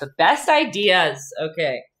 You always have the best ideas.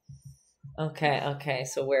 Okay. Okay.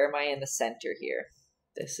 So where am I in the center here?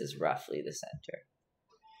 This is roughly the center.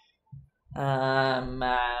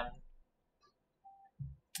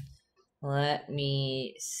 Let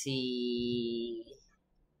me see.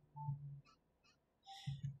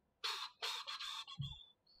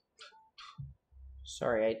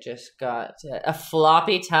 Sorry, I just got a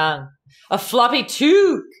floppy tongue. A floppy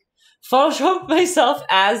toque! Photoshop myself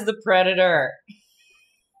as the predator.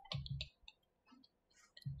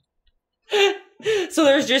 So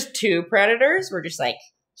there's just two predators? We're just like...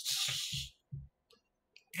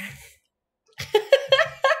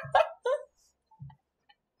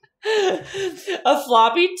 A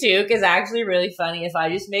floppy toque is actually really funny if I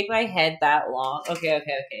just make my head that long. Okay,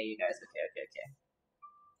 you guys. Okay.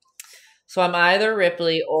 So I'm either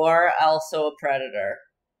Ripley or also a predator.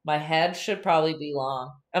 My head should probably be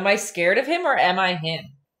long. Am I scared of him or am I him?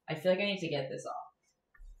 I feel like I need to get this off.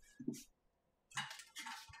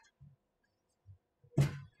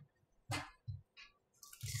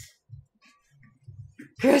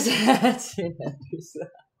 Chris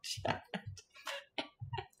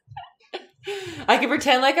I can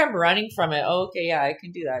pretend like I'm running from it. Oh, okay, yeah, I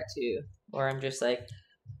can do that too. Or I'm just like...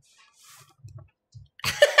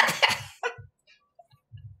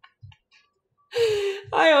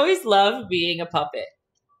 I always love being a puppet.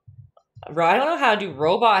 I don't know how to do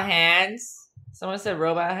robot hands. Someone said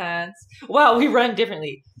robot hands. Wow, we run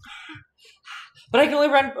differently. But I can only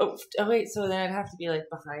run... Oh, wait, so then I'd have to be like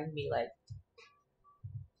behind me, like...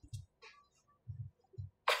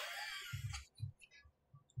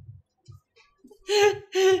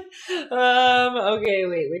 Okay,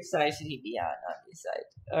 wait, which side should he be on? On this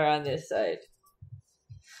side or on this side?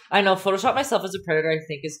 I know, Photoshop myself as a predator I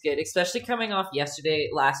think is good, especially coming off last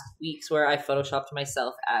week's where I Photoshopped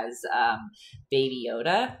myself as Baby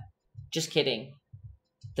Yoda. Just kidding.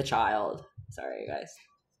 The child. Sorry, guys.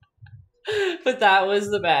 But that was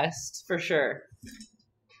the best, for sure.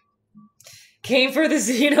 Came for the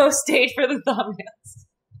Xeno, stayed for the thumbnails.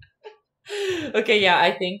 Okay, yeah,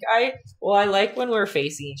 I think I like when we're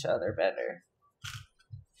facing each other better.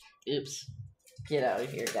 Oops. Get out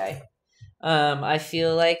of here, guy. I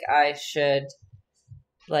feel like I should,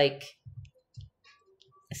 like,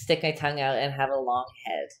 stick my tongue out and have a long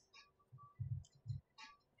head.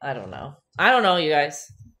 I don't know. You guys.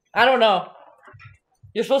 I don't know.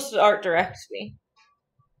 You're supposed to art direct me.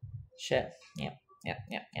 Shit. Yep.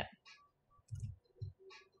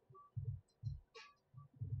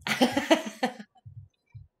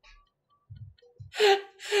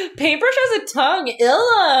 Paintbrush has a tongue.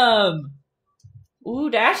 Illum.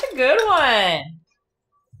 Ooh, that's a good one.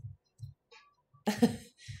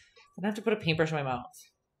 I have to put a paintbrush in my mouth.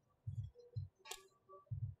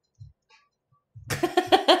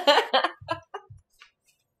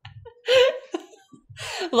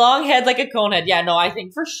 Long head like a cone head. Yeah, no, I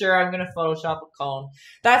think for sure I'm going to Photoshop a cone.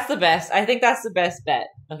 That's the best. I think that's the best bet,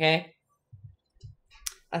 okay?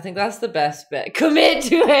 I think that's the best bet. Commit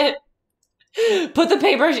to it. Put the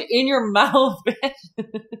paintbrush in your mouth, bitch.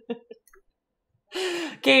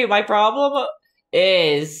 Okay, my problem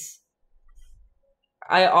is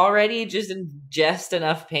I already just ingest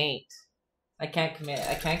enough paint. I can't commit to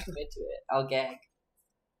it. I'll gag.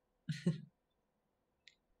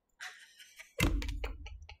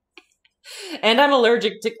 And I'm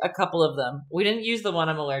allergic to a couple of them. We didn't use the one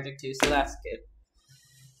I'm allergic to, so that's good.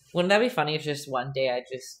 Wouldn't that be funny if just one day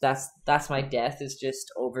that's my death, is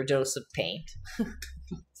just overdose of paint.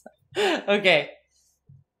 Okay.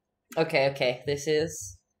 This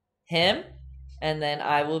is him, and then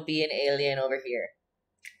I will be an alien over here.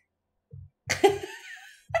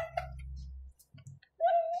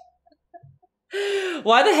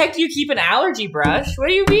 Why the heck do you keep an allergy brush? What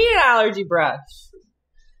do you mean an allergy brush?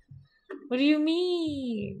 What do you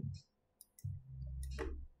mean?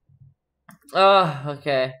 Oh,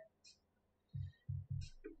 okay.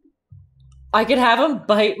 I could have him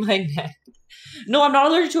bite my neck. No, I'm not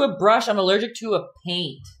allergic to a brush. I'm allergic to a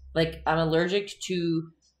paint. Like, I'm allergic to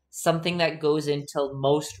something that goes into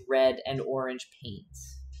most red and orange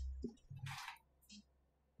paints.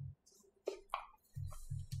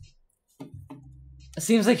 It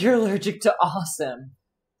seems like you're allergic to awesome.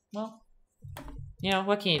 Well, you know,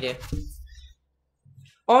 what can you do?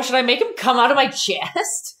 Oh, should I make him come out of my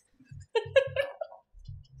chest?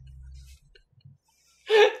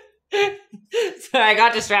 Sorry, I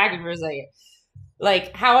got distracted for a second.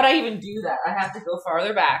 Like, how would I even do that? I have to go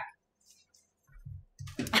farther back.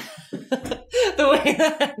 The way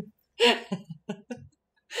that...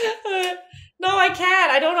 No, I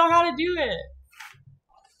can't. I don't know how to do it.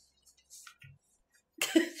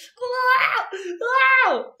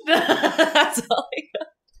 That's all I got.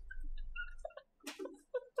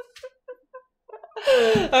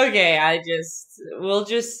 Okay, we'll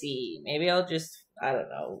just see. Maybe I'll just, I don't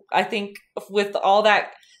know. I think with all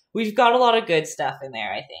that, we've got a lot of good stuff in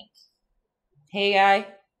there, I think. Hey, guy.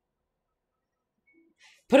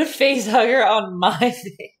 Put a face hugger on my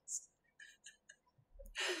face.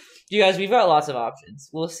 You guys, we've got lots of options.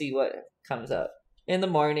 We'll see what comes up. In the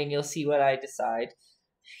morning, you'll see what I decide.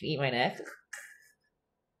 Eat my neck.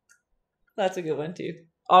 That's a good one, too.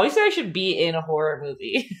 Obviously, I should be in a horror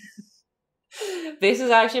movie. This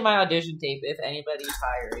is actually my audition tape if anybody's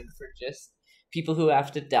hiring for just people who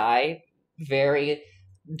have to die. Very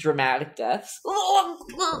dramatic deaths.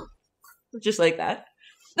 Just like that.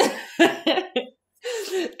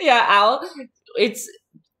 Yeah,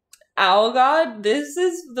 Owl God, this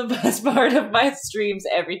is the best part of my streams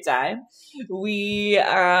every time. We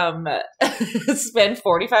spend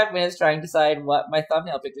 45 minutes trying to decide what my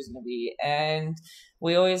thumbnail picture is going to be, and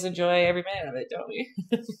we always enjoy every minute of it, don't we?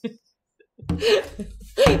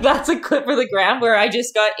 That's a clip for the gram where I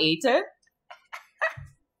just got eaten.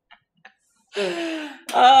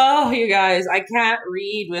 Oh, you guys, I can't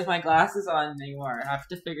read with my glasses on anymore. I have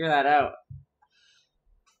to figure that out.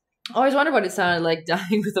 I always wondered what it sounded like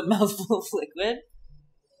dying with a mouthful of liquid.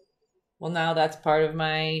 Well, now that's part of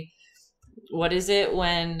my... What is it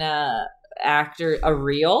when a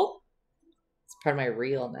reel? It's part of my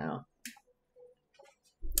reel now.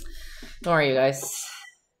 Don't worry, you guys.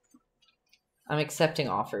 I'm accepting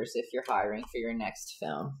offers if you're hiring for your next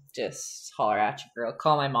film. Just holler at your girl.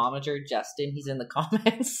 Call my momager, Justin. He's in the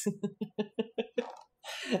comments.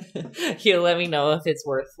 He'll let me know if it's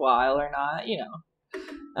worthwhile or not, you know.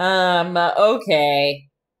 Okay.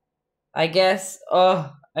 I guess,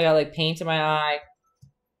 I got like paint in my eye.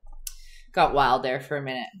 Got wild there for a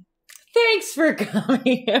minute. Thanks for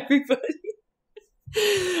coming, everybody.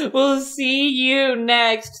 We'll see you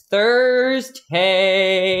next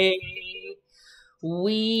Thursday.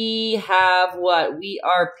 We have what? We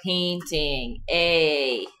are painting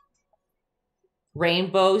a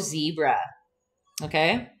rainbow zebra.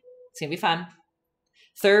 Okay? It's gonna be fun.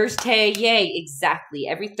 Thursday, yay, exactly.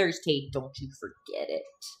 Every Thursday, don't you forget it.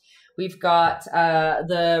 We've got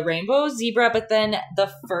the rainbow zebra, but then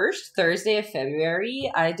the first Thursday of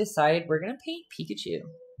February, I decided we're going to paint Pikachu.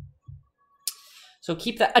 So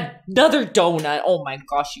keep that. Another donut. Oh my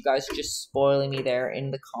gosh, you guys are just spoiling me there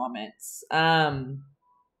in the comments.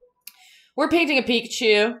 We're painting a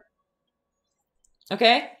Pikachu.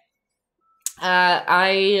 Okay?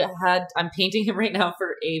 I'm painting him right now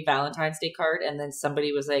for a Valentine's Day card, and then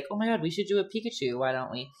somebody was like, oh my god, we should do a Pikachu, why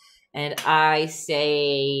don't we? And I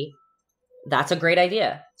say, that's a great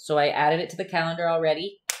idea. So I added it to the calendar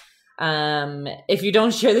already. If you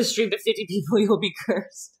don't share the stream to 50 people, you'll be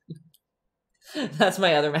cursed. That's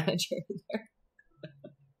my other manager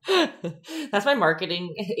there. That's my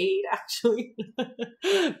marketing aide, actually.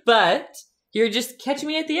 But you're just catching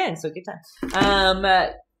me at the end, so good time.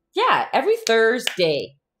 Yeah, every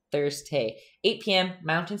Thursday, 8 p.m.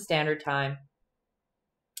 Mountain Standard Time.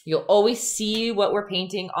 You'll always see what we're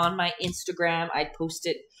painting on my Instagram. I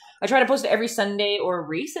try to post it every Sunday, or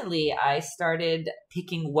recently I started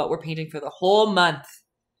picking what we're painting for the whole month,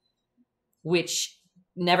 which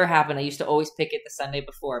never happened. I used to always pick it the Sunday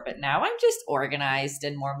before, but now I'm just organized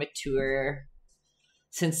and more mature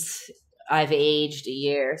since I've aged a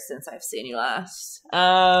year since I've seen you last.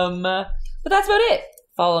 But that's about it.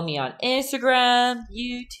 Follow me on Instagram,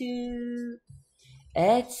 YouTube,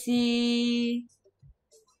 Etsy,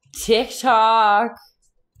 TikTok.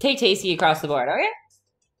 Taytayski across the board, okay?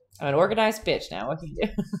 I'm an organized bitch now. What can you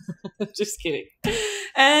do? Just kidding.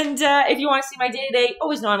 And if you want to see my day-to-day,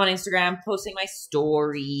 always know I'm on Instagram, posting my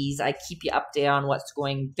stories. I keep you updated on what's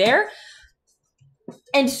going there.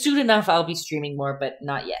 And soon enough, I'll be streaming more, but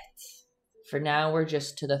not yet. For now, we're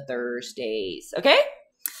just to the Thursdays, okay?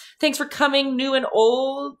 Thanks for coming, new and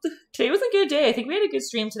old. Today was a good day. I think we had a good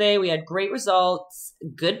stream today. We had great results,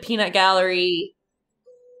 good peanut gallery.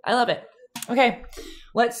 I love it. Okay.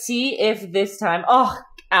 Let's see if this time. Oh,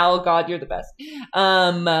 Al, God, you're the best.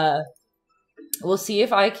 We'll see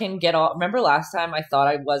if I can get all. Remember last time I thought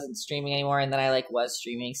I wasn't streaming anymore, and then I like was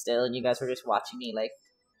streaming still, and you guys were just watching me like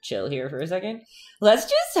chill here for a second. Let's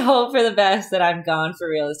just hope for the best that I'm gone for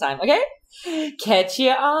real this time. Okay, catch you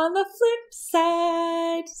on the flip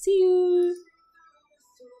side. See you.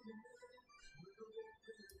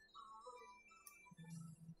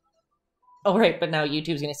 Oh, right, but now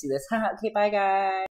YouTube's gonna see this. Okay, bye, guys.